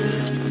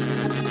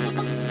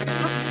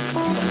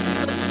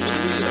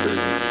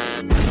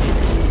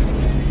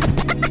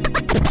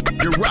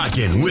 You're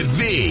rocking with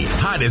the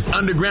hottest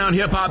underground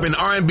hip hop and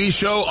R&B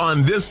show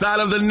on this side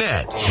of the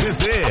net.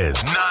 This is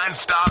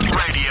NonStop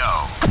Radio.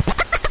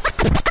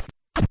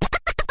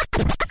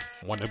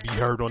 Want to be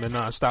heard on the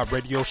NonStop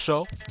Radio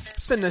show?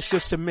 Send us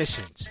your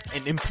submissions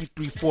in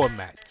MP3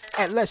 format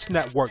at Let's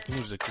Network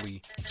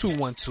Musically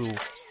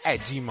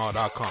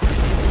 212@gmail.com.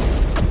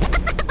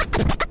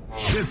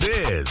 This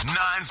is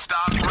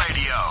NonStop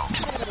Radio.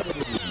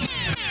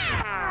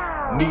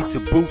 Need to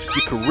boost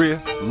your career?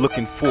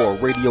 Looking for a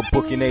radio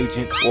booking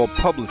agent or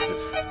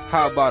publicist?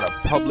 How about a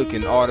public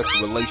and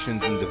artist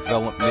relations and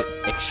development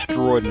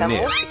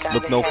extraordinaire?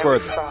 Look no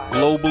further.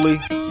 Globally,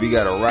 we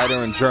got a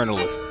writer and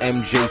journalist,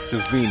 MJ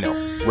Savino,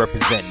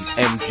 representing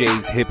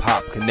MJ's Hip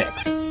Hop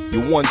Connects.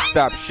 Your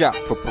one-stop shop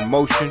for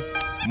promotion,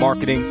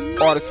 marketing,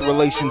 artist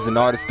relations, and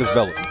artist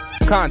development.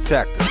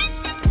 Contact us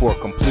for a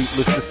complete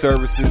list of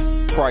services,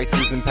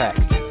 prices, and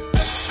packages.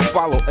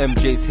 Follow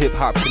MJ's Hip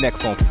Hop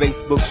Connects on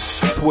Facebook,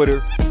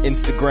 Twitter,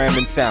 Instagram,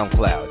 and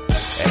SoundCloud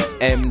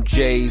at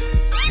MJ's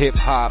Hip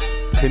Hop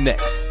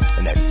Connects,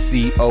 and that's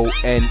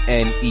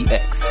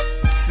CONNEX.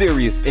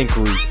 Serious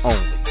inquiries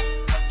only.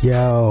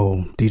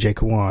 Yo, DJ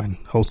Kawan,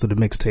 host of the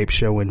Mixtape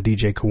Show and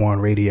DJ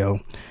Kawan Radio.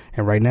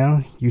 And right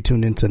now, you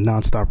tuned into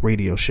NonStop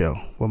Radio Show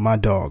with my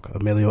dog,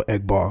 Emilio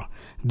Egbar,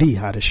 the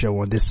hottest show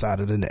on this side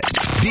of the net.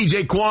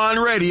 DJ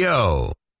Kawan Radio.